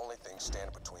 You're the only thing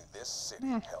standing between this city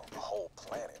and hell, the whole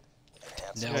planet.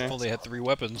 Now I've only had 3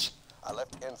 weapons. I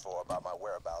left info about my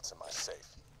whereabouts in my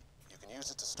safe. You can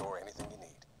use it to store anything you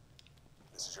need.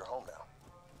 This is your home now.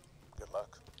 Good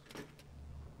luck.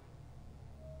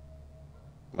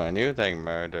 My new thing,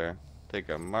 murder. Take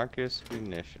a Marcus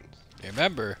munitions.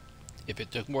 Remember, if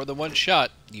it took more than 1 shot,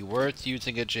 you weren't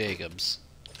using a Jacobs.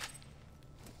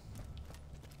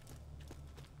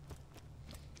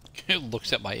 It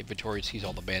looks at my inventory, sees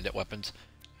all the bandit weapons.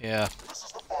 Yeah. This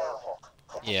is the Firehawk.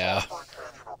 Yeah.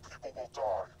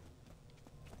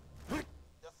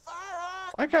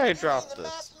 Why can't I drop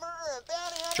this?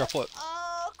 Drop what?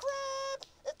 Oh,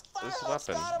 crap! This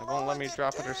weapon. It won't let me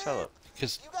drop it or sell it.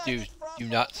 Because, do you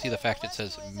not see the fact it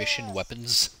says mission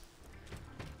weapons?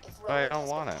 I don't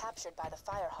want it.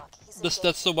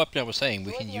 That's the weapon I was saying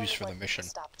we can use for the mission.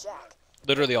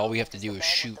 Literally all we have to do is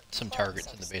shoot some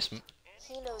targets in the basement.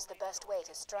 He knows the best way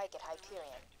to strike at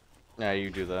Hyperion. Yeah, you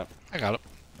do that. I got it.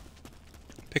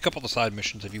 Pick up all the side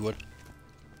missions if you would.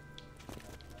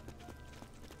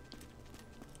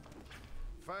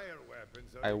 Fire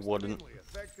weapons I are wouldn't. extremely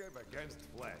effective against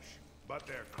flesh, but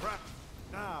they're crap.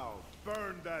 Now,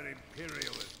 burn that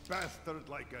imperialist bastard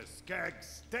like a skag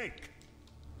steak.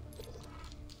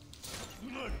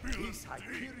 These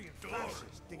Hyperion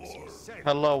fascists think he's safe.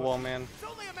 Hello, woman.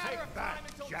 Take that,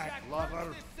 Jack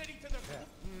lover.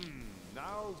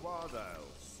 Now what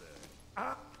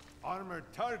else? Armored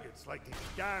targets like these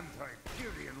damned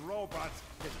Hyperion robots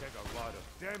can take a lot of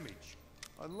damage.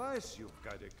 Unless you've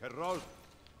got a corrode.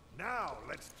 Now,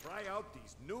 let's try out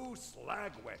these new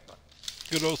slag weapons.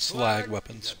 Good old slag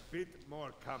weapons. A bit more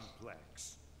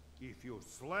complex. If you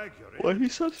slag your Why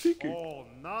he's so sneaky? all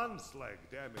non-slag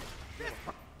damage.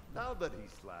 Now that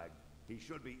he's slagged, he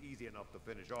should be easy enough to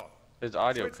finish off. His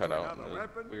audio Switch cut to out. another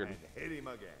weapon Weird. and hit him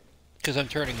again. Because I'm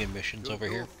turning in missions To over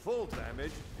do here. full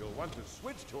damage, you'll want to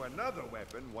switch to another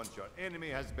weapon once your enemy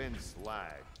has been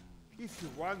slagged. If you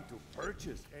want to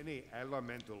purchase any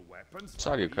elemental weapons, His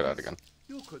audio cut out again.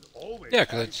 you could always. Yeah,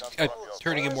 because I'm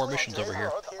turning in more missions over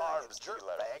here.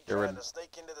 Get rid- to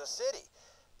sneak into the city.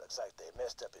 Looks like they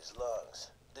messed up his lungs.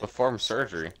 Perform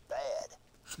surgery.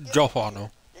 Bad. Jump on him.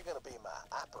 You're gonna be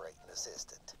my operating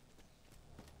assistant.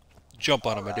 Jump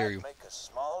on him, I dare you. Make a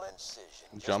small incision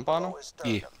just Jump on him? below his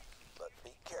sternum. Yeah. But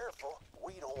be careful,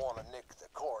 we don't want to nick the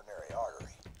coronary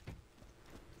artery.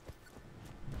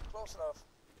 Close enough.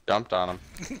 Jumped on him.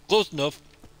 Close enough.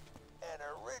 An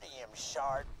iridium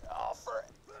shard offer.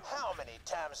 How many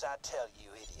times I tell you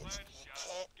idiots, you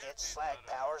can't get slag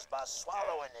powers by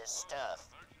swallowing this stuff.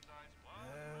 Well,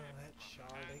 that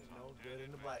shard ain't no good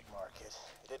in the black market.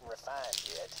 It didn't refine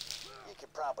yet. You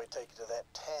could probably take it to that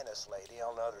tennis lady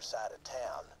on the other side of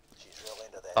town. She's real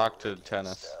into that Talk to iridium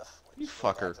tennis. stuff. You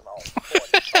fucker.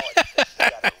 She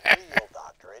got a real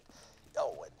doctorate.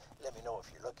 Oh, and let me know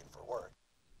if you're looking for work.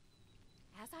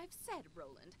 As I've said,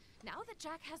 Roland, now that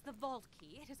Jack has the vault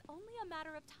key, it is only a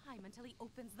matter of time until he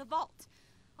opens the vault.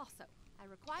 Also, I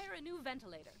require a new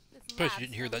ventilator. This Suppose lab you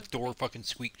didn't hear smells that door of fucking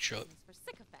squeak shut. for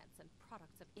sycophants and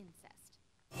products of incest.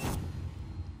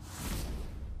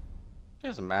 He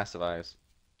has massive eyes.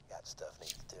 Got stuff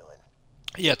needs doing.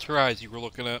 Yeah, it's her eyes you were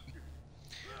looking at.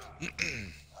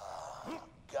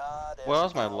 God, What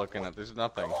else am I looking at? There's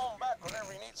nothing. come on back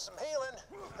whenever you need some healing.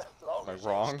 Long Am I as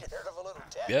you're wrong? scared of a little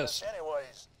tetanus Yes.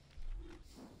 anyways.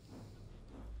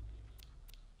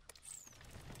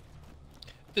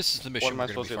 This is the What mission am we're I going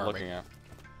to supposed be to be looking farming.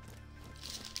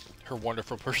 at? Her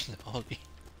wonderful personality.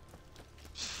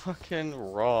 Fucking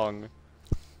wrong.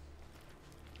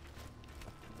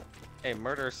 Hey,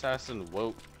 murder assassin,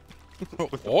 woot.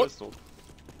 With the What? pistol.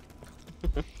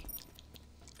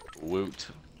 Woot.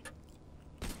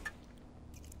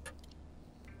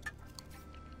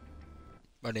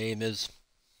 My name is...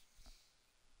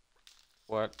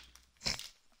 What?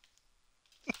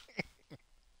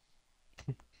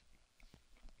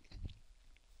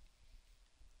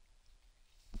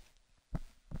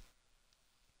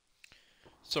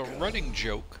 So, running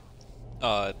joke.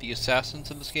 The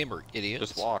assassins in this game are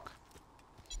idiots. Just walk.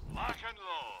 Lock and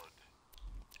load.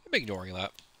 I'm ignoring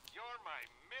that. You're my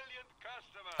millionth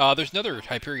customer. There's another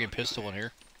Hyperion pistol in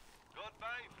here.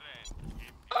 Goodbye, friend. If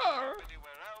you go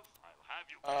anywhere else, I'll have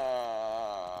you.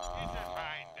 It's a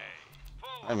fine day.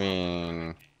 Full I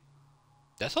mean...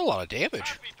 That's a lot of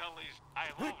damage. capital is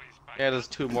I'll always buy. Yeah, there's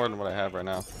 2 more than what I have right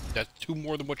now. That's 2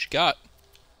 more than what you got.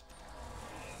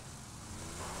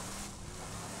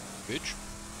 Bitch.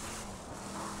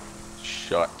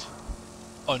 Shut.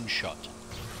 Unshut.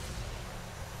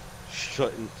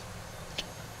 Shouldn't.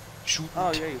 Shoot.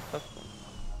 Oh, yeah, you left them.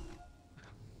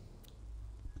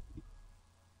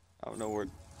 I don't know where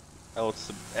else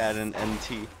to add an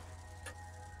NT.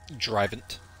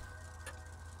 Drivent.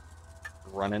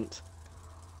 Runnant.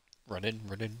 Run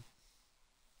in.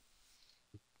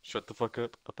 Shut the fuck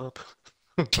up. Up.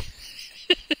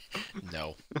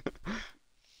 No.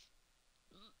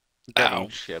 Getting Ow.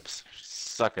 chips.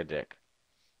 Suck a dick.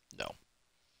 No.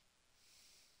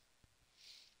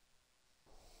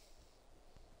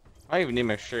 I even need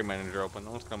my stream manager open.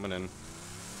 No one's coming in.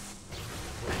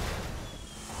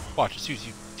 Watch, as soon as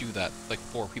you do that, like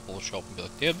 4 people will show up and be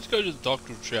like, damn, this guy just talked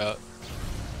to chat.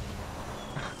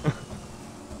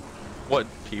 What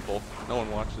people? No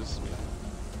one watches.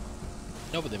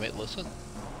 No, but they might listen.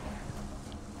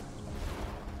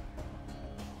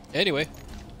 Anyway.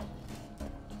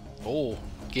 Oh,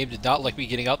 game did not like me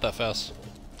getting out that fast.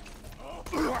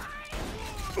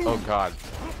 Oh god.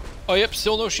 Oh, yep,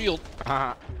 still no shield.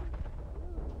 Haha.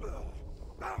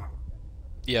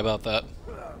 Yeah, about that.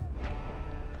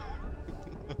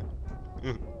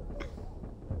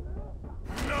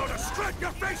 No, to strike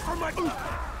your face from my...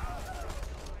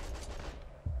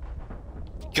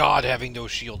 God, having no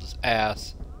shield is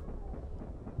ass.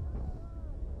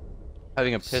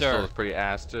 Having a pistol Sir. is pretty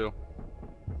ass too.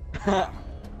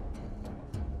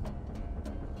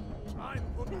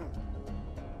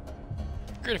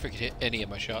 Great if I could hit any of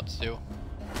my shots, too.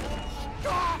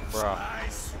 Bruh. I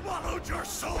swallowed your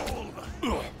soul!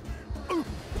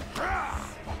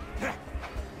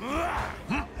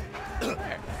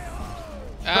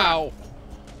 Ow!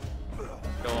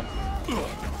 Kill him.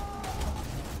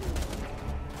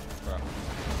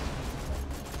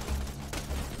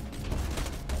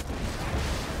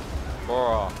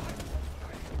 Bruh.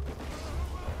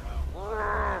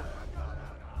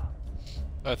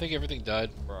 I think everything died.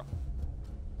 Bruh.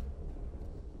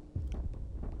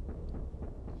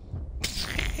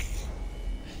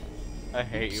 I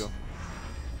hate you.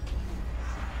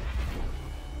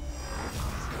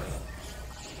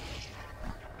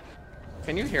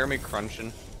 Can you hear me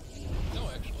crunching? No,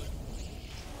 actually.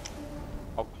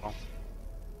 Oh, oh.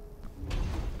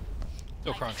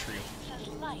 No crunch for you. Says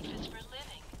life is for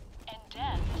living, and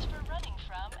death is for running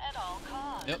from at all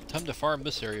costs. Yep, time to farm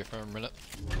this area for a minute.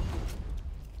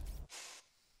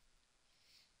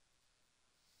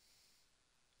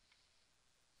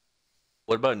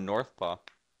 What about North Paw?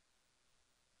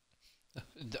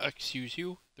 Excuse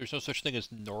you? There's no such thing as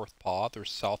North Paw.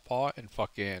 There's South Paw and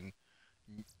fucking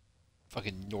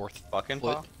North Fucking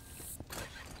Foot.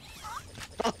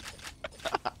 Paw?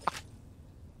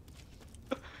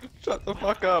 Shut the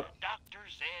fuck up. Dr.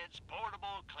 Zed's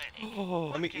portable clinic.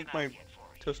 Oh, let me What eat can I my get for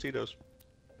you? Tostitos.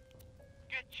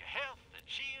 Get your health and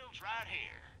shields right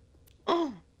here.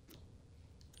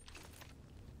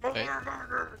 Hey.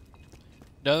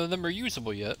 None of them are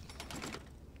usable yet.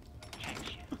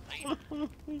 Catch you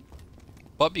later.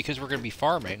 But because we're going to be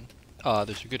farming,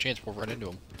 there's a good chance we'll run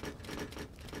into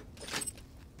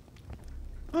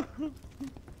them.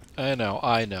 I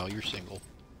know, you're single.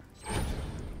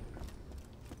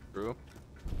 True.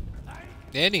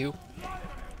 Anywho.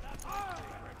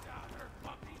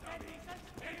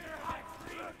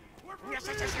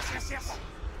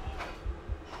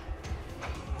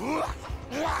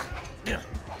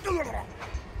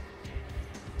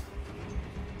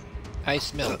 I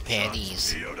smell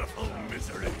panties. Beautiful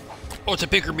misery. Oh, it's a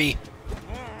bigger me.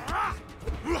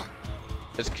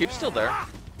 Is Keep still there?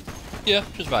 Yeah,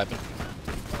 just vibing.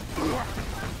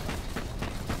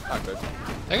 Not good.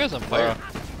 That guy's on fire.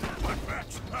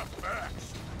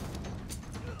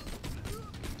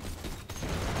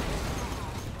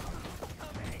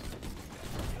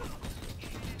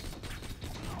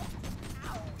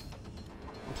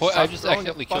 Boy, I just Throwing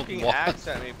accidentally the killed fucking one. axe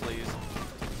at me, please.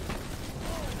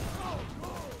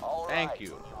 All Thank right, you.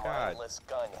 you God. mindless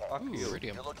gunhead. Fuck you.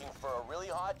 Iridium. You're looking for a really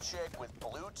hot chick with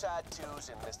blue tattoos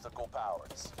and mystical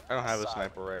powers. I don't have a Besides,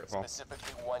 sniper rifle.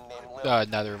 Specifically one named Lily.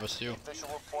 Neither of us do. Official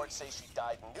reports say she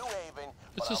died in New Haven.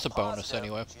 It's but just I'm a bonus positive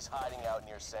anyway. She's hiding out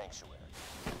near Sanctuary.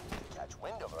 catch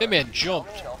wind of her, That man jumped.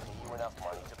 Tommy and I'll pay you enough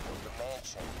money to build a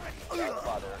mansion. Like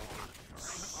other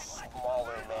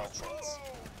smaller mansions.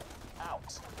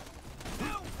 Out.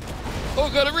 Oh,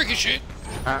 got a ricochet.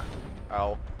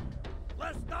 Ow.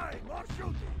 Less dying, more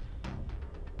shooting.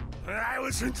 I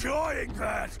was enjoying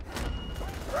that.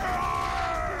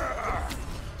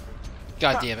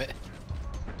 God damn it.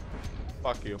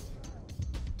 Fuck you.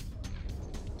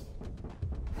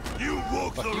 You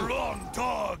woke the wrong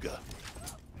dog.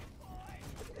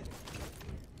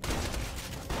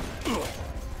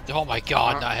 Oh my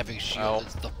god, not having shield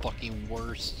is the fucking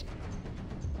worst.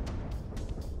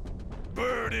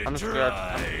 Bird it I'm scared.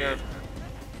 I'm scared.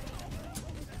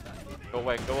 Go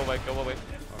away, go away, go away.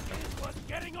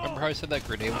 Okay. Remember how I said that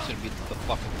grenade was gonna be the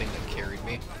fucking thing that carried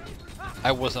me?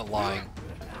 I wasn't lying.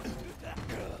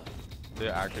 Did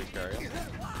it actually carry him?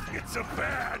 It's a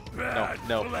bad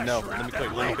No, let me click,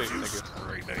 thank you.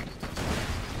 Screaming.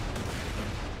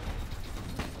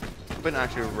 It's been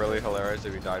actually really hilarious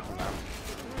if he died from that.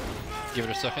 Give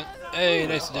it a second. Hey,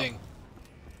 nice ding.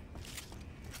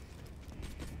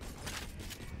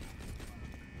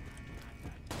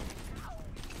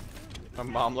 My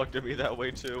mom looked at me that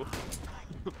way too.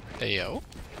 Hey yo.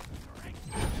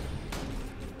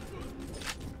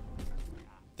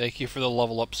 Thank you for the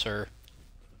level up, sir.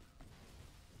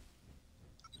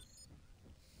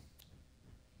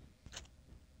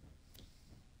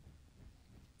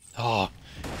 Oh,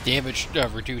 damage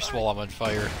reduced while I'm on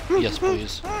fire. Yes,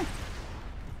 please.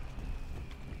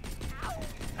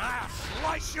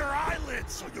 Slice your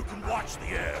eyelids so you can watch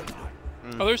the end.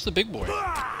 Oh, there's the big boy.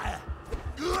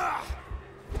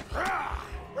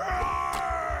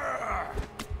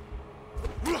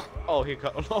 Oh,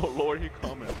 oh Lord, he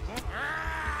coming.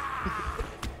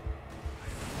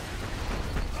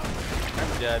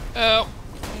 I'm dead. Oh,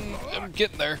 I'm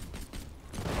getting there.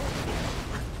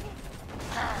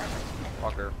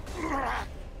 Fucker.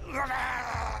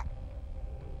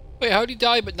 Wait, how'd he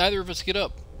die but neither of us get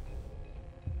up?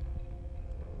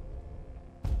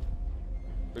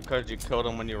 Because you killed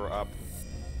him when you were up.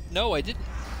 No, I didn't.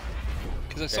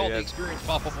 Because I saw the yeah. experience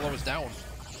pop up while I was down.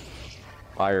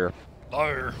 Fire.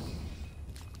 Fire.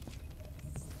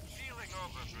 Feeling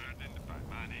overburdened by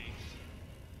money.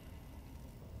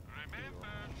 Remember,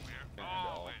 we're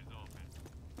always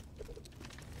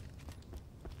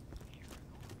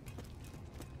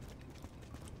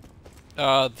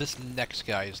open. This next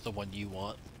guy is the one you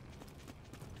want.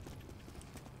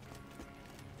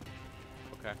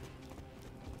 Okay.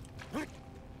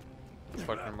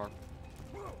 Question mark.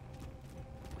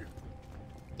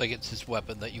 Like, it's his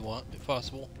weapon that you want, if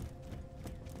possible.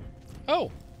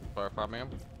 Oh! Clarify, ma'am.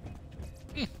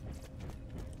 Yeah,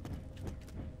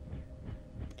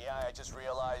 I just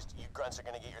realized you grunts are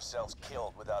gonna get yourselves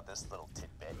killed without this little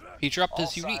tidbit. He dropped All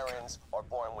his unique. sirens are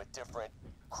born with different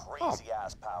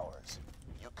crazy-ass powers.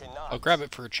 You cannot... I'll grab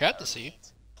it for a chat to see.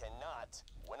 Cannot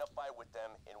win a fight with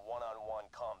them in one-on-one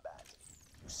combat.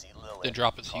 You see Lilith, Then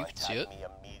drop it so you can see it.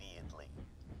 contact me immediately.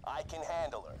 I can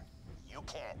handle her. You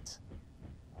can't.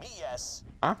 Me, yes.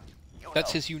 Huh? You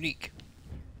That's no. his unique.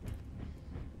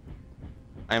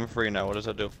 I'm free now. What does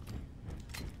it do?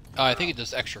 I think it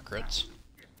does extra crits.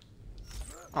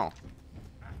 Oh.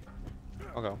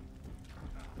 Okay.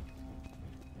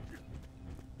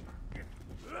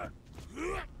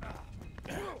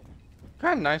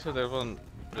 Kind of nice if there wasn't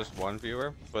just one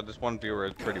viewer, but this one viewer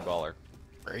is pretty baller.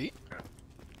 Right?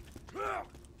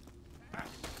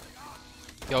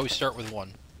 You always start with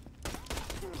one.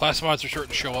 Class mods are starting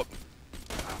to show up.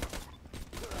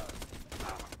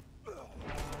 You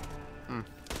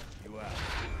out. I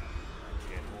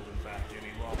can't hold him back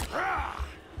any longer.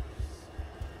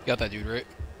 Got that dude, right?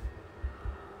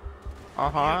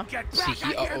 Uh-huh. Get See, back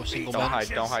he at your single feet, Don't man. hide,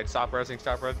 don't hide. Stop resing,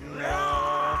 stop resing. No.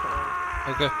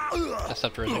 Okay. I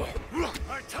stopped resing.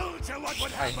 I told you what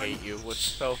would I happen. hate you with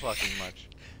so fucking much.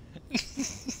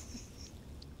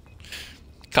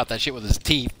 Caught that shit with his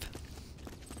teeth.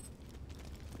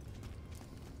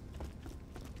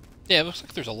 Yeah, it looks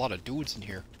like there's a lot of dudes in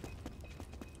here.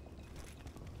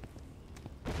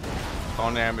 Call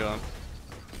an ambulance.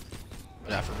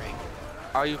 But not for me.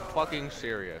 Are you fucking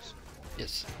serious?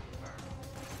 Yes.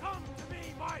 Come to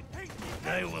me, my pinky.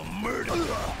 They will murder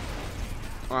you.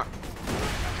 Uh,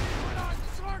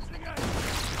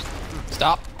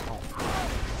 Stop.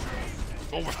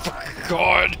 Oh my fucking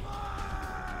god.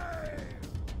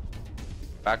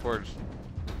 backwards.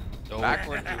 No.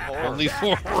 Backwards, you whore. Only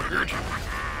forward.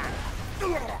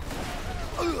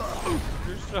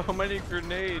 There's so many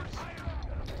grenades.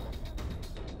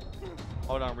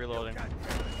 Hold on, reloading.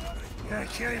 I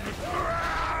can't even.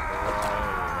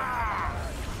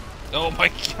 Oh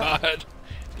my god.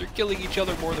 They're killing each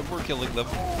other more than we're killing them.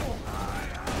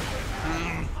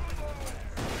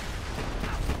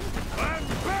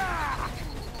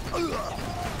 Oh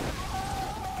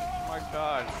my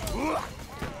god.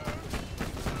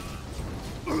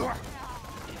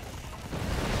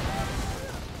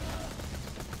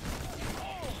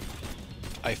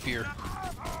 I fear.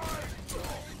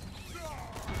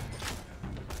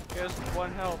 He has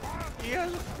 1 health. He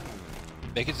has.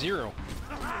 Make it 0.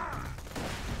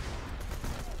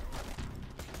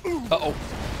 Uh-oh.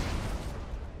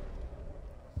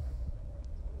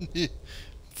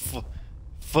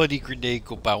 Funny grenade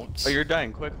go bounce. Oh, you're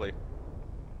dying quickly.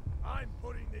 I'm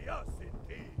putting the us in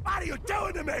key. What are you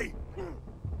doing to me?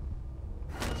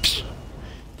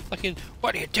 Fucking,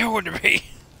 what are you doing to me?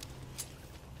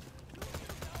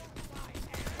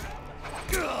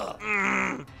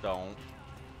 Don't.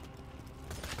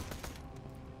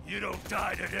 You don't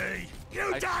die today.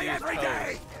 You I die see his every toes.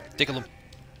 day. Tickle him.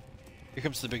 Here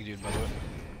comes the big dude, by the way.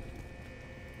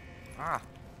 Ah.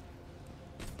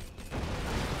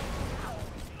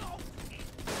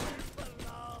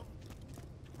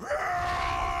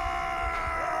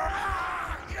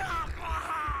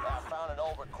 I found an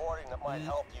old recording that might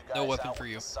help you guys No weapon out for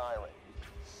with you. the siren.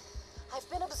 I've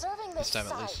been observing this This time at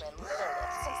siren, least.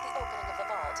 Lilith, since the opening of the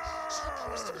vault. She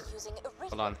appears to be using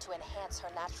Hold on. iridium to enhance her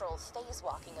natural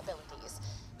phase-walking abilities.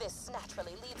 This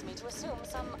naturally leads me to assume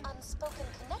some unspoken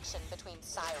connection between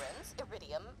sirens,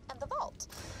 iridium, and the vault.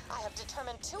 I have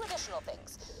determined 2 additional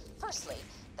things. Firstly,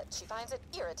 that she finds it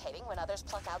irritating when others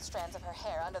pluck out strands of her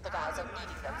hair under the guise of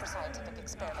needing them for scientific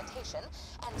experimentation.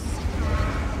 And secondly,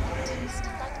 that they taste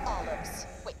like olives.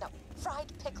 Wait, no,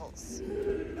 fried pickles.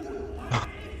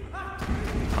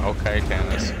 Okay,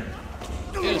 Tannis.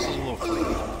 Yeah, this is a little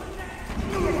freaky.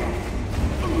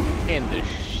 In the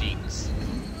sheets.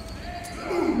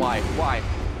 Why? Why?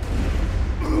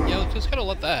 Yeah, let's just gotta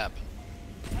let that happen.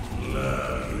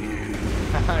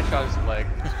 I shot his leg.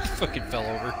 Fucking fell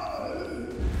over.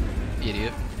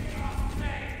 Idiot.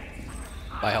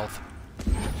 My health.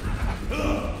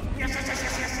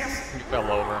 He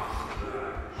fell over.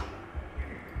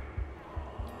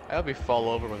 I hope he fall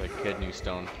over with a kidney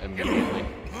stone immediately.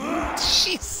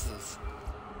 Jesus.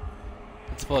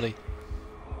 It's funny.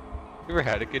 You ever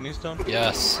had a kidney stone?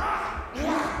 Yes.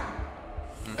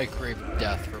 I craved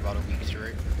death for about a week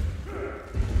straight.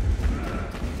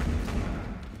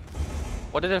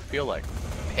 What did it feel like?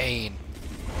 Pain.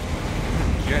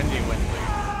 Genuinely.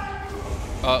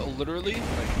 Literally,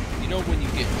 like, you know when you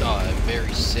get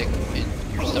very sick and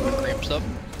your stomach cramps up?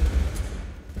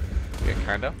 Yeah,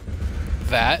 kinda.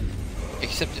 That,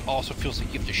 except it also feels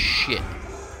like you have to shit.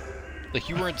 Like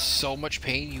you were in so much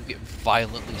pain, you get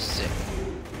violently sick.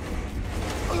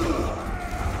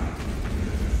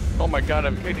 Oh my god,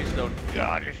 I'm kidney stone.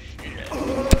 God, shit.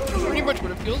 That's pretty much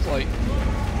what it feels like.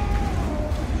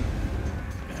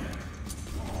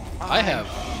 I have.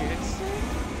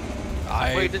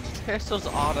 Wait, the test was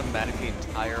automatic the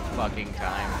entire fucking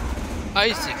time.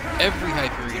 Isaac, every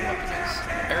Hyperion weapon is.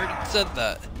 I already said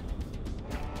that.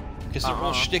 Because their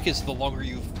whole shtick is the longer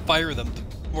you fire them,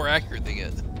 the more accurate they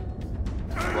get.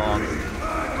 Wrong.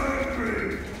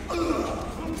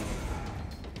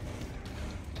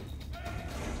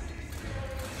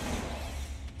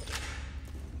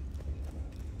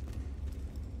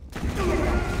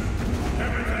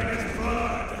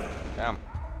 Damn.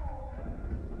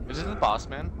 Is this the boss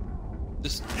man?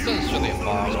 This isn't necessarily a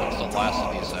boss, but it's the last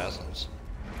of the assassins.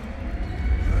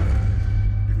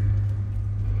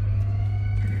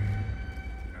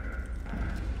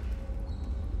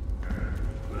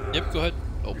 Yep, go ahead.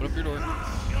 Open up your door.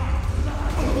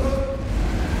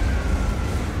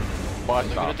 What They're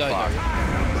the gonna die,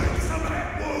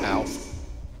 fuck? Ow.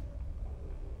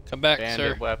 Come back,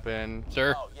 Bandit sir. weapon.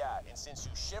 Sir. Oh yeah, and since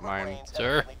you shiver Mine. brains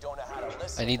Sir. evidently don't know how to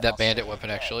listen, I need that I'll say bandit it weapon,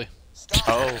 again. actually. Stop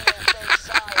Oh. using fake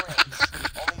sirens.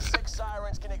 Only 6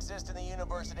 sirens can exist in the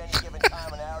universe at any given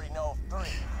time, and I already know of 3.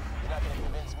 You're not gonna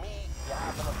convince me. You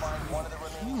happen to find one of the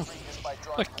remaining 3 just by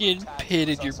drawing Fucking blue tags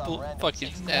pitted your on some random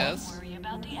fucking shit. ass. Worry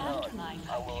about the I afterlife,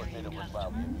 will admit it was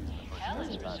loud. Hell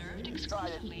is reserved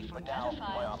exclusively for But now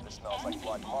my office smells pedophiles like and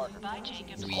blood people marker. who buy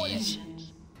Jacob's Wheeze.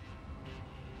 collections.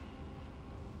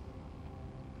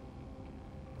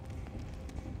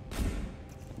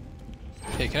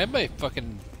 Hey, can I have my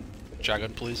fucking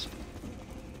shotgun, please?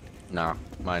 No,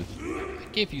 mine. I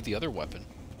gave you the other weapon.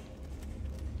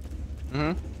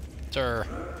 Mm-hmm. Sir.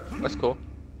 That's cool.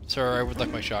 Sir, I would like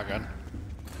my shotgun.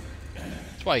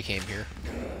 That's why I came here.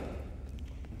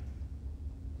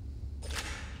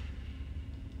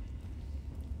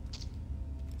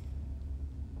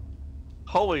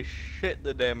 Holy shit,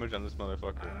 the damage on this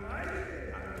motherfucker.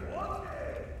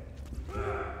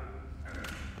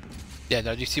 Yeah,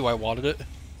 now do you see why I wanted it?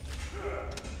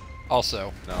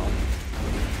 Also, No.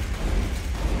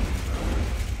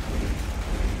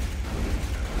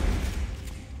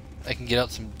 I can get out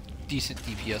some decent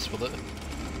DPS with it.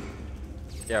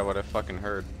 Yeah, what I fucking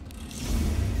heard.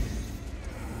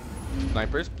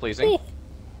 Snipers, pleasing. Ooh.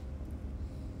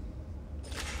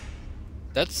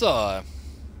 That's,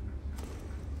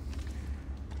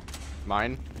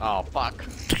 Mine? Oh, fuck.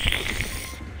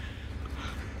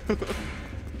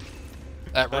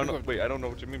 Wait, I don't know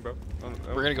what you mean, bro.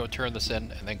 We're gonna go turn this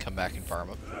in and then come back and farm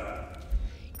it.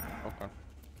 Okay.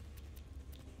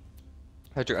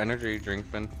 How'd your energy drink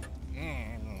been?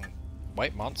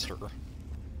 White monster.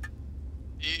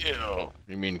 Ew.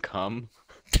 You mean cum?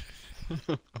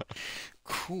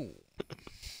 Cool.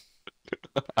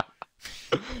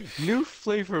 New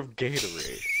flavor of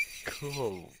Gatorade.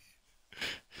 Cool.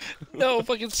 No,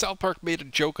 fucking South Park made a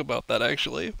joke about that,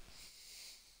 actually.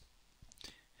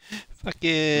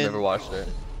 Fucking... Never watched it.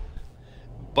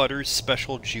 Butter's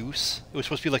special juice. It was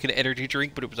supposed to be like an energy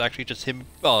drink, but it was actually just him,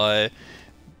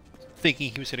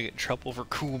 thinking he was gonna get in trouble for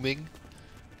cooming.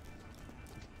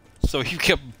 So he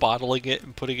kept bottling it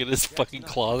and putting it in his fucking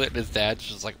closet, and his dad's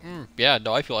just like, yeah,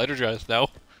 no, I feel energized now.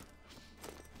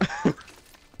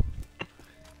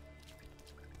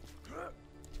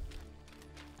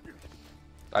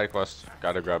 Side quest.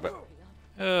 Gotta grab it.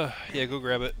 Yeah, go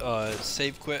grab it.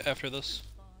 Save quit after this.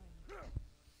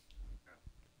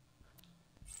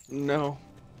 No.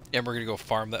 And we're gonna go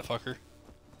farm that fucker.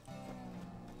 You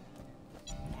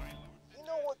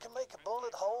know what can make a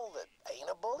bullet hole that ain't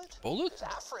a bullet? Bullet? 'Cause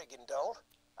I friggin' don't.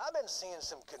 I've been seeing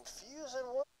some confusing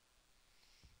ones.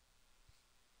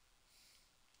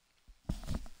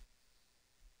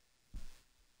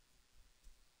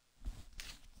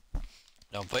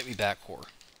 Now invite me back, whore.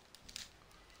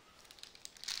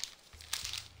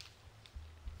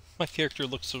 My character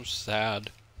looks so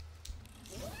sad.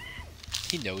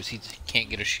 He knows he can't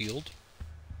get a shield.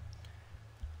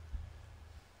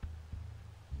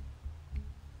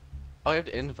 I have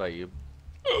to invite you.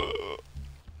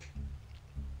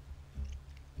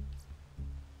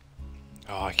 Oh,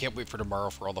 I can't wait for tomorrow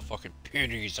for all the fucking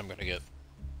pennies I'm gonna get.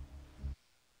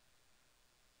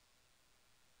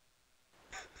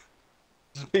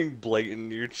 Being blatant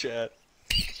in your chat.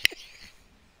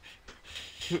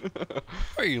 Why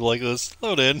are you like this?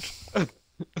 Load in.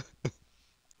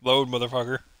 Load,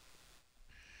 motherfucker.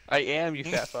 I am, you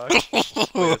fat fuck.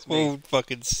 Oh,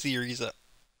 fucking series of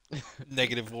 -4.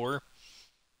 Negative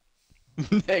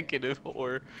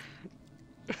whore.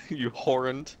 You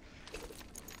horrend.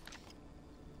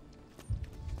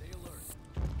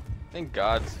 Thank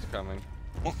God's coming.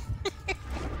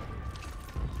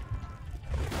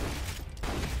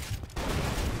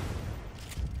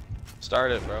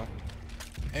 Start it, bro.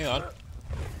 Hang on. If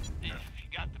you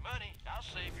got the money, I'll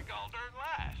save your gall darn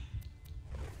life.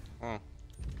 Oh.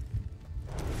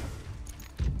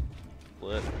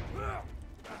 Lit.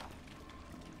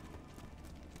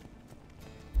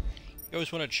 You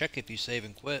always want to check if you save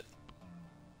and quit.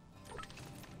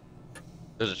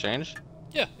 Does it change?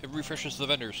 Yeah, it refreshes the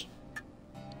vendors.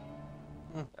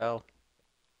 L.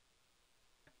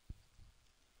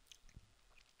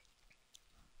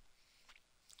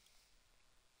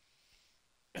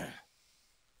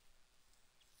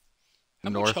 How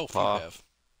much health do you have?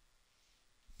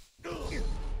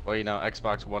 Well, you know,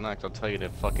 Xbox One X, I'll tell you the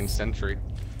fucking century.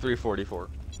 344.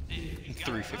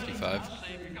 355.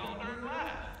 Save your gall darn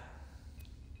life.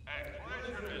 A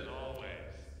pleasure as always.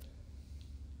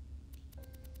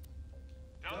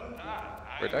 Don't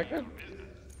die. Where'd that go?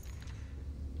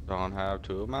 Don't have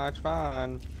too much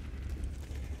fun.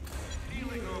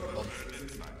 Feeling over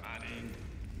with my money.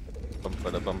 Bum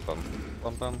ba da bum bum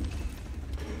bum bum.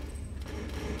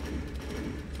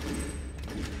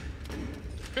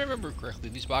 If I remember correctly,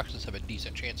 these boxes have a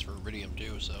decent chance for iridium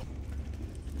too, so.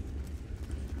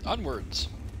 Onwards.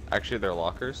 Actually, they're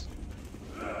lockers.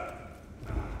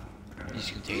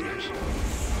 These containers.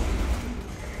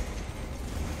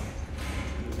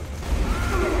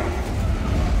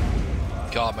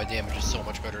 God, my damage is so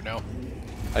much better now.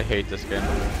 I hate this game.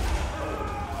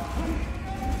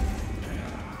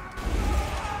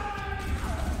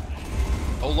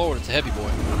 Oh lord, it's a heavy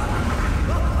boy.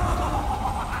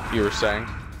 You were saying?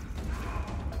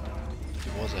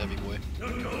 It was a heavy boy.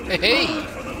 Hey, hey!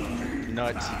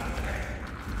 Nuts.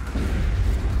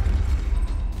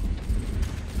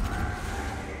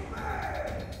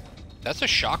 That's a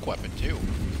shock weapon too.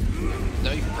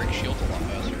 Now you can break shields a lot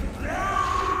faster.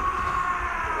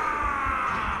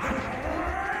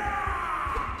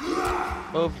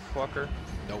 Move, you fucker.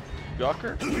 Nope.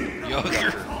 Yucker?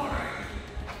 Younger.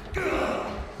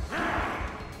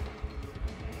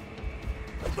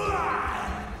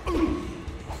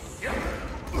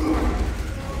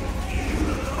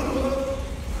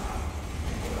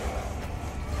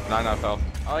 Not enough health.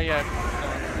 Oh yeah.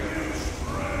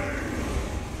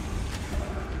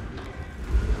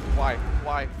 Why?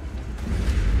 Why?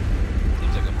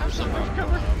 Seems like a personal problem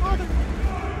going on there.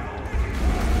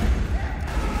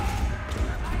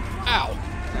 Ow!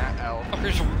 Ow.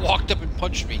 Fucker just walked up and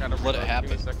punched me. Gotta Let it reload. happen.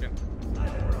 Give me a second.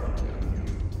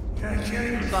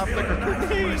 Stop the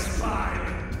grenades!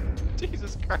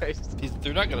 Jesus Christ.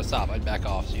 They're not gonna stop. I'd back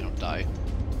off so you don't die.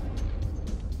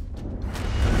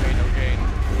 Okay, no gain.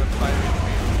 Let's fight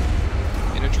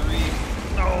me. In a dream.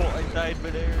 No, I died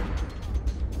midair.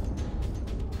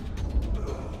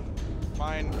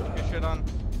 Fine, get shit on.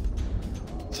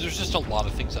 So there's just a lot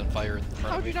of things on fire in front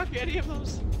How of did me. you not get any of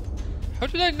those? How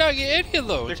did I not get any of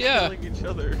those? They're Yeah. killing each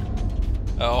other.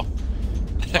 Oh.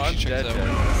 That I'm actually dead, checks dead.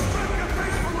 out.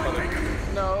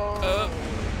 No.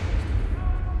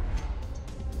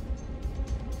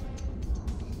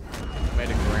 I made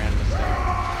a grand mistake.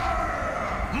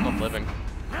 I'm living.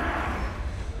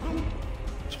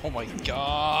 Oh my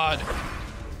god.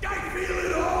 I feel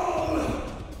it all!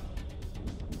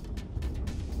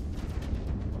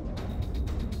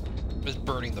 I'm just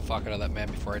burning the fuck out of that man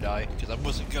before I die, because I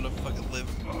wasn't gonna fucking live.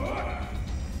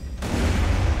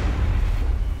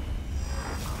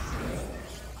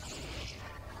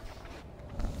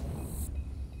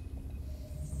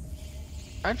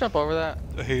 I jump over that.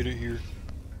 I hate it here.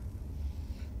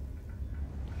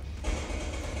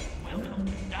 Welcome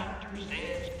to Dr.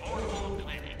 Zed's Portable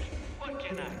Clinic. What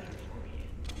can I do for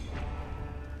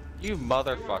you? You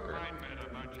motherfucker. Find better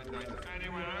merchandise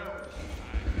anywhere else.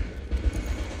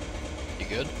 You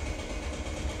good?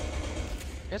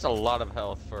 He has a lot of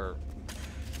health for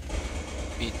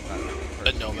Beat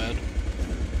a nomad.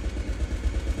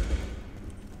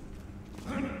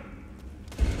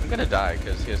 I'm gonna die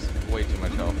because he has way too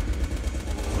much health.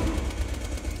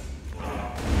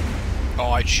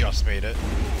 Oh, I just made it.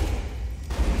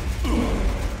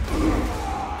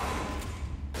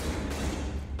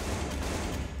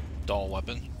 Dull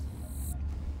weapon.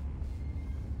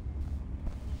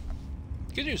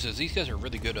 Good news is these guys are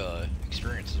really good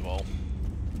experience as well.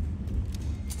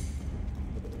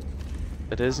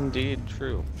 It is indeed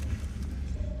true.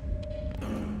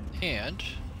 And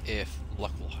if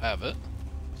luck will have it,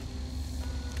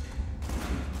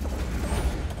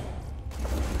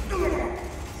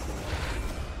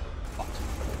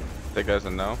 That guy's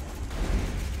a no.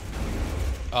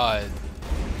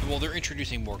 well, they're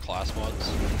introducing more class mods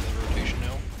into the rotation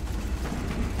now.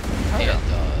 yeah.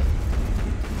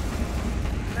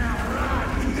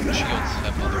 And shields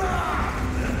have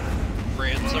other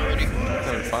brands already.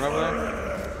 Having fun over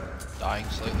there? Dying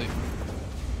slightly.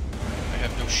 I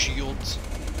have no shields.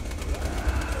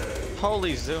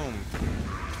 Holy zoom.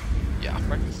 Yeah,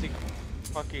 I can see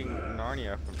fucking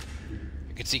Narnia from.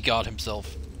 I can see God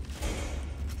himself.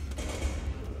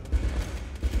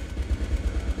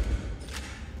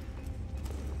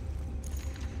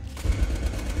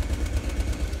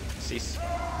 Cease.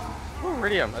 Ooh,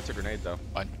 Iridium. That's a grenade though.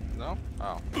 Fine. No?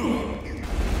 Oh.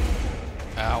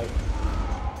 Ow.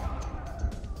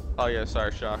 Oh yeah,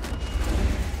 sorry, Shock.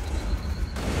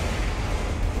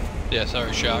 Yeah,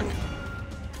 sorry, Shock.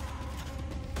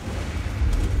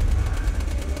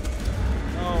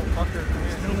 Oh, fucker, come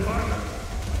here.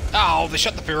 Ow, they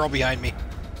shut the barrel behind me.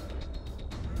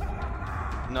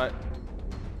 Nut.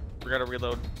 We gotta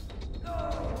reload.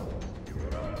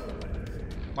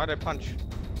 Why'd I punch?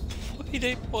 Why did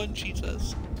I punch, he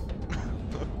says.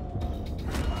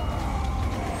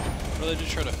 Or they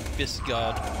just try to fist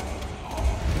God.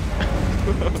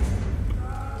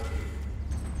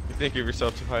 You think of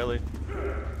yourself too highly?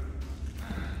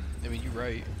 I mean, you're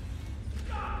right.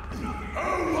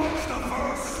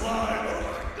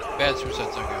 Bad suicide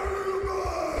okay.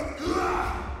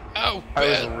 Oh, I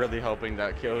was bad. really hoping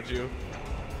that killed you.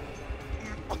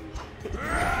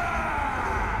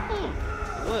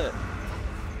 What?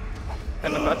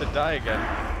 And I'm about to die again.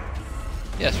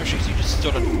 Yeah, especially because you just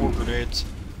stood on 4 grenades.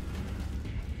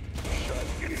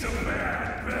 It's a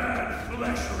bad, bad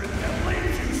flesher in that lane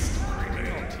you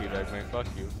screaming. Teabag me, fuck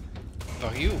you.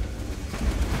 Fuck you.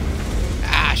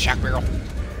 Ah, shock barrel.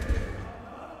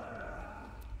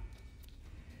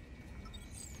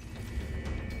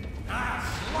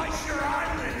 Slice your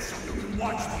eyelids so you can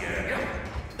watch the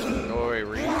end. No way,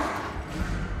 Reed.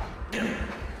 Come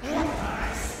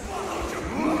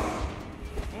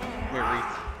here, Reed.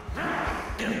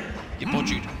 Get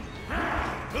butchered.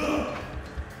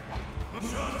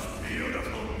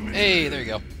 Hey, there you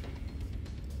go.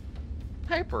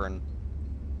 Hyperin.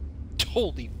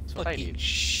 Holy what I fucking need.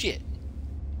 shit.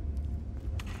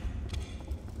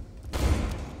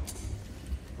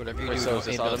 Whatever you Wait, do, so don't is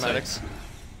this aim at automatic? sights.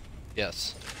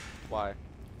 Yes. Why?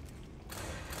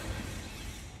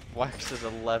 Wax is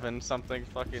 11 something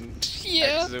fucking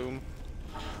Yeah. X zoom.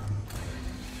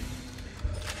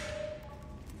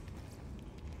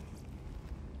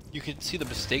 You can see the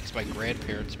mistakes my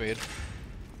grandparents made.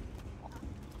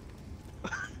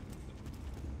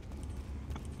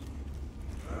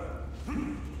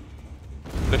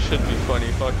 This should be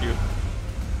funny, fuck you.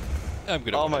 I'm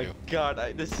gonna. Oh my god,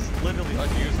 this is literally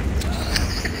unusable.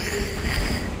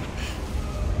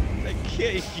 I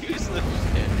can't use this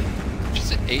shit.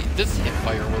 Just this hit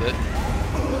fire with it.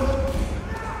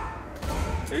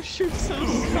 It shoots so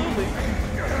slowly.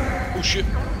 Oh shit!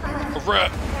 A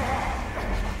rat!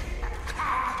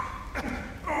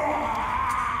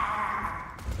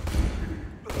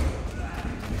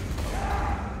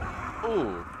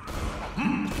 Ooh.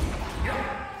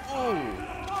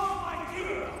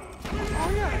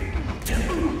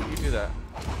 You do that.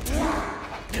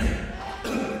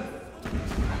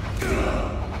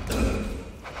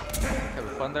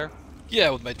 Having fun there? Yeah,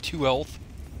 with my 2 health.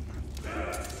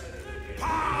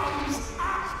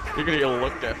 You're gonna get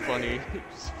looked at funny.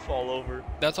 Just fall over.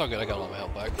 That's all good. I got all my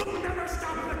health back. Never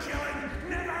stop the killing!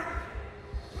 Never!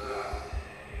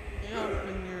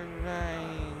 Open your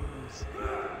veins.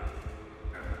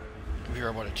 Come here,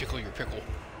 I want to tickle your pickle.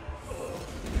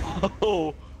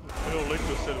 Oh, I don't like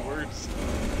those set of words.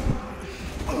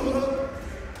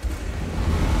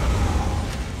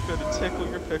 Gotta tickle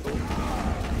your pickle.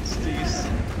 Steez.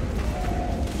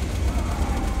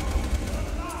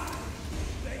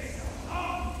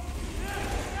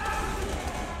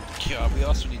 Yeah, we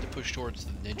also need to push towards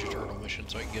the Ninja Turtle mission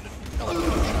so I can get an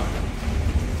elemental shotgun.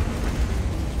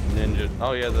 Ninja.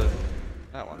 Oh yeah,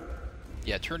 that one.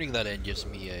 Yeah, turning that in gives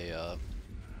me a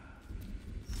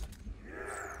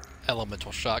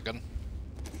elemental shotgun.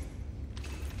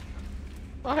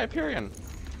 Oh, Hyperion.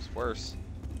 It's worse.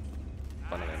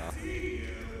 Funnily enough. Hey,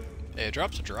 it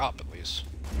drops a drop at least.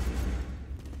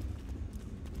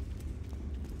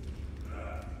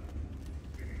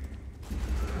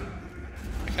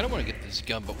 I kind of want to get this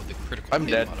gun, but with the critical I'm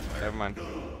hit dead. modifier. Never mind.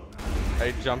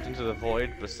 I jumped into the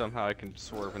void, but somehow I can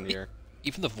swerve in the air.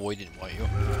 Even the void didn't want you.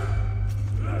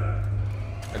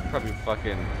 I'd probably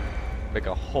fucking make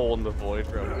a hole in the void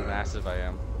for how massive I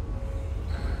am.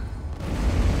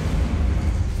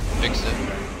 Fix it.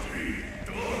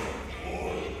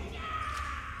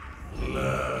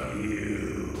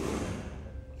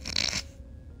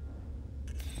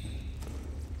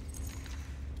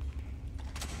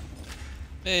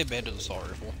 Hey, bandit assault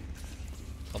rifle.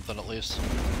 Something at least.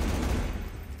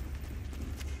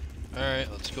 Alright,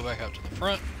 let's go back out to the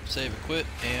front, save and quit,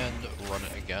 and run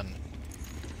it again.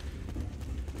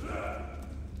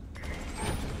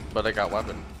 But I got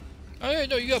weapon. Oh yeah,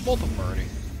 no, you got both of them already.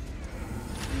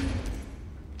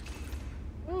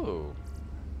 Ooh.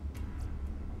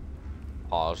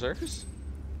 Pausers?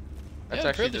 That's Yeah,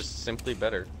 actually fairly- just simply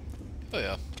better. Oh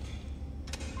yeah.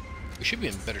 We should be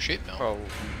in better shape now. Bro, I'm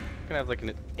gonna have like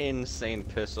an insane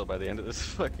pistol by the end of this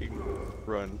fucking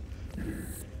run.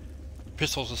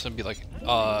 Pistol's just gonna be like, you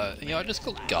know, I just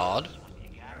killed God.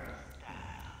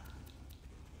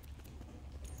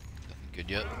 Nothing good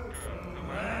yet.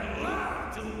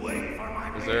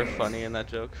 Is there a funny in that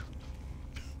joke?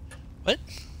 What?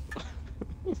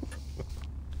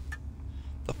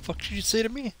 The fuck did you say to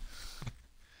me?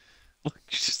 What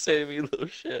did you say to me, little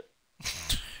shit?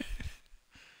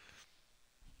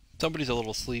 Somebody's a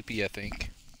little sleepy, I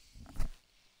think.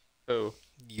 Oh.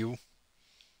 You?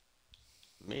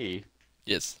 Me?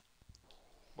 Yes.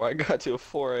 Well, I got to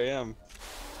 4 AM.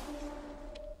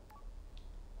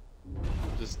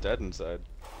 Just dead inside.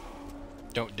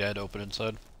 Don't dead, open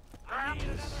inside.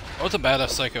 Oh, it's a badass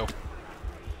psycho.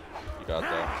 You got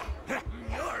that.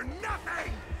 You're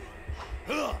nothing!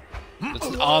 It's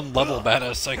an on-level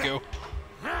badass psycho.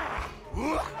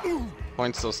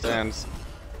 Point still stands.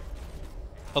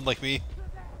 Unlike me.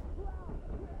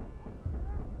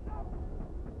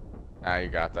 Ah, you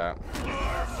got that.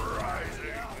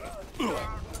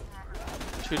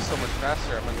 Shoot so much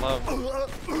faster, I'm in love.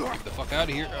 Get the fuck out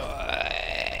of here.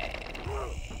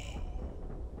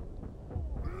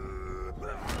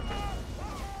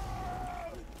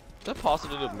 Is it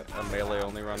possible to do a melee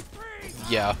only run?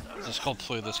 Yeah, it's called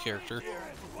play this character.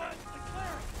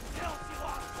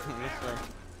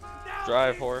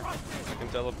 Drive, whore. I can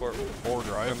teleport. Or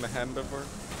drive.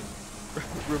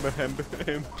 Remember.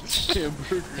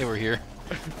 Hamburger. Hey, we're here.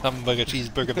 Hamburger,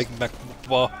 cheeseburger, Big Mac,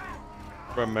 wah.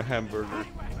 From a hamburger.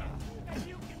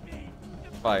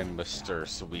 By Mr.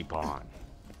 Sweepon.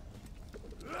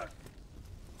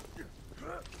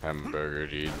 Hamburger,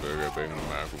 cheeseburger, Big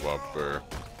Mac, Whopper.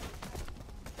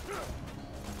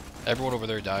 Everyone over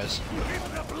there dies.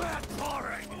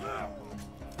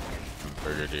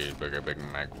 Burger cheeseburger, Big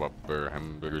Mac Whopper,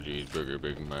 hamburger cheeseburger,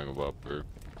 Big Mac Whopper.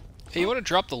 Hey, you want to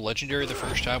drop the legendary the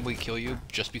first time we kill you,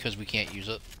 just because we can't use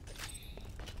it?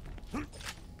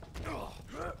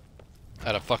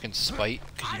 Out of fucking spite?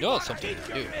 Because you know it's something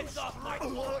to do.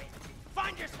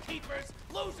 Finders keepers,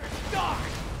 losers die.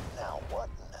 Now what?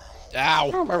 I Ow!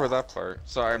 don't remember that part.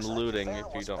 Sorry, I'm looting if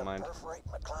you don't mind.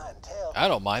 I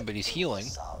don't mind, but he's healing.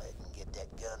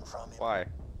 Why?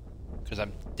 Because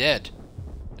I'm dead.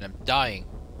 And I'm dying.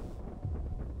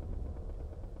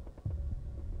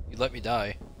 You let me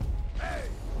die.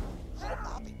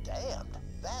 I'll be damned.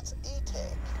 That's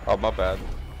E-Tech. Oh, my bad.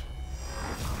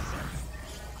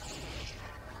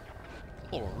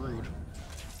 A little rude.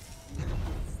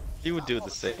 He would do the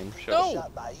same. Shut No! up.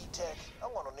 Shot by E-Tech,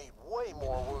 I'm gonna need way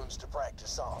more wounds to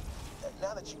practice on.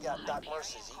 Now that you got Doc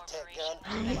Mercy's E-Tech gun,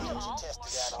 why don't you test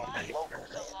it out on the local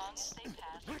bandits?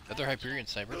 Other Hyperion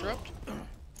sniper dropped?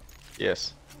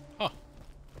 Yes. Huh.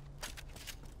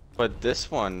 But this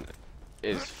one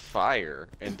is fire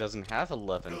and doesn't have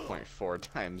 11.4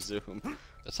 times zoom.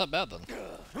 That's not bad then.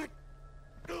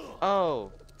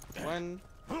 Oh. When?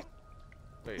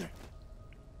 Wait.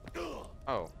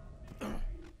 Oh.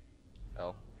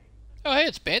 Hell. Oh, hey,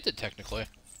 it's Bandit technically.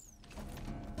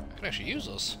 I can actually use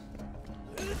this.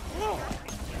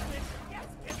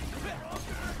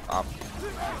 Op.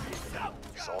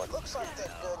 So it looks like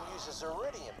that gun uses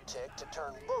iridium tech to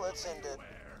turn bullets into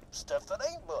stuff that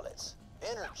ain't bullets.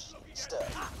 Energy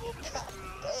stuff. God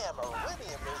damn,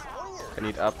 iridium is weird. I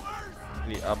need up. I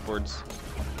need upwards.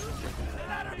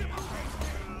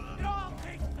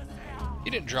 He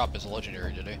didn't drop his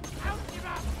legendary, did he?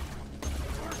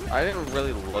 I didn't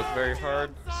really look very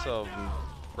hard, so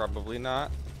probably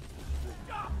not.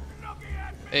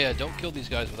 Hey, don't kill these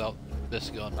guys without this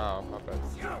gun. Oh, my bad.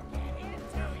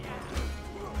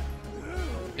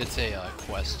 It's a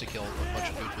quest to kill a bunch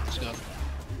of dudes with this gun.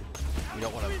 We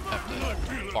don't want to have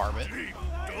to farm it.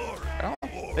 I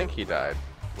don't think he died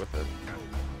with it.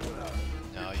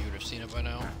 No, you would have seen it by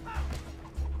now.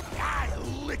 I'll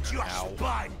lick your Ow.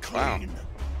 spine Wow. clean.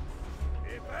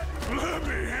 Let me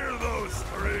hear those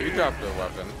three. He dropped a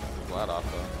weapon. Flat off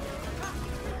though.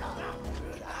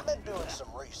 I've been doing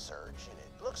some research, and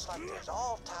it looks like there's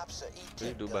all types of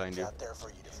E-Tech do guns behind you. out there for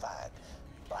you to find.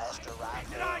 Blaster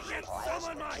rifles,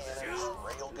 plasma cannons,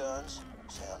 rail guns.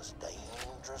 Sounds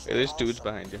dangerous. Hey, there's also. dudes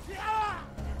behind you.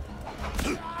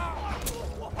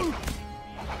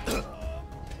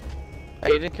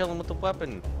 Hey, you didn't kill him with the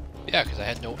weapon. Yeah, because I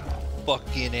had no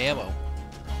fucking ammo.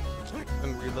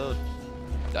 And reload.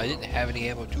 I didn't have any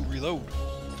ammo to reload.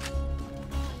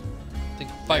 I think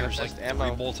fires like Manifest ammo.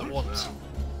 3 bolts at once.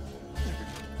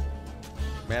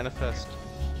 Manifest.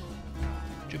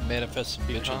 To manifest some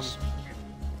bitches.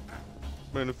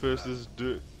 Manifest is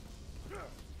dick.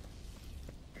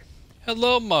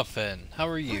 Hello, Muffin. How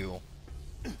are you?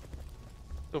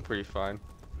 Still pretty fine.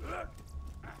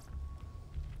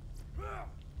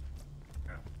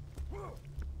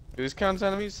 Do these count as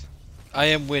enemies? I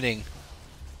am winning.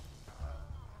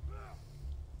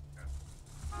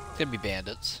 It's gonna be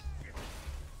bandits.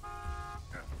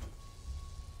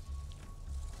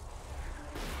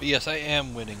 But yes, I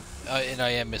am winning. And I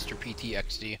am Mr.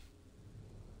 PTXD.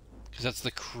 Because that's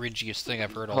the cringiest thing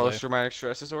I've heard all day. Post-traumatic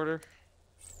stress disorder?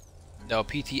 No,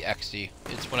 PTXD.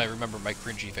 It's when I remember my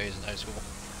cringy phase in high school.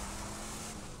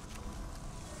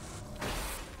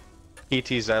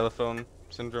 PT xylophone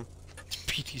syndrome?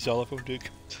 PT xylophone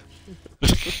dick.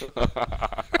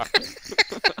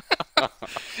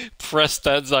 Press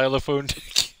that xylophone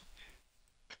dick.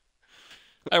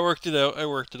 I worked it out. I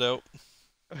worked it out.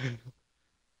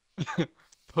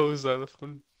 Pose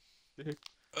xylophone dick.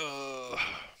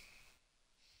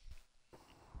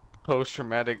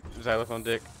 Post-traumatic xylophone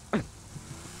dick.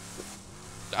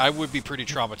 I would be pretty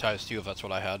traumatized too if that's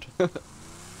what I had.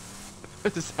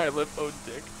 Xylophone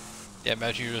dick. Yeah,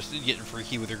 imagine you're just getting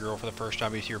freaky with your girl for the first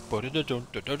time. You hear like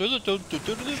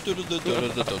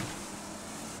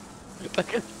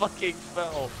Like it fucking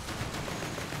fell.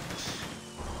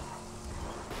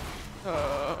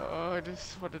 I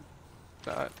just want to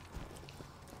not.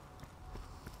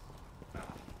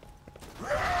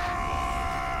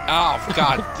 Oh,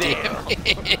 god damn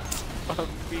it!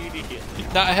 Immediately.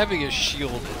 Not having a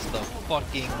shield is the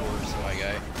fucking worst, my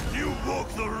guy. You woke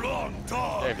the wrong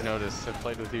dog. I've noticed. I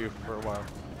played with you for a while.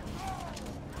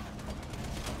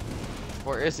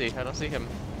 Where is he? I don't see him.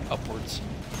 Upwards.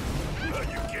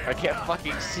 I can't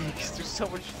fucking see because there's so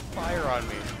much fire on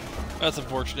me. That's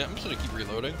unfortunate. I'm just gonna keep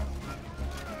reloading.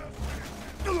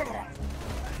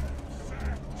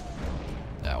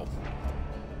 Ow.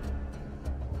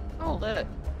 Oh, lit.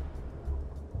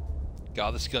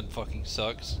 God, this gun fucking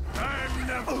sucks.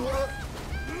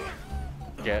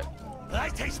 Get. I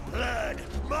taste blood,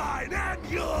 mine and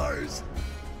yours.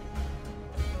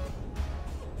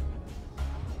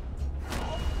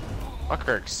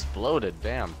 Fucker exploded,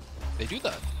 damn. They do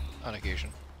that on occasion.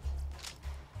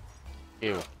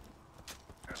 Ew.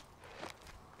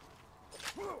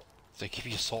 They give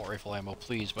you assault rifle ammo,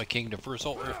 please. My kingdom for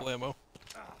assault rifle ammo.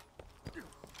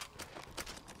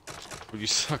 Would you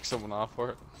suck someone off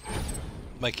for it?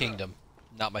 My kingdom,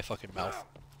 not my fucking mouth.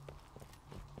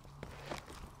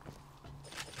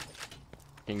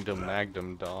 Kingdom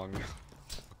Magnum dong.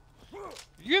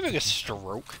 You having a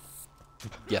stroke?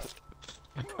 Yes.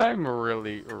 I'm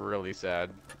really, really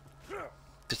sad.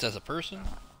 Just as a person?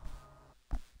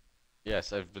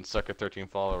 Yes, I've been stuck at 13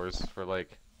 followers for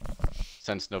like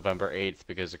since November 8th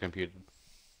because of computed.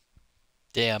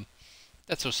 Damn.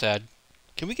 That's so sad.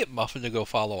 Can we get Muffin to go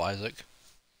follow Isaac?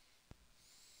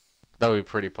 That would be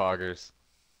pretty poggers.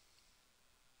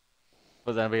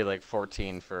 But that'd be like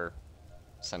 14 for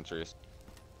centuries.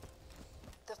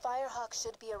 The Firehawk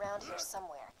should be around here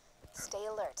somewhere. Stay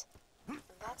alert.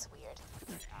 That's weird.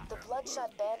 The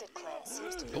Bloodshot Bandit clan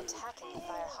seems to be attacking the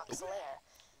Firehawk's lair.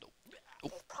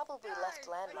 They've probably left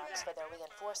landmarks for their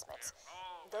reinforcements.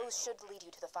 Those should lead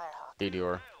you to the Firehawk.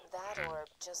 Meteor. That or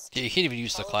just... Yeah, you can't even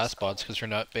use the class bots because you're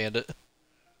not bandit.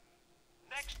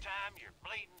 Next time you're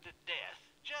bleeding to death,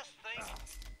 just think,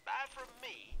 buy from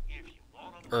me if you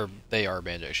want to. Or they are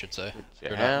bandit, I should say.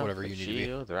 They're not whatever you need to be.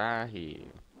 Shield right here.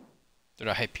 They're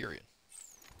not Hyperion.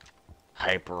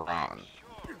 Hyperon.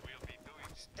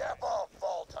 Step off,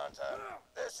 Vault Hunter.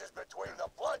 This is between the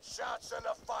Bloodshots and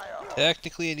the Firehawk.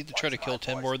 Technically, I need to try to kill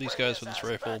 10 more of these guys with this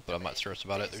rifle, but I'm not stressed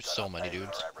about it. There's so many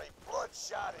dudes.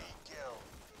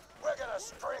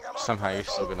 Somehow you're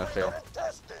still gonna fail. Well,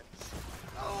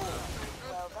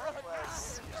 that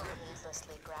was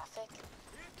needlessly graphic.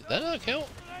 Did that not count?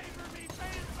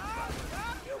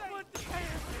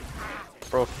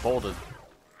 Bro, folded.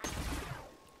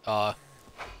 Oh,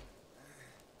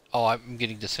 I'm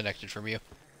getting disconnected from you.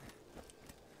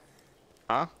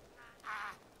 Huh?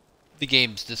 The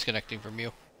game's disconnecting from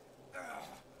you.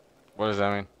 What does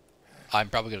that mean? I'm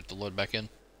probably gonna have to load back in.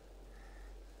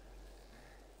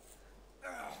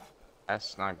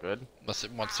 That's not good. Unless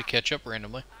it wants to catch up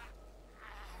randomly.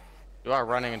 You are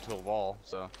running into a wall,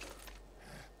 so.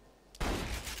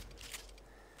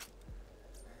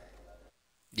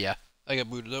 Yeah, I got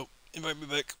booted out. Invite me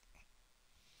back.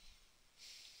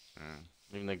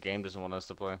 Even the game doesn't want us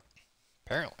to play.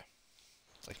 Apparently.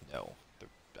 It's like, no. They're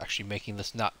actually making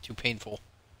this not too painful.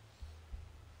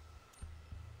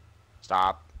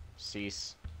 Stop.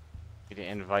 Cease. You need to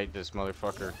invite this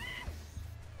motherfucker.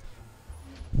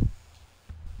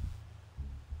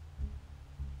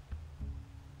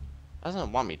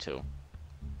 Doesn't want me to.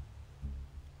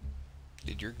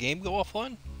 Did your game go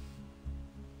offline?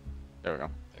 There we go.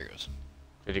 There it goes.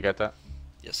 Did you get that?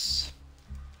 Yes.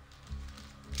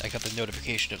 I got the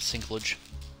notification of sinklage.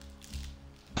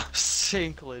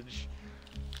 Sinklage.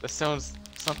 That sounds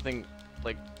something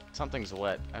like something's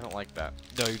wet. I don't like that.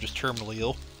 No, you're just terminally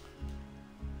ill.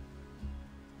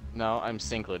 No, I'm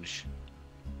sinklage.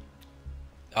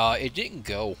 It didn't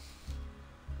go.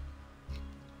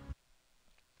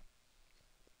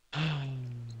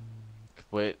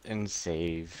 Quit and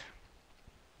save.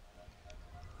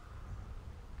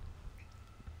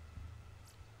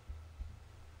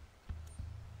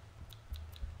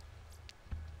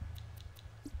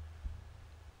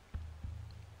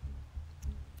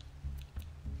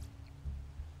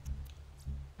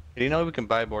 Do you know we can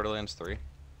buy Borderlands 3?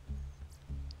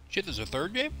 Shit, there's a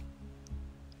third game?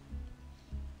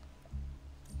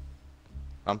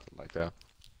 Something like that.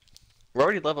 We're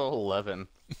already level 11.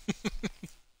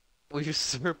 We just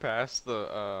surpassed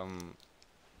the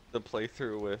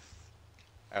playthrough with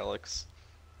Alex.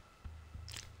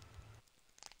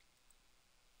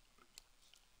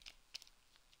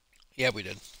 Yeah, we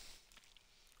did.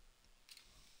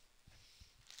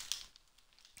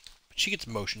 She gets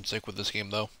motion sick with this game,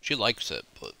 though. She likes it,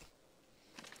 but...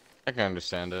 I can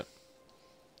understand it.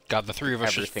 God, the three of us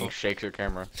Everything just... shakes your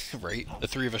camera. Right? The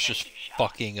three of us just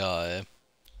fucking,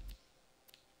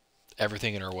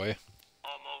 everything in our way.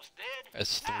 Almost dead.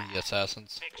 As three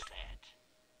assassins. Fix that.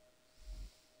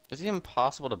 Is it even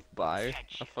possible to buy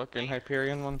a fucking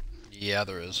Hyperion one? Yeah,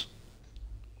 there is.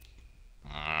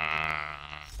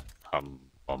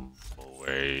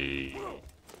 Away.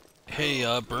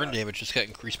 Hey, burn damage just got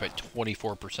increased by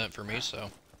 24% for me, so...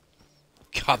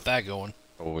 Got that going.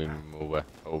 Obi move,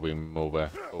 Obi move,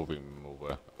 Obi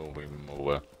move, Obi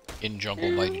move. In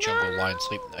jungle night, jungle line,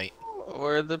 sleep night.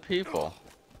 Where are the people?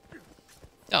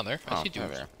 Down there, I Oh, see dudes.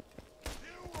 there.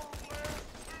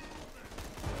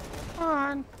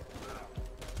 on.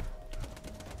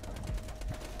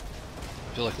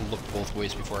 I feel like I look both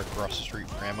ways before I cross the street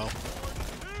for ammo.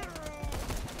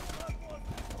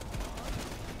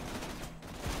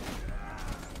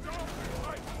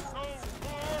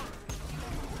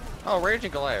 Oh,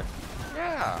 Raging Goliath.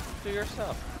 Yeah, do your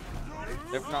stuff.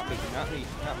 If not me, not me,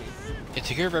 not me. Yeah,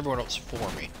 take care of everyone else for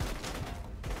me.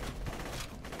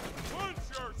 Punch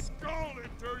your skull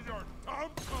into your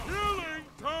thumb. Healing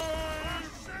time.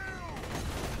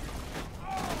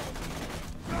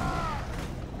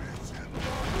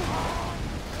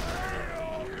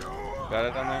 Got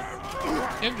it on there?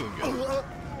 Yeah, I'm doing good.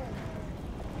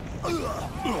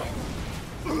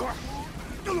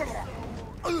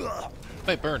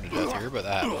 Might burn to death here, but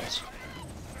that happens.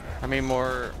 How many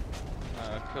more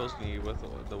kills do you need with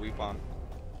the weapon?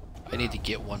 I need to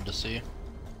get one to see.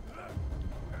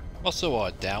 Also,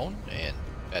 down and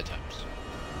bad times.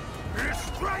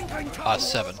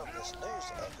 7. From this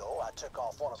news echo, I took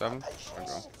off one of 7? my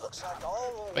patients. Looks like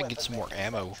all If I can get some more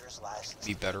ammo, manufacturers licensed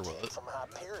be better with it. from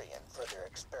Hyperion for their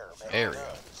experimental There.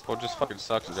 guns. Well, just fucking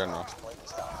sucks in general.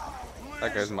 Explains how Hyperion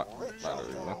That guy's my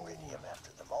original iridium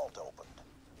after the vault opened.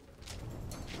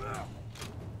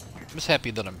 I'm just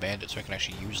happy that I'm bandit so I can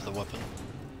actually use the weapon.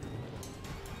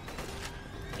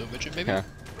 No midget, maybe? Yeah.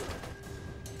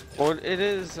 Well, it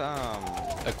is,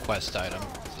 A quest item,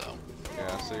 so.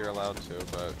 yeah, so you're allowed to,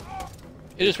 but...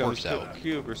 It just comes works out.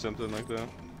 Cube or something like that.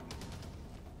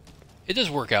 It does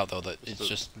work out, though, that it's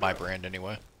just my brand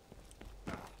anyway.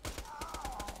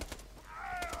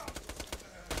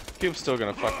 Cube's still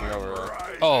gonna fuck me over, though.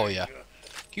 Oh, yeah.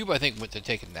 Cube, I think, went to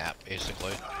take a nap,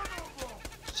 basically.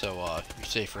 So, you're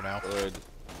safe for now. Good.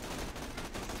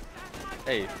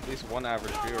 Hey, at least one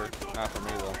average viewer. Not for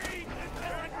me, though.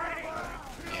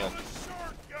 Yeah.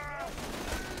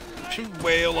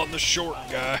 Wail on the short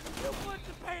guy.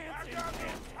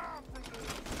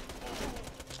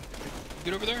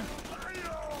 Get over there?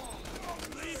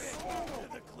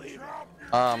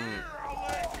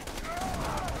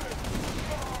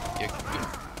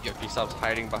 If he stops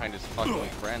hiding behind his fucking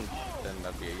friend, then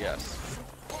that'd be a yes.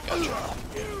 Gotcha.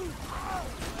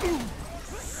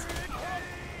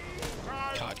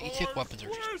 God, E-Tech weapons are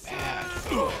just bad.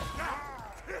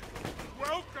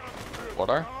 What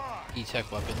are?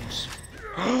 E-Tech weapons.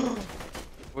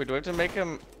 Wait, do I have to make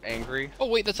him angry? Oh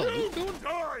wait, that's a loot going?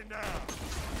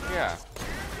 Yeah.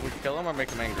 We kill him or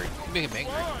make him angry? Make him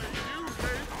angry.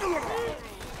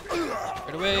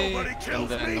 Right away. And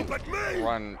then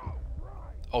run.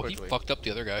 Oh, he quickly. fucked up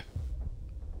the other guy.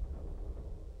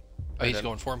 Oh, he's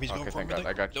going for him. He's Okay, going for him. thank God.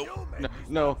 I got you. Nope.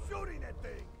 No.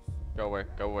 Go away.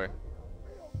 Go away.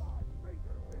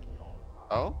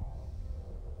 Oh?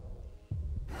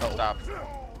 Oh. Stop.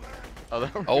 Oh,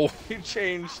 Oh. He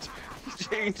changed. He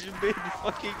changed mid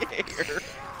fucking air.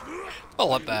 I'll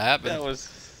let that happen. That was.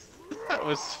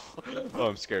 Oh,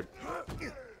 I'm scared.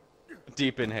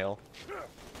 Deep inhale.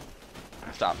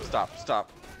 Stop. Stop.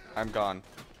 Stop. I'm gone.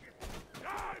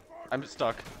 I'm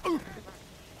stuck.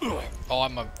 Oh,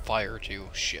 I'm on fire too.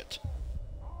 Shit.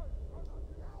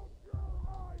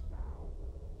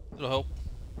 It'll help.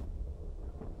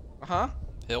 Uh-huh.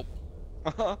 Help.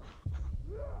 Uh-huh.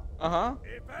 Uh-huh.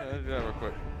 Do that real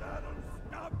quick.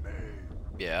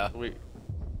 Yeah.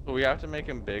 We have to make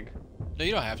him big. No,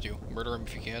 you don't have to. Murder him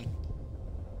if you can.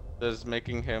 Does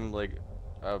making him like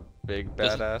a big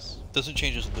badass? Doesn't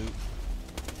change his loot.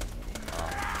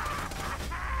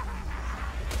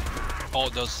 All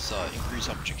it does is increase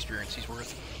how much experience he's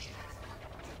worth.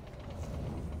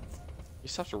 He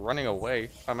stops running away.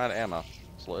 I'm out of ammo.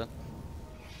 Slit.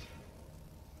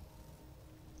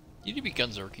 You need to be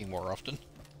gunzerking more often.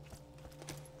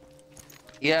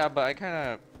 Yeah, but I kind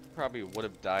of probably would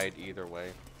have died either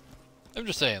way. I'm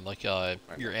just saying, like,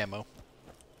 your ammo.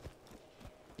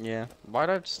 Yeah. Why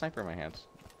do I have a sniper in my hands?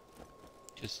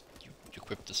 Because you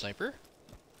equipped the sniper?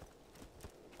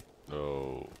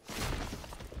 No.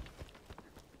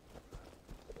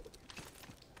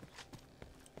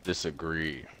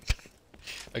 Disagree.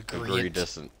 Agree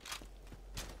distant.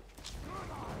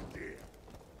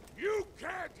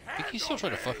 I think he's still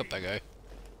trying to fuck up that guy.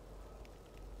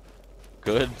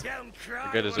 Good.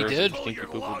 Good as He did. Did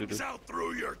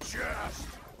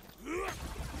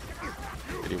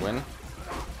he win?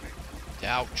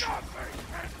 Ouch.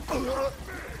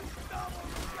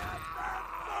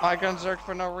 I gun zerked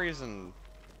for no reason.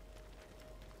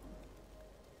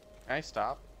 Can I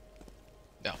stop?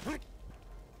 No.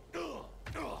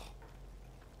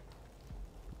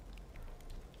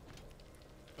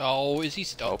 Oh, is he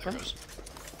still Open? there? Goes.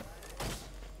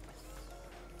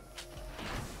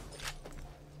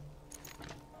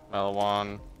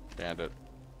 Malawan, bandit.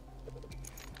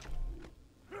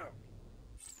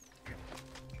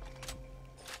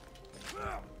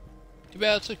 Too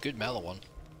bad it's a good mellow one.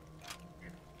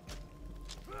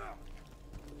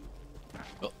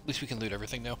 Well, at least we can loot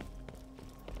everything now.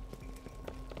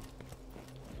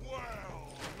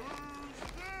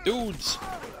 Dudes!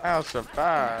 I'll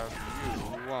survive.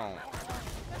 You won't.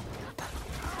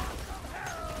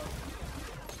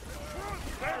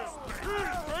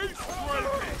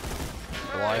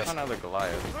 Goliath. Another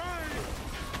Goliath.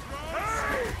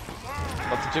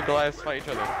 Let the two Goliaths fight each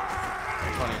other.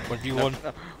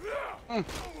 1v1.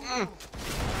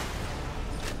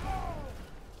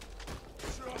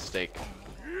 Steak.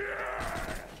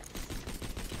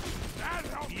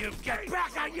 You get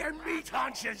back on your meat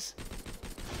haunches!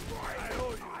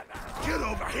 Get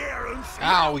over here and see.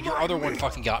 Ow, your other one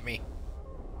fucking got me.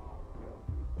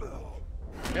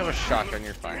 You have a shotgun,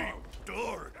 you're fine.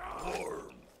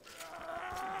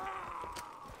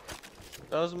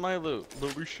 That was my loot.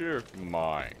 Loot we share.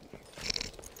 Mine.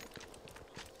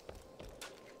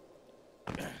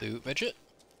 Loot midget.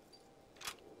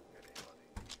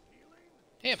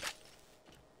 Damn.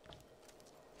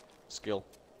 Skill.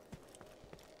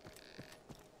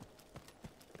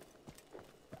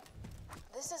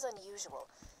 This is unusual.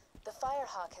 The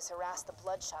Firehawk has harassed the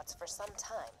Bloodshots for some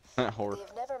time. Whore.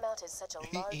 They've never mounted such a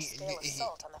large-scale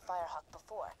assault on the Firehawk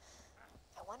before.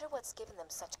 I wonder what's given them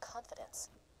such confidence.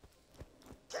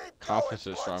 Confidence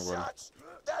is a strong word.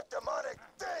 That demonic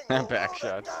thing Back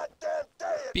shots.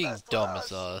 Being dumb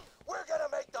is We're gonna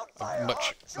make the a Firehawk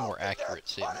much choke more to death accurate on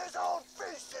statement. his own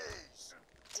feces.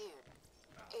 Dude.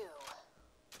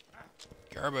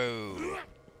 Ew. Garbo.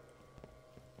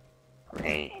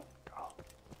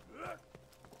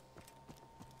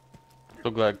 So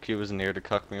glad Q wasn't here to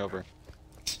cuck me over.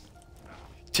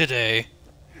 Today.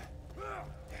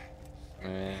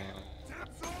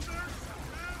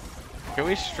 Can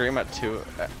we stream at 2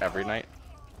 every night?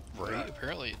 Right?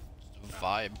 Apparently, it's a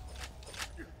vibe.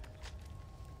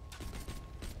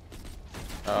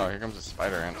 Oh, here comes the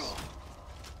spider ants.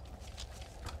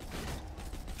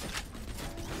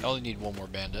 I only need one more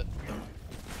bandit.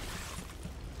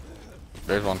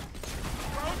 There's one.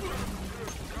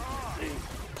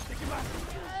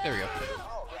 There we go.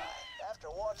 After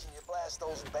watching you blast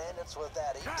those bandits with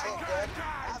that E-Tech gun,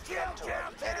 I've come to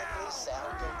a medically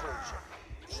sound conclusion.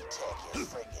 E-Tech is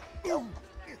freaking dope.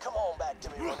 Come on back to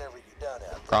me whenever you're done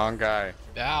out there. Wrong guy.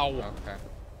 Ow. Okay.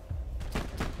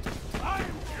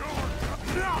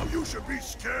 Now you should be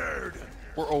scared!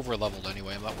 We're over leveled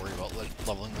anyway. I'm not worried about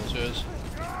leveling those guys.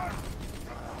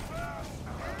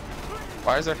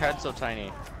 Why is their head so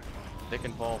tiny? Dick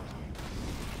involved.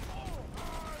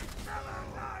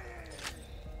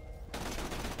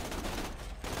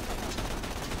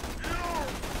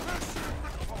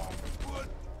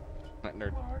 That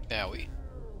nerd. Owie.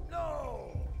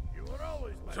 No! You were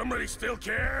always somebody still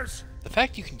cares? The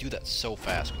fact you can do that so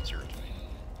fast concerns me.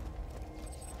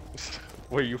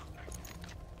 Where you?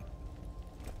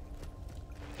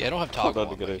 Yeah, I don't have Hold toggle on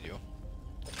to on get like it. you do.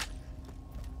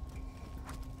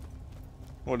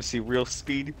 Want to see real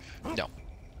speed? No.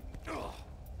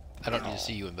 I don't need to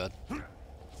see you in bed.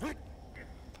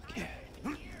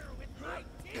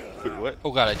 Wait, what?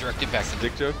 Oh god, I directed back to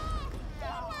Dick joke?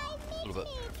 a little bit.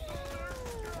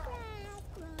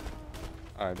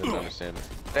 I didn't understand it.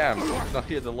 Damn, no,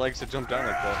 he had the legs to jump down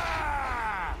like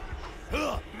that.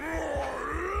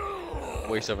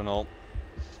 Waste of an ult.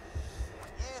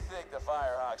 You think the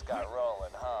Firehawks got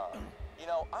rolling, huh? You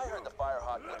know, I heard the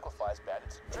Firehawk liquefies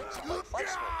bandits and drinks them like flight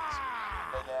swimmers.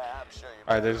 But yeah, I'm sure you're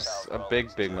Alright, there's a big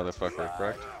motherfucker,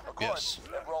 correct? Of course,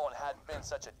 Yes. if Roland hadn't been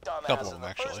such a dumbass Couple of in them, the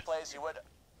actually. first place, you would...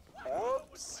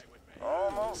 Whoops.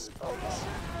 Almost.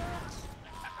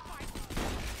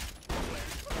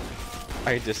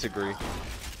 I disagree.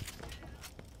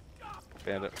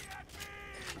 Bandit.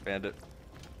 Bandit.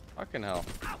 Fucking hell.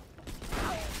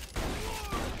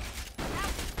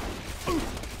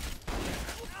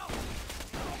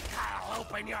 I'll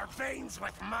open your veins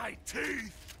with my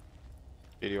teeth!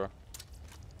 Here you are.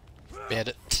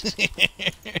 Bandit.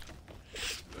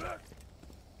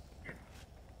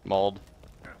 Mauled.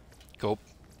 Cope.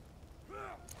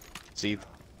 Seethe.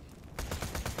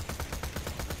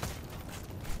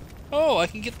 Oh, I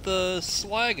can get the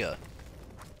Slaga.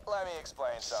 Let me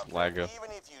explain something. Slaggo.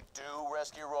 Even if you do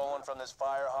rescue Roland from this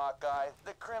Firehawk guy,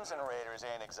 the Crimson Raiders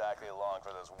ain't exactly along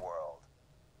for this world.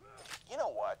 You know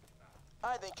what?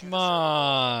 I think you Come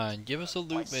on, give us a My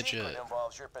loot secret midget.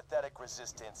 involves your pathetic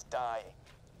resistance dying,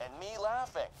 and me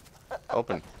laughing.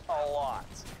 Open. A lot.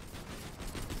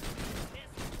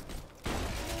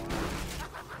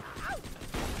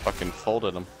 Fucking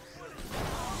folded him.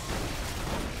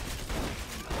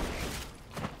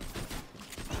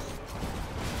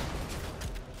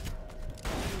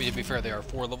 be fair, they are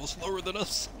 4 levels lower than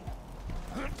us.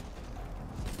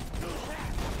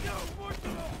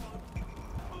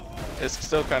 It's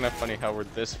still kind of funny how we're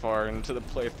this far into the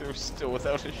playthrough still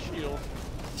without a shield.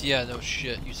 Yeah, no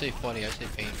shit. You say funny, I say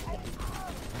painful.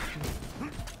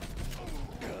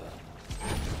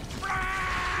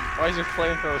 Why is your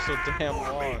flamethrower so damn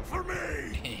long? For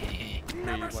me!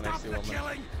 Me when I see a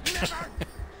woman.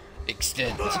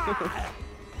 Extend.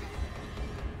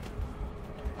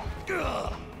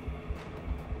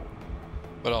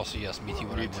 But also, yes, meet you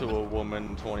when Me I'm to a woman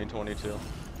in 2022.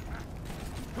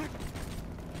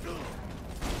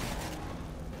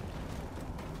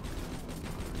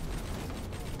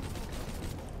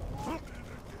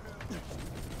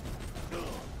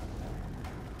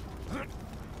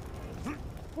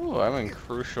 Ooh, I'm in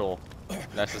crucial,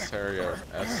 necessary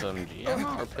SMG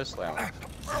ammo or pistol ammo?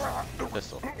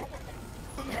 Pistol.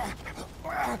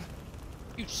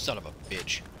 You son of a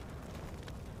bitch.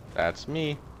 That's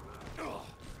me.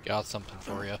 Got something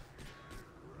for you.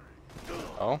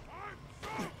 Oh?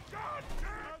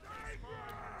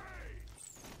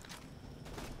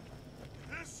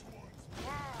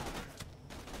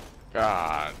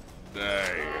 God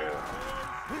dang.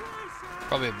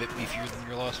 Probably a bit beefier than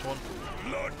your last one.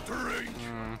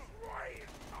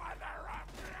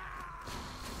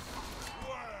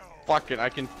 Fucking, I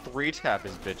can 3-tap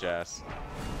his bitch ass.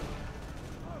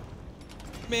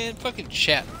 Man, fucking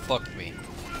chat fucked me.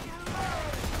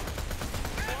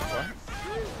 What?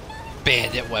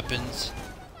 Bandit weapons.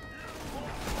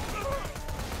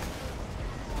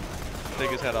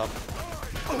 Take his head off.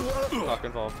 Fuck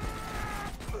involved.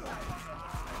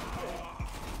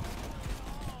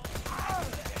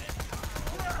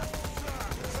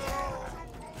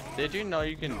 Did you know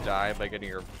you can die by getting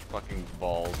your fucking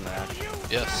balls mashed?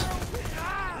 Yes.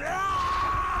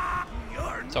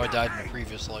 That's how I died in a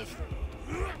previous life.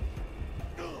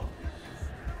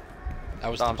 That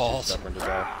was the balls. Stubborn to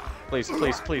die. Please,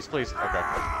 please, please, please. Okay.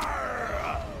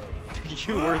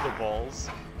 You were the balls.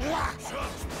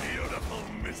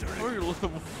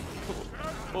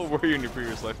 What were you in your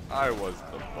previous life? I was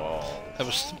the balls. That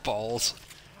was the balls.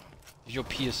 Your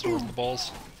PS was the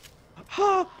balls.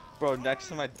 Bro, next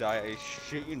time I die, I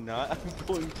shit you not, I'm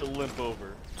going to limp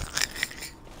over.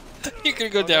 You're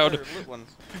gonna go down, lit ones.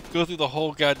 go through the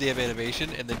whole goddamn animation,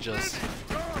 and then just...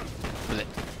 bleh.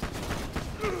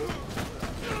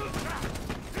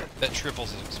 That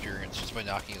triples his experience just by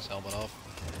knocking his helmet off.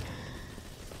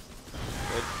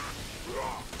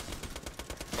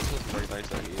 This is very nice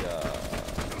that he,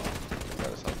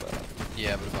 got us help out.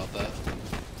 Yeah, but about that.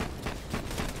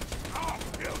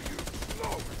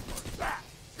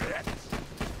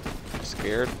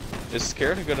 Scared? Is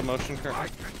scared a good emotion currently?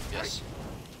 Yes.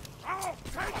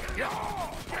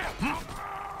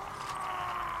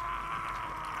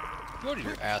 You ordered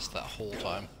your ass that whole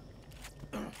time.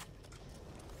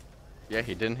 Yeah,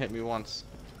 he didn't hit me once.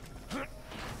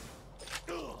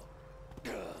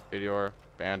 Meteor,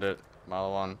 Bandit,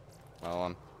 Malawan,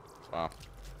 Malawan. Wow.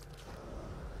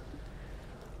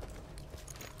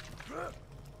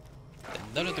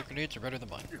 And none of the grenades are better than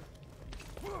mine.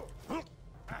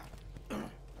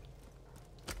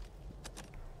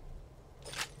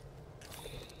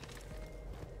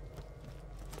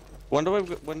 When do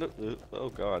oh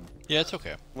god. Yeah, it's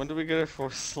okay. When do we get a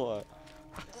 4th slot?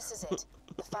 This is it.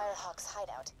 The Firehawk's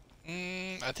hideout.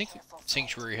 I think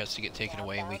Sanctuary has to get taken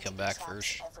away and we come back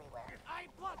first.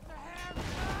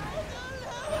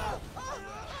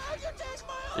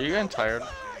 Are you getting tired?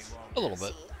 A little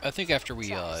bit. I think after we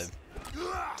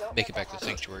make it back to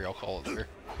Sanctuary, I'll call it there.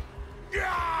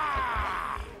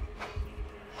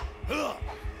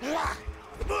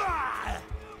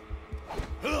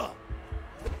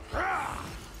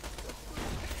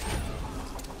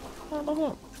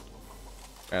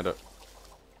 Bandit.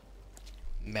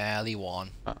 Maliwan.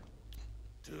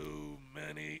 Too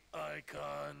many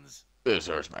icons. This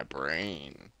hurts my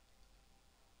brain.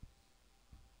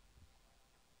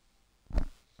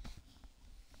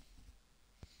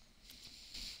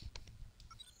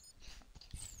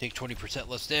 Take 20%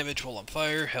 less damage while on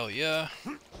fire. Hell yeah.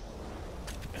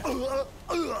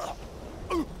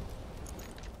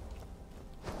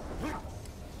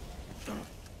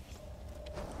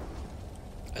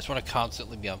 I just want to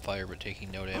constantly be on fire but taking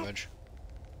no damage.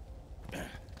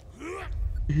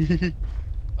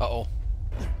 Uh-oh.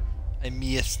 I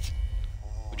missed.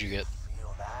 What'd you get?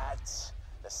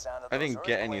 I didn't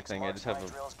get anything, I just have a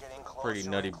pretty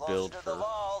nutty build for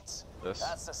this.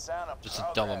 Just a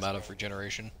dumb amount of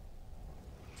regeneration.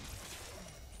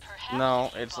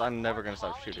 No, it's I'm never gonna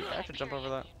stop shooting. I have to jump over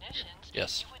that?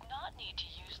 Yes.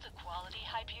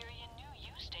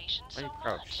 Why are you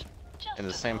crouched? and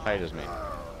the same height as me.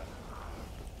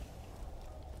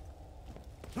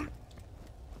 Fucking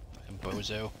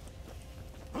bozo.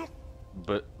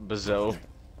 But Bozo.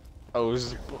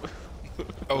 Ozone.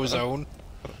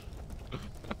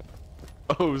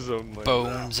 Ozone. Land.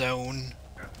 Bone zone.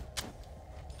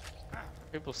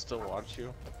 People still watch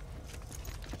you.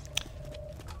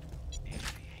 If he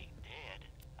ain't dead,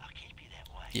 I'll keep you that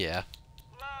way. Yeah.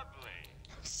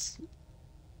 Lovely.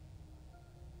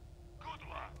 Good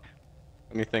luck.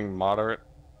 Anything moderate?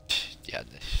 Yeah.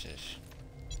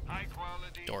 High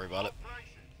quality. Don't worry about it. low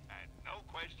prices, and no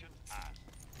questions asked.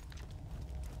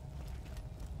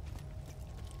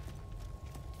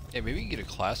 Hey, maybe we can get a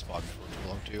class mod before too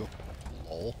long too.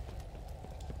 Lol.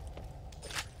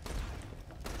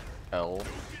 L.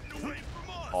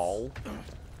 All.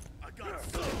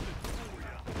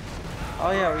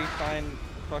 Oh yeah, we find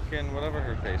fucking whatever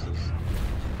her face is.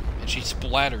 And she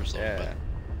splatters a little Yeah. bit.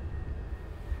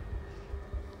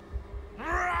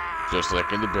 Just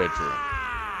like in the bedroom.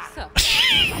 So,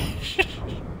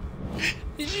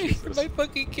 Did you hear my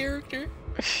fucking character?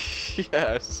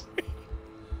 Yes. what are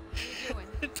you doing?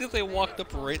 It's because I walked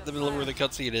up right in the middle of where the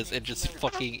cutscene is and just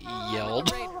fucking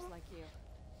yelled. Raiders like you.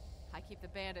 I keep the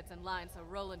bandits in line so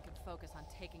Roland can focus on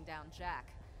taking down Jack.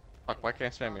 Fuck, why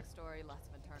can't I spam you? Long story, lots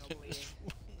of internal bleeding.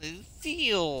 Can you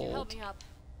Sealed. help me up?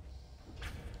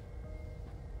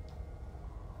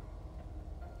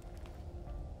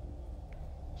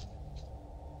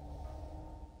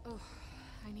 Oh,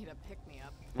 I need a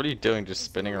pick-me-up. What are you doing? Just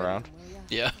spinning around? Will ya?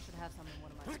 Yeah. I should have some in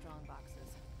one of my strong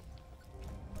boxes.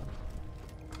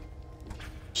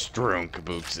 Strong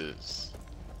cabooses.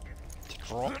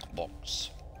 Drunk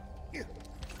box.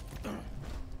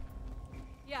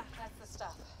 Yeah, that's the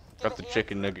stuff. Give Got it the here.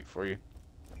 chicken nugget for you.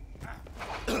 I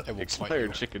will point Expired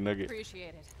you. chicken nugget.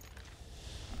 Appreciate it.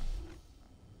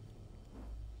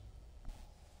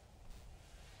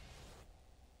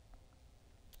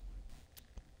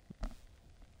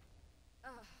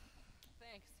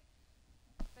 Thanks.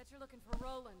 Bet you're looking for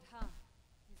Roland, huh?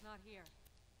 He's not here.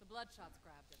 The Bloodshots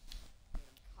grabbed him. Made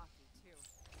him cocky, too.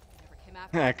 Never came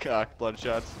after him. Cock, blood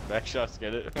shots, back shots,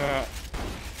 get it? Now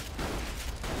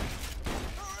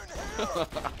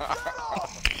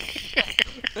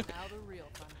the real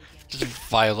fun begins. Just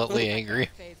violently angry.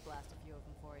 Phase blast a few of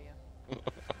them for you.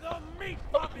 The meat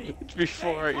puppy!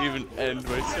 Before I even end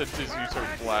my sentence, you start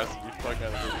blasting the fuck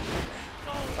out of me.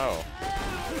 Oh.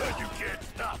 You can't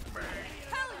stop me!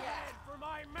 Hell yeah! For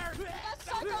my mercy! That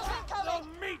psycho's incoming!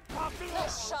 The meat puppy!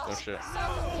 Nice shot. Oh shit.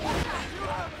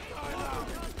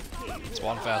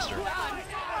 Spawn faster. Kid,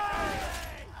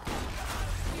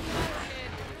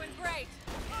 you're doing great.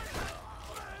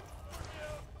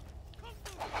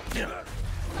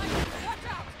 Watch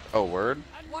out! Oh, word?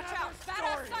 Watch out!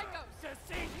 Badass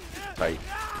psychos! Tight.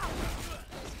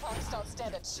 These punks don't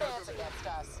stand a chance against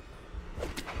us.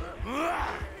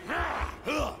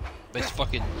 Nice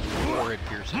fucking forehead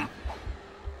piercing.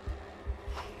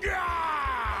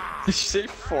 Did you say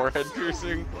forehead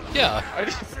piercing? Yeah. I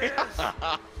just...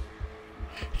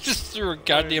 Just threw a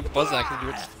goddamn buzz axe into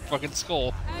its fucking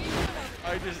skull.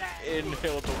 I just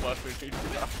inhaled the weapon he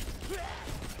dropped.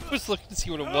 I was looking to see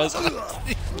what it was. I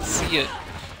didn't see it.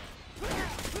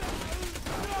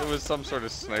 It was some sort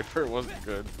of sniper, it wasn't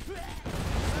good. Yeah,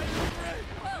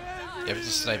 if it's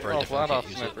a sniper, I Oh, definitely flat off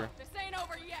can't use sniper. This ain't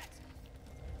over yet.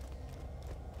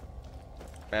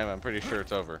 Man, I'm pretty sure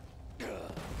it's over. it.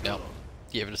 No.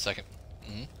 Give it a second.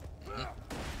 They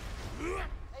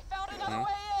found another way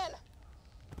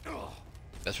in.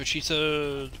 That's what she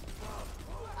said.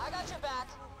 I got your back.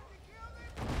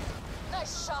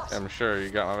 Nice shot. I'm sure you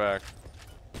got my back.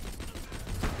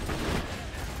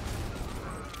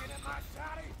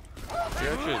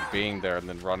 You're just being there and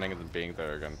then running and then being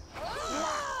there again.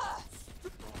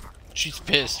 She's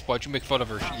pissed. Why'd you make fun of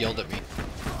her? She yelled at me.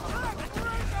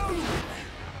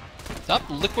 Stop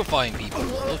liquefying people.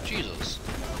 Oh, Jesus.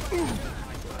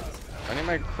 I need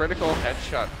my critical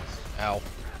headshot. Ow.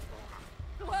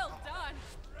 Well done.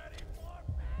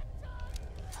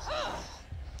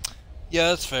 Yeah,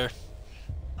 that's fair.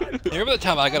 You remember the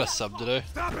time I got a sub today?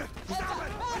 Got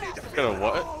a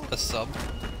what? A sub?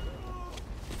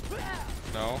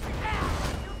 No.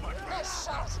 Nice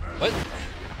shot. What?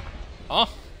 Huh?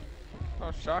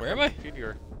 Oh, shotgun. Where am I?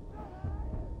 Meteor.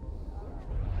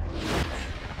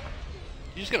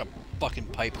 You just got a fucking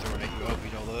pipe thrown at you. I hope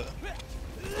you know that.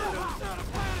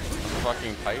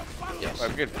 Fucking pipe? Yes. I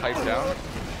get pipe down?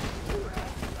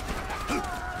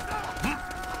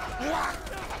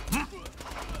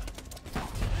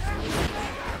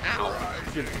 Ow!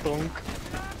 Get thunk.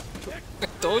 I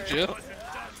told you. All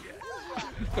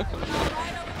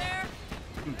right over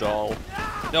there? Doll.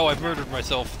 No, I've murdered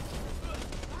myself.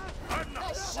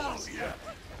 Nice shot.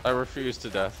 I refuse to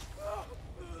death.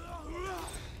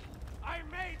 I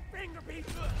made finger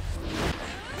beats.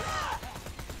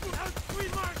 Now three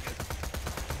markers.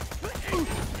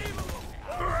 Inconceivable.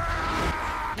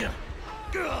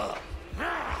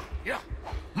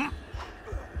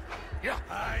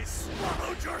 I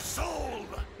swallowed your soul.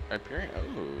 Hyperion?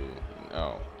 Ooh,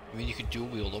 no. I mean, you could dual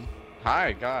wield them.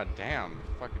 Hi, god damn.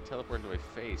 Fucking teleport into my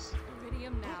face.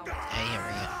 Iridium now. Hey,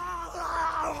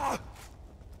 Area.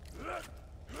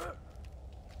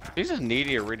 She's a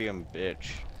needy iridium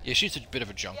bitch. Yeah, she's a bit of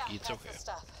a junkie. Yeah, It's that's okay. the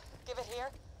stuff. Give it here.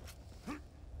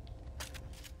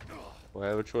 Do I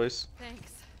have a choice?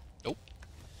 Thanks. Nope.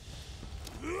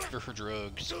 For her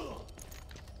drugs.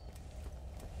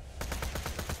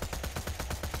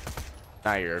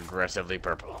 Now you're aggressively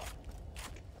purple.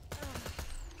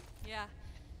 Yeah.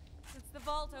 Since the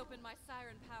vault opened, my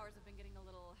siren powers have been getting a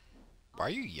little. Why are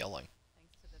you yelling?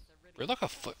 Thanks to this iridium. We're like a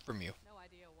foot from you. No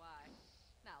idea why.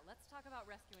 Now let's talk about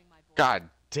rescuing my boy. God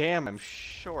damn, I'm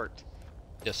short.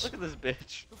 Yes. Look at this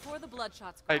bitch. Before the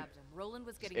bloodshots I grabbed him, Roland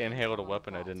was getting inhaled info a on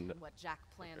weapon the I vault didn't- and what Jack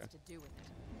plans Okay. to do with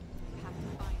it. We have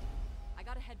to find him. I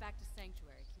gotta head back to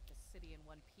Sanctuary, keep the city in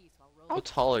one piece while Roland. How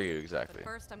tall are you exactly?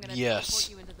 But first, I'm gonna Yes. teleport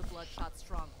you into the bloodshot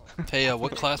stronghold. Hey,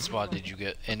 what class mod did you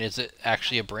get? And is it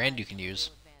actually a brand you can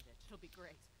use? It'll be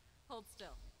great. Hold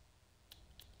still.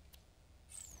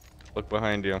 Look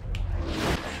behind you.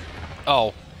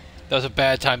 Oh, that was a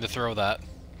bad time to throw that.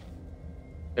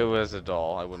 It was a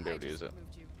doll. I wouldn't be able to use it.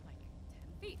 Moved you like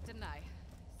 10 feet, didn't I?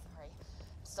 Sorry.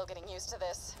 Still getting used to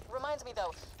this. Reminds me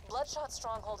though, Bloodshot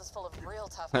Stronghold is full of real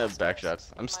tough Back customers.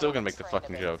 shots. I'm Might still wanna gonna make the train a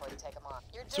fucking bit joke. before you take 'em on.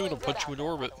 You're So it'll doing good put you out in there,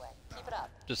 by orbit. the way. Keep it up.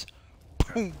 Just.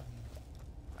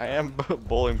 I am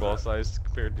bowling ball sized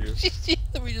compared to you.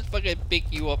 Let me just fucking pick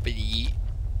you up and yeet.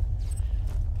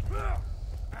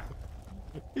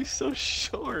 He's so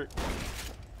short.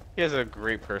 He has a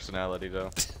great personality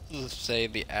though. Let's say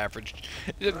the average.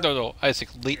 No, Isaac,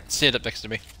 stand up next to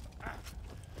me.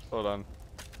 Hold on.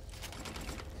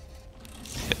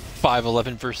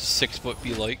 5'11" versus 6 foot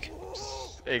be like.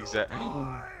 Exactly.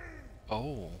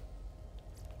 Oh.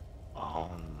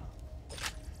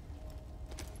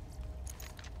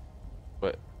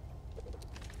 What?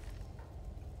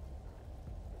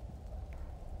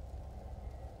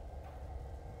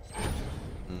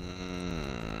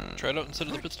 Try it out instead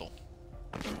of the pistol.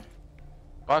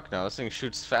 Fuck no, this thing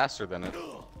shoots faster than it.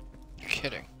 You're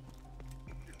kidding.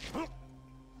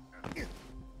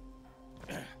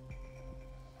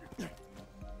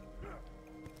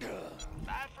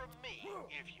 Buy from me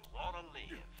if you want to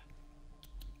live.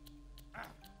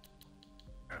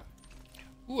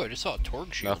 Ooh, I just saw a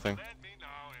Torg shield. Nothing. Let me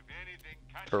know if anything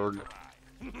catches Turd. your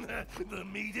eye. The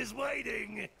meat is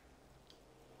waiting.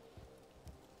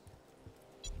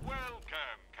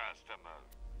 Welcome, customer.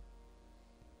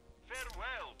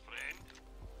 Farewell, friend.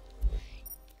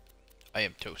 I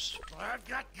am toast. I've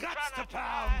got guts Try to not to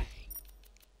pound. die.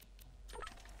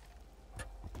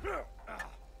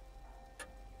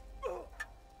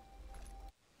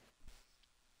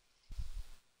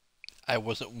 I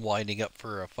wasn't winding up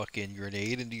for a fucking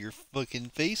grenade into your fucking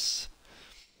face.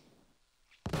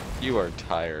 You are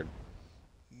tired.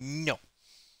 No.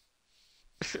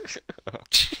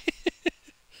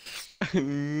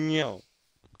 No.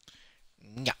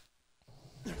 Yeah.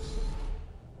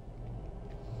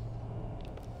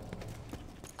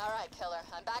 Alright, Killer.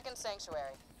 I'm back in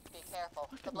Sanctuary. Be careful.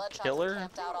 The Bloodshots Killer? are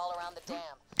camped out all around the dam.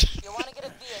 You'll want to get a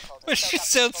vehicle to But soak she up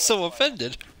sounds people so in.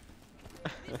 offended.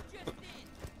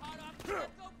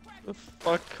 The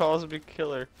fuck calls me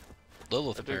killer?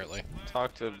 Lilith, apparently.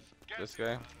 Talk to this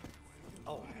guy.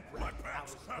 Oh, right. I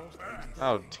was supposed to.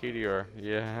 Oh, TDR.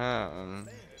 Yeah. Right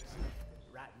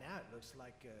now, it looks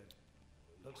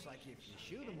like if you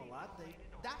shoot them a lot, they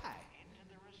die.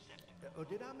 Or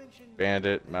did I mention?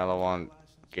 Bandit, Malawan,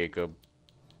 Jacob.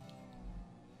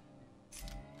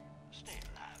 Stay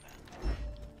alive.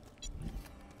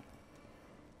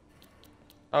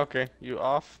 Okay, you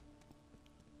off?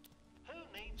 Who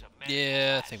needs a man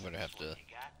Yeah, I like think we're gonna have to what you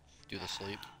got? do the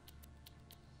sleep.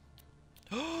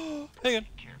 Hang on.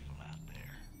 Careful out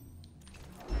there.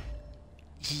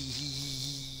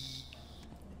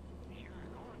 You're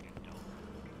an organ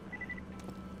donor.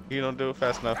 You don't do it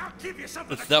fast enough. I'll give you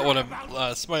something That's to not what cry I'm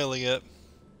about. smiling at.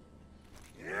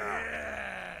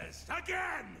 Yes,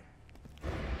 again.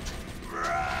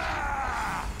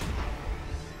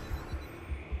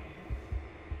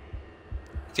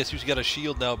 Guess who's got a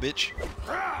shield now, bitch?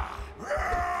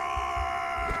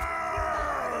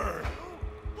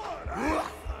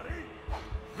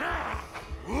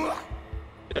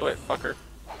 Do it, fucker.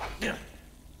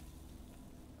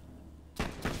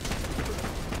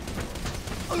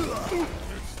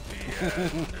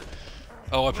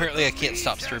 Oh, apparently I can't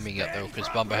stop streaming yet though, because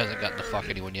Bumba hasn't gotten to fuck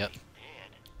anyone yet.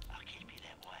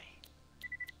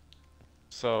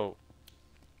 So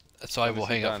So I when will is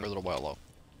he hang out done? for a little while though.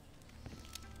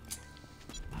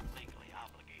 I'm legally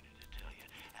obligated to tell you,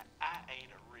 I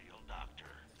ain't a real doctor.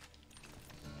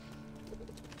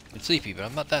 I'm sleepy, but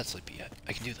I'm not that sleepy yet.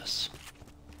 I can do this.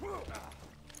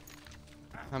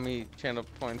 How many channel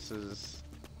points does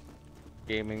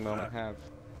Gaming Moment have?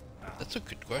 That's a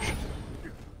good question.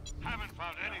 Haven't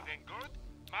found anything good?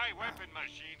 My weapon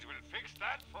machines will fix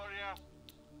that for you.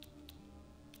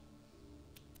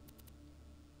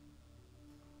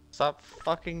 Stop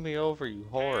fucking me over, you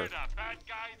whore. You're the bad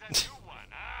guy that you won,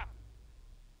 huh?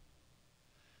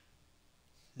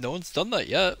 No one's done that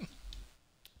yet.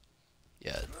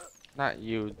 Yeah. Not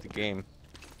you, the game.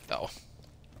 No.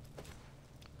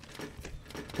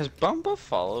 Has Bumba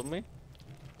followed me?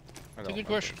 That's a good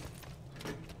question.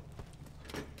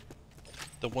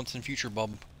 The once and future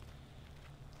bum.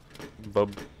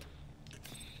 Bub.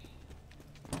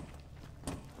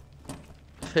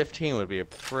 15 would be a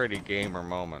pretty gamer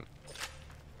moment.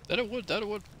 That it would, that it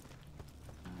would.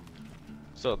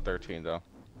 Still at 13 though.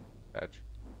 Patch.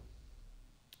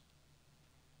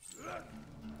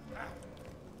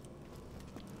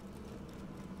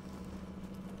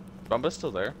 Bumba's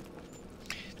still there.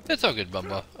 That's all good,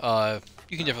 Bumba.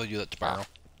 You can definitely do that tomorrow.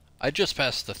 I just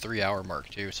passed the 3-hour mark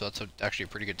too, so that's actually a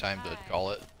pretty good time to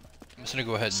call it. I'm just gonna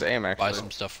go ahead and buy some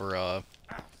stuff for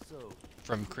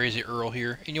from Crazy Earl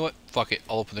here. And you know what? Fuck it.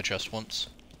 I'll open the chest once.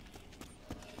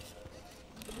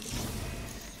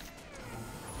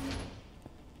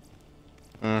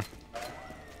 Mm. I'm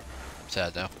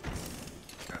sad now.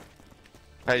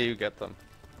 How do you get them?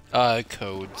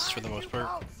 Codes for the most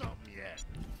part.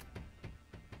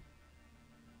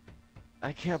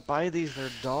 I can't buy these, they're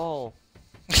dull.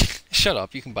 Shut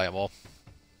up, you can buy them all.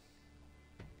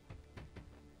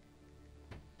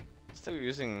 Still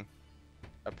using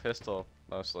a pistol,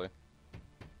 mostly.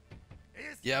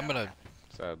 Yeah, I'm gonna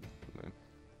Sad.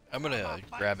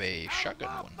 grab a shotgun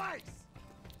one.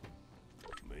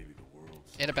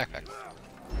 And a backpack.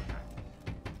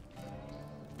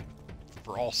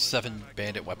 For all 7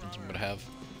 bandit weapons I'm gonna have.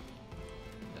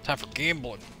 Time for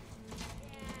gambling.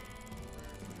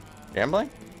 Gambling?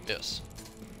 Yes.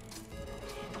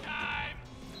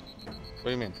 What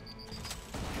do you mean?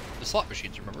 The slot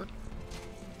machines, remember?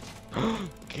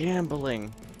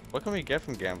 Gambling. What can we get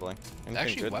from gambling? Anything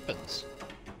Actually, good? weapons.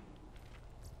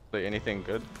 Like anything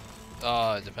good?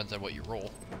 It depends on what you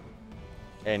roll.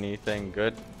 Anything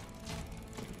good?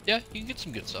 Yeah, you can get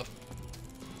some good stuff.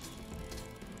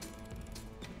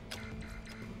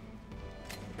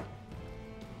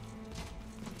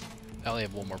 I only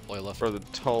have one more play left. For the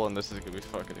toll on this is gonna be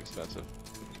fucking expensive.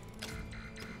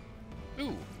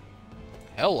 Ooh.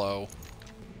 Hello.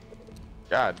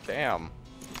 God damn.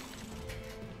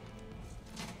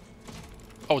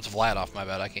 Oh, it's Vlad off, my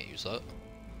bad. I can't use that.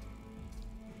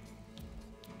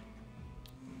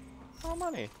 How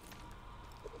money?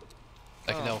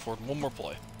 I can now afford one more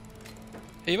play.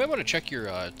 Hey, you might want to check your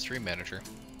stream manager.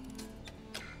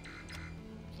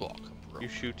 Fuck, bro. You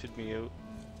shooted me out.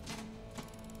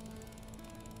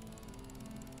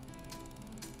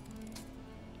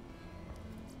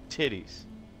 Titties.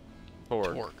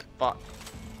 Torque. Torque. Fuck.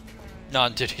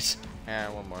 Non-titties.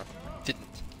 And one more. Didn't.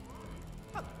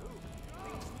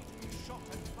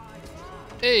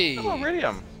 Hey! Oh,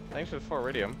 Iridium. Thanks for the 4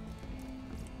 Iridium.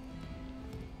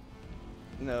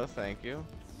 No, thank you.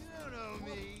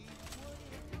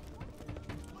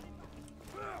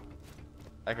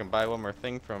 I can buy one more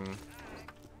thing from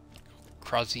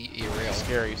Crozzy Arail.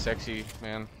 Scary, Sexy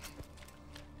Man.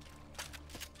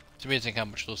 It's amazing how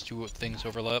much those two things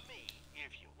overlap.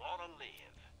 If you wanna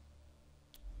live.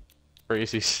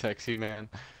 Crazy, Sexy Man.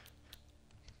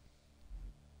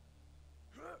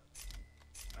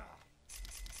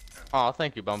 Aw,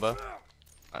 thank you, Bumba.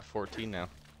 I'm at 14 now.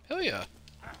 Hell yeah.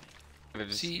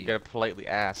 You gotta politely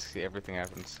ask, see everything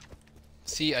happens.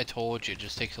 See, I told you, it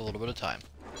just takes a little bit of time.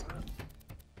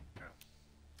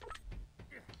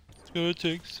 It's gonna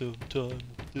take some time,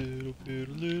 a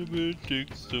little bit,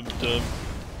 take some time.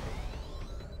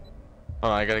 Oh,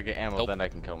 I gotta get ammo, Help. then I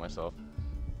can kill myself.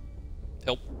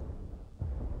 Help.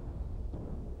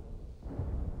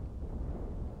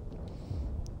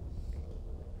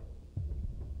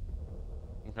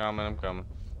 I'm coming.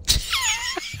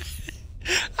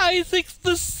 Isaac's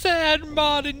the sad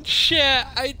mod in chat.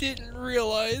 I didn't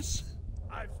realize.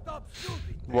 I've stopped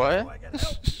shooting. What? So I can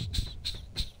help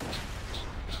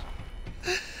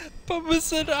you. Papa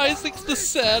said Isaac's the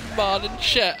sad mod in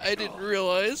chat. I didn't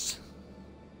realize.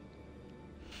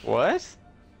 What?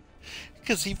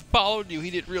 Because he followed you, he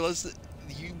didn't realize that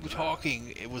you were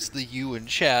talking. It was the you in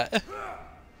chat.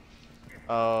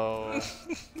 Oh.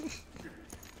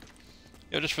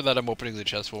 Yeah, just for that, I'm opening the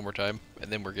chest one more time,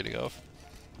 and then we're getting off.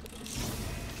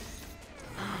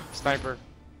 Sniper.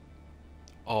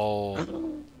 Oh.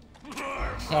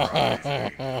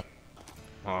 Hun.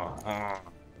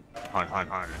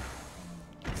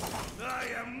 I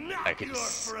am not I can your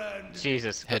friend.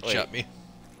 Jesus. Headshot me.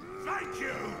 Thank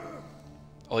you.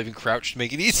 I'll even crouch to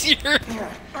make it easier.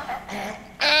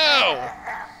 Ow!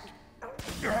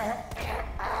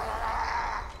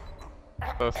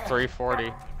 So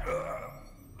 340.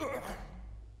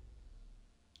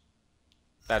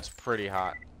 That's pretty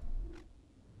hot.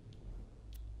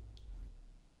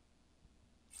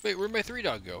 Wait, where'd my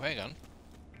 3-dog go? Hang on.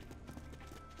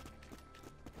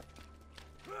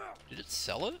 Did it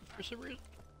sell it for some reason?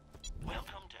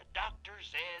 Welcome to Dr.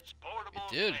 Zed's Portable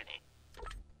It did. Clinic.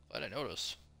 Glad I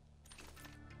noticed.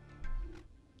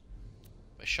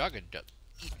 My shotgun got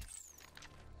eaten.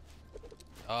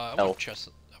 I want to check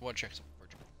some.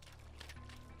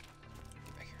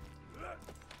 Get back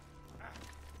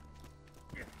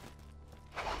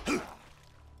here.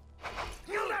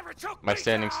 You never took Am I me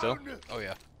standing down. still? Oh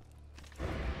yeah.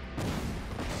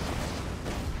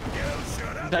 You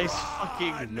should have Nice run.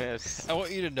 fucking miss. I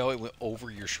want you to know it went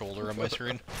over your shoulder on my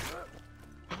screen.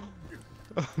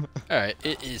 Alright,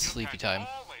 it is sleepy time.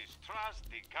 Always trust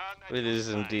the gun at It your is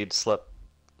side. indeed slept.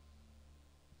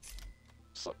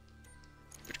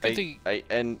 Good thing. I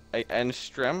end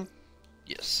Strem.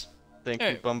 Yes. Thank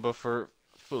Hey. you, Bumba, for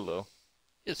Fulo.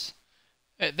 Yes.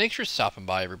 Hey, thanks for stopping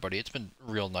by, everybody. It's been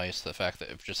real nice, the fact that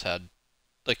we've just had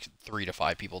like 3 to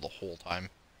 5 people the whole time.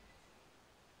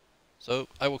 So,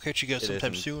 I will catch you guys It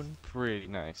sometime is soon. Pretty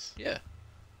nice. Yeah.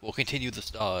 We'll continue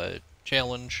this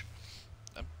challenge.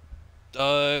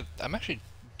 I'm actually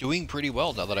doing pretty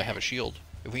well now that I have a shield.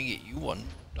 If we can get you one,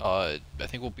 I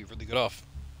think we'll be really good off.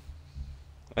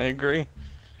 I agree.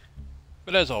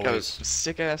 But as Got a always,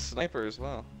 sick ass sniper as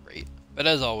well. great. But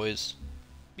as always,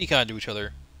 be kind to each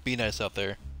other, be nice out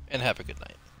there, and have a good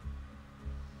night.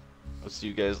 I'll see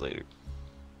you guys later.